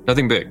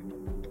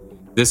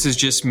 This is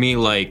just me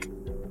like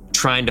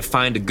trying to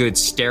find a good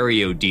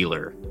stereo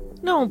dealer.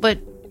 No, but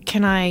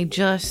can I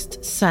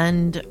just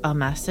send a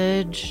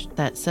message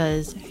that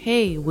says,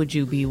 hey, would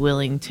you be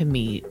willing to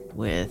meet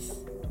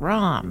with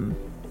Rom?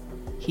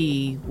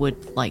 He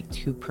would like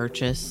to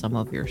purchase some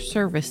of your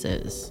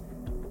services.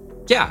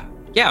 Yeah,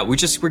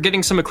 we're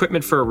getting some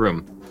equipment for a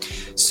room.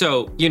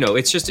 So,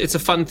 it's a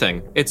fun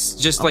thing. It's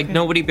just like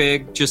nobody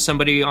big, just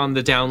somebody on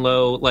the down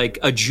low, like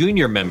a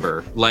junior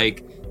member,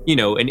 like,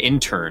 an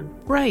intern.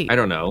 Right. I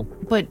don't know.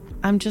 But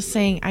I'm just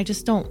saying, I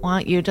just don't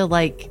want you to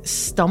like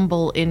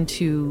stumble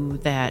into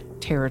that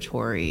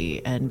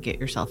territory and get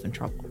yourself in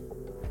trouble.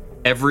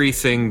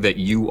 Everything that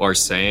you are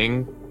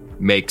saying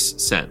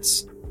makes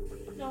sense.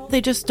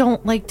 They just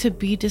don't like to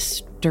be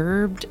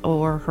disturbed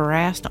or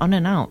harassed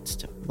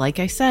unannounced. Like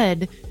I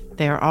said,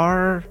 there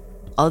are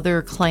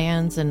other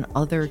clans and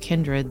other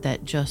kindred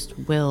that just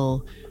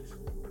will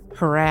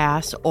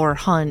harass or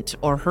hunt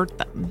or hurt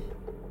them.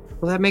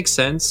 Well, that makes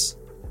sense.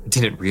 I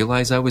didn't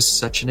realize I was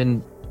such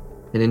an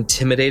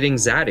intimidating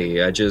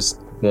zaddy. I just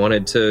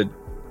wanted to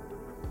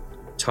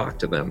talk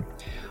to them.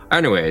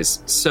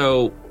 Anyways,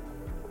 so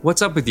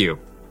what's up with you?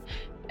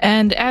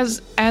 And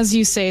as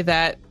you say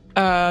that,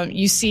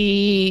 you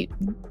see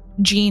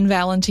Jean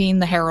Valentine,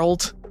 the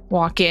Herald,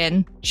 walk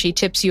in. She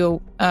tips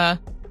you a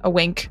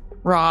wink.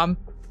 Rom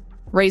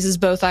raises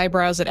both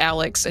eyebrows at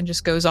Alex and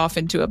just goes off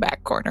into a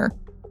back corner.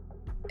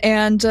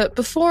 And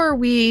before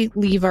we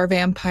leave our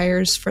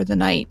vampires for the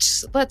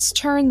night, let's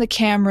turn the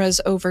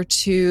cameras over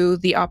to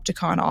the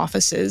Opticom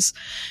offices.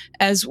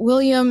 As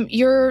William,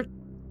 you're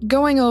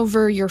going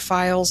over your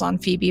files on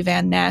Phoebe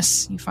Van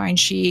Ness. You find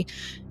she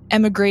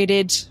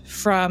emigrated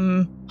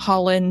from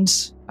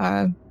Holland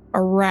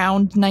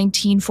around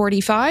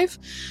 1945,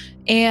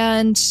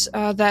 and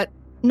that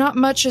not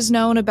much is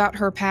known about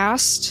her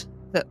past,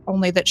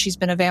 only that she's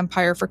been a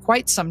vampire for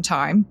quite some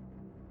time.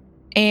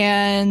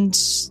 And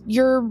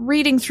you're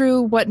reading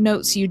through what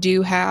notes you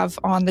do have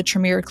on the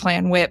Tremere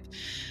clan whip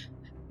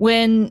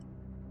when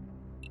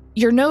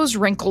your nose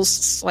wrinkles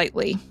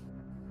slightly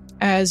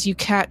as you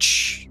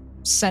catch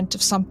scent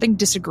of something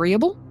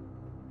disagreeable.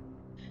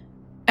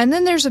 And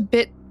then there's a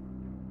bit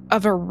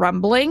of a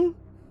rumbling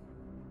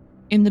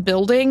in the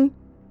building.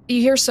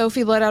 You hear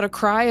Sophie let out a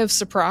cry of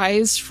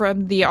surprise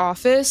from the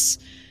office.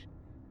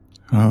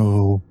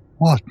 Oh,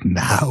 what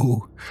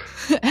now?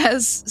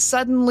 As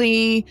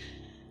suddenly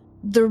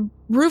the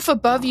roof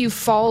above you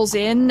falls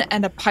in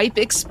and a pipe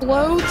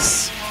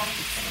explodes,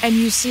 and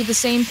you see the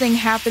same thing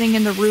happening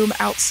in the room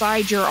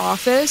outside your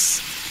office.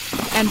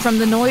 And from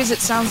the noise, it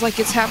sounds like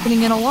it's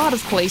happening in a lot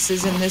of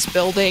places in this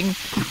building,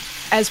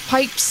 as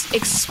pipes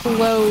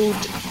explode,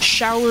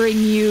 showering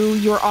you,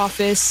 your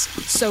office,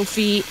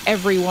 Sophie,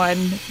 everyone,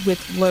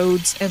 with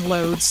loads and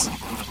loads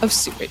of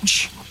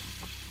sewage.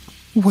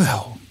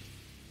 Well,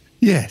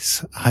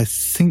 yes, I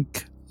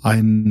think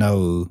I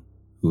know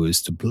who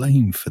is to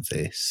blame for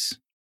this.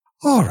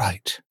 All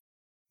right,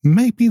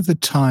 maybe the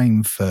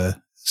time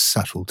for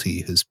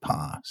subtlety has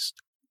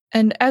passed.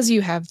 And as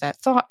you have that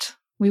thought,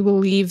 we will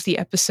leave the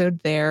episode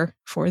there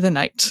for the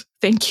night.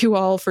 Thank you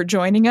all for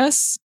joining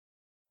us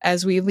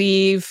as we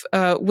leave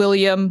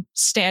William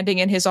standing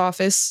in his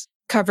office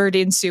covered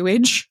in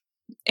sewage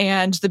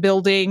and the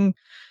building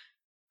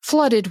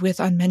flooded with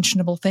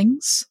unmentionable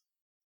things.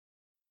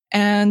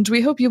 And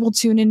we hope you will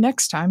tune in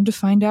next time to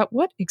find out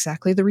what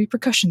exactly the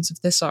repercussions of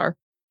this are.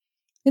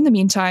 In the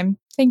meantime,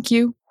 thank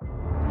you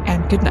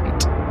and good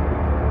night.